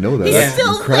didn't even know that. He's That's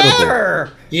still incredible. there.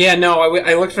 Yeah, no,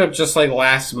 I looked it up just like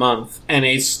last month, and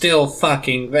he's still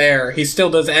fucking there. He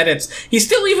still does edits. He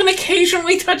still even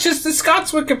occasionally touches the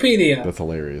Scots Wikipedia. That's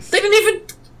hilarious. They didn't even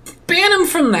ban him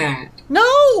from that.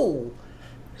 No.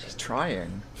 Just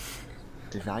trying.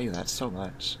 They value that so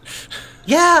much.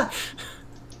 Yeah.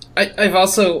 I've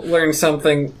also learned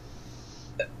something.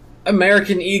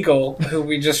 American Eagle, who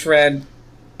we just read,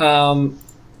 in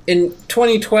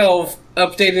 2012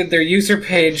 updated their user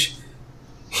page.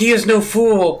 He is no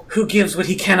fool who gives what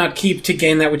he cannot keep to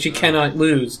gain that which he cannot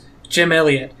lose. Jim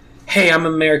Elliott. Hey, I'm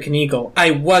American Eagle.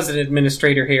 I was an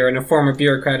administrator here and a former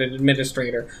bureaucrat and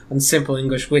administrator on Simple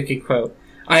English Wiki quote.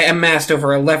 I amassed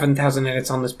over 11,000 edits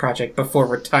on this project before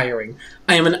retiring.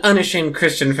 I am an unashamed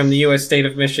Christian from the U.S. state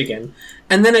of Michigan.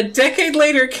 And then a decade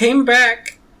later came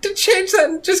back to change that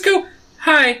and just go,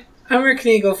 hi, I'm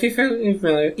American Eagle.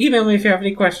 Email me if you have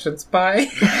any questions. Bye.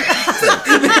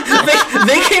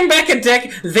 they came back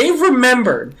they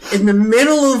remembered in the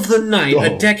middle of the night,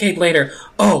 a decade later,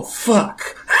 oh,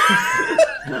 fuck.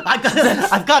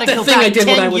 I've got to go back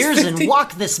 10 years and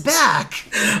walk this back.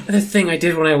 The thing I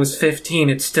did when I was 15,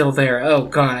 it's still there. Oh,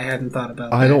 God, I hadn't thought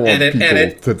about that. I don't want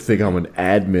people to think I'm an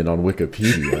admin on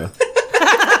Wikipedia.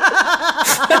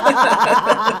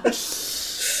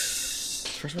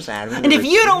 And if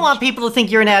you don't want people to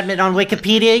think you're an admin on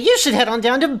Wikipedia, you should head on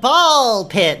down to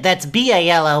Ballpit. That's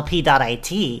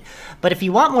BALLP.IT. But if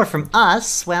you want more from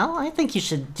us, well, I think you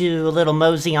should do a little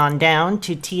mosey on down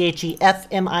to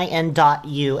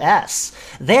THEFMIN.US.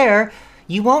 There,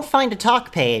 you won't find a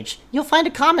talk page. You'll find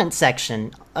a comment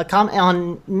section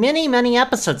on many, many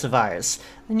episodes of ours.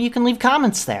 And you can leave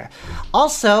comments there.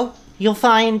 Also, you'll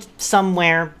find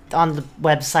somewhere on the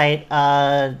website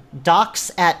docs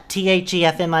at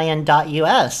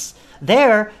THEFMIN.US.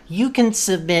 There, you can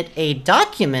submit a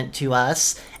document to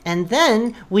us, and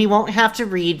then we won't have to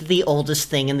read the oldest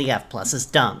thing in the F+ is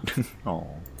dumb. Oh.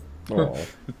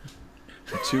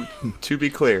 To be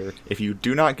clear, if you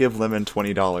do not give Lemon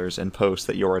 $20 and post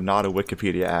that you are not a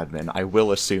Wikipedia admin, I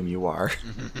will assume you are,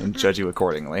 and judge you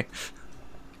accordingly.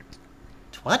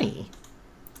 20?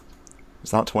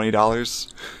 It's not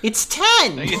 $20? It's 10! I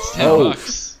think it's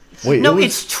 $10. Wait, no,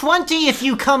 it's 20 if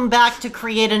you come back to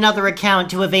create another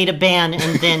account to evade a ban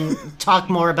and then talk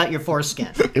more about your foreskin.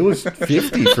 It was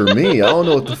 50 for me. I don't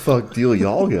know what the fuck deal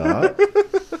y'all got.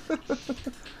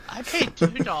 I paid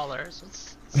 $2.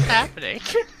 What's happening?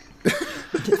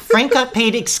 Frank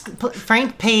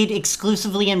paid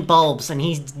exclusively in bulbs, and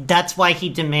that's why he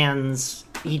demands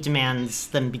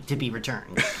them to be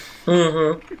returned.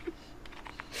 Mm-hmm.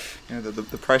 Yeah,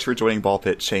 the price for joining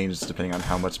Ballpit changed depending on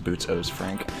how much Boots owes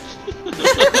Frank. I'm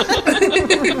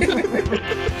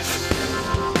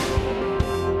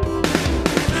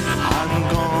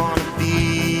gonna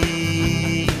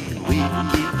be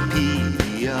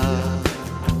Wikipedia.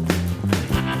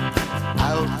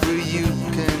 Out where you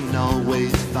can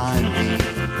always find me.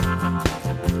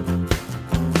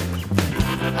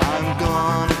 I'm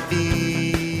gonna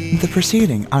be. The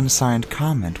preceding unsigned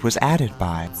comment was added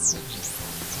by.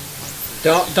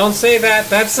 Don't say that.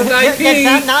 That's an IP.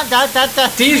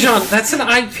 Dijon, that's an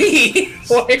IP.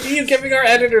 Why are you giving our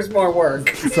editors more work?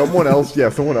 Someone else read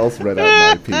out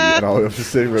an IP, and I was just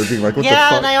sitting there being like, what the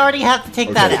fuck? Yeah, and I already have to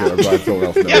take that out. I'm glad someone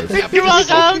else knows. You're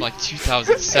welcome. Like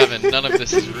 2007, none of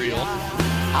this is real.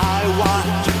 I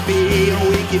want to be on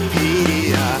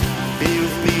Wikipedia. Be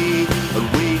with me